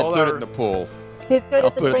 I mean, Okay. I'll all put it our in the pool. He's good I'll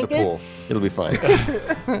at the put it in the shrinkage. pool. It'll be fine.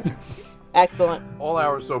 Excellent. all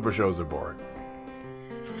our sober shows are boring.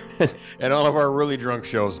 And all of our really drunk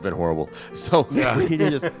shows have been horrible. So Yeah. we need to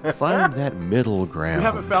just find that middle ground. We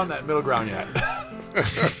haven't found that middle ground yet.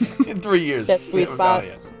 In 3 years, That we sweet haven't found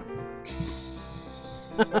it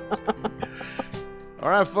yet. All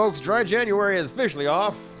right, folks. Dry January is officially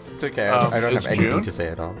off. It's okay. Um, I don't have it's anything June? to say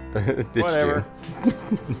at all. It's Whatever.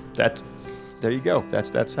 June. There you go.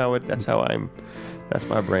 That's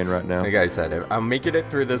my brain right now. Like I said, I'm making it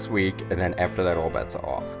through this week, and then after that, all bets are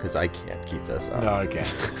off because I can't keep this up. No, I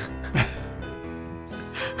can't.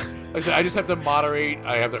 Like I said, I just have to moderate.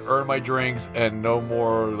 I have to earn my drinks and no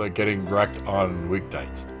more like getting wrecked on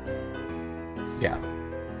weeknights. Yeah.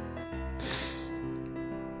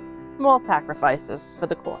 Small sacrifices for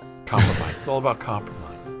the cause. Compromise. It's all about compromise.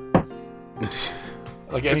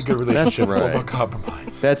 Like any good relationship, it's all right. about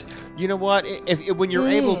compromise. That's, you know what? If when you're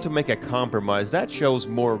able to make a compromise, that shows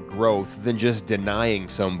more growth than just denying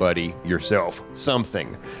somebody yourself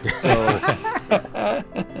something. So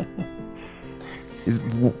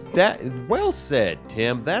that well said,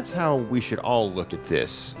 Tim. That's how we should all look at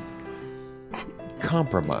this.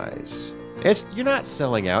 Compromise. You're not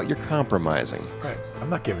selling out. You're compromising, Right. I'm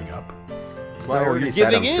not giving up. Well, I No, already you're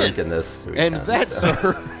said giving I'm in. drinking this and weekend, that, so.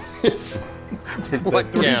 sir, is Is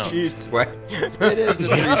what the three counts. sheets way. It is the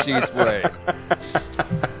Three Sheets way.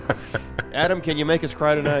 Adam, can you make us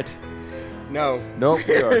cry tonight? No. Nope,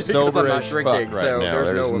 we are Because sober I'm not as drinking, fuck right so now.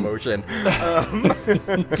 there's no There's emotion.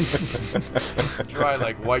 Dry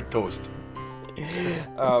like white toast.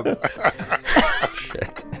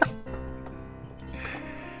 Shit.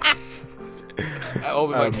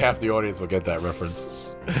 Only like half the audience will get that reference.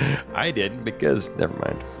 I didn't because never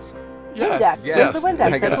mind. Windex. Yes. Where's the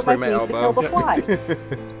Windex? I got a That's what spray my Mike needs to elbow. kill the fly.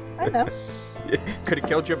 I know. Could have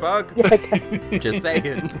killed your bug. Yeah, okay. Just saying.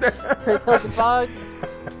 Could have killed the bug.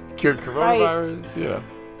 Cured coronavirus.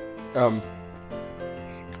 Yeah.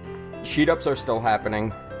 Sheet ups are still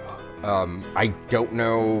happening. I don't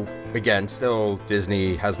know. Again, still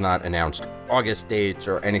Disney has not announced August dates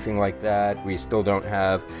or anything like that. We still don't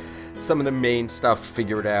have some of the main stuff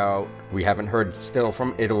figured out. We haven't heard still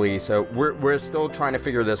from Italy, so we're still trying to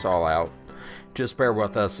figure this all out. Just bear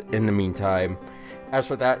with us in the meantime. As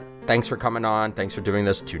for that, thanks for coming on. Thanks for doing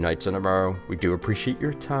this 2 nights in a row. We do appreciate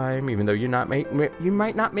your time, even though you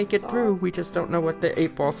might not make it through. We just don't know what the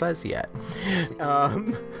 8 ball says yet.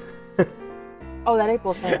 Oh, that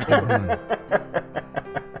April thing.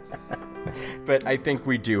 But I think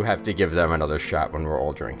we do have to give them another shot when we're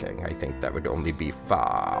all drinking. I think that would only be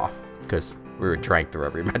far, because we were drank through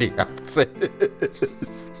everybody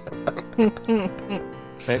else's.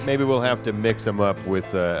 Maybe we'll have to mix them up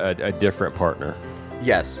with a different partner.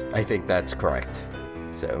 Yes, I think that's correct.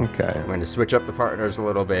 So Okay. I'm going to switch up the partners a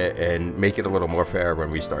little bit and make it a little more fair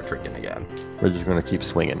when we start drinking again. We're just going to keep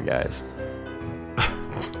swinging, guys.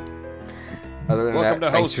 Other than Welcome that,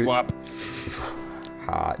 to thanks Host for- Swap.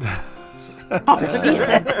 Hot. Oh, Jesus.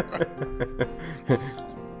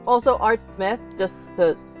 Also, Art Smith, just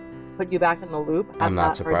to put you back in the loop. I'm not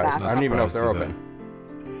heard surprised. back. I don't even know if they're surprised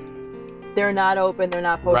open. They're not open. They're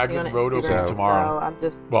not posting Ragged on Road Instagram. opens tomorrow. So I'm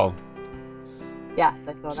just, Well, yes,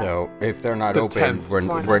 I saw that. So if they're not The open, 10th we're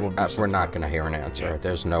will be we're not going to hear an answer. Yeah.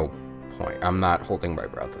 There's no point. I'm not holding my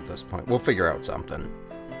breath at this point. We'll figure out something.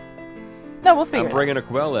 No, we'll figure I'm it bringing a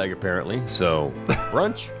quail egg, apparently. So,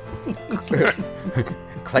 brunch.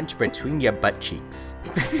 Clench between your butt cheeks.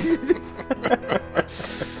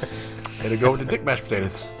 It'll go with the dick mashed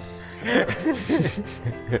potatoes.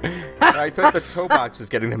 I thought the toe box was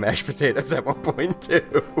getting the mashed potatoes at one point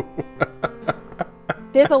too.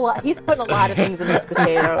 There's a lot. He's putting a lot of things in those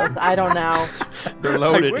potatoes. I don't know. They're I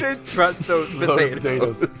loaded. wouldn't trust those Loaded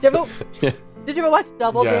potatoes. Did you ever watch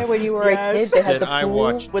Double Yes. Dare when you were a kid? They had Did the I pool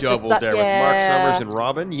watch with the Double stu- Dare with Mark Yeah. Summers and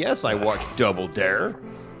Robin? Yes, I watched Double Dare.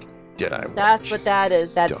 Did I watch? That's what that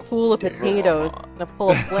is. That Double pool of Dare. potatoes. The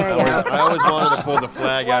pull a flag out. I always wanted to pull the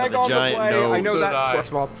flag out of the Flag on the giant play. nose. I know So that. did I.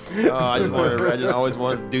 Small. I just always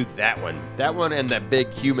wanted to do that one. That one and that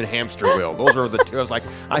big human hamster wheel. Those are the two. I was like,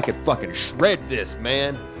 I could fucking shred this,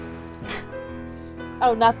 man.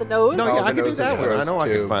 Oh, not the nose? No, Oh, yeah, I the could do nose that is one. I gross, know I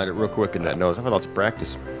too. could find it real quick in that nose. I've had lots of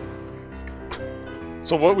practice.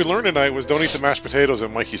 So what we learned tonight was don't eat the mashed potatoes at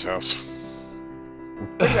Mikey's house.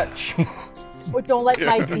 Or don't let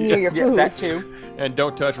Mike be near your Yeah, food. that too. And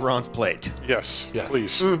don't touch Ron's plate. Yes, Yes.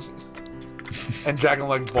 please. And Jacqueline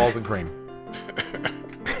likes balls and cream.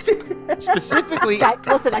 Specifically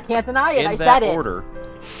Listen, I can't deny it. in I that said it. order.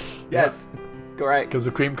 Yes. Correct. Because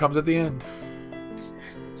the cream comes at the end.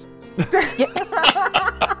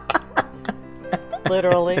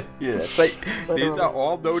 Literally. Yeah. It's like, these Literally. are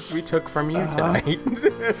all notes we took from you tonight.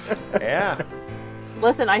 Yeah.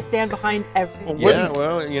 Listen, I stand behind every. Well, what- Yeah,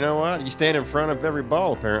 well, you know what? You stand in front of every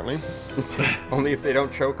ball, apparently. Only if they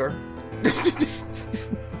don't choke her.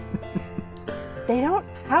 They don't.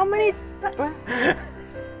 How many?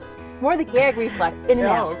 More the gag reflex. In and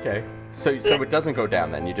Oh, out. okay. So it doesn't go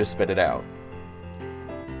down then. You just spit it out.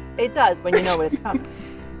 It does when you know when it's coming.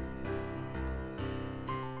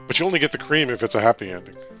 But you only get the cream if it's a happy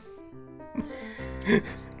ending.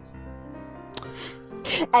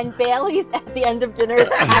 And Bailey's at the end of dinner is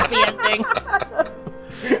a happy ending.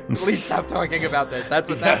 Please stop talking about this. That's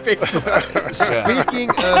what that face was. Speaking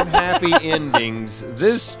of happy endings,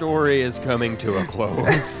 this story is coming to a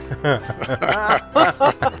close.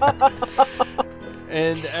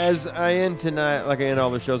 And as I end tonight, like I end all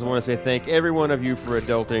the shows, I want to say thank every one of you for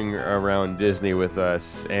adulting around Disney with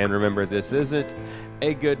us. And remember, this isn't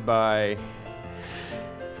a goodbye.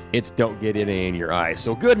 It's don't get any in your eyes.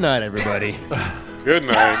 So good night, everybody. Good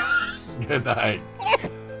night. Good night.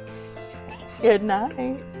 Good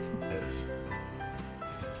night. Yes.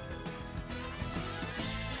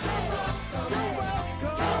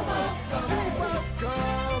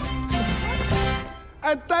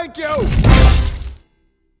 And thank you.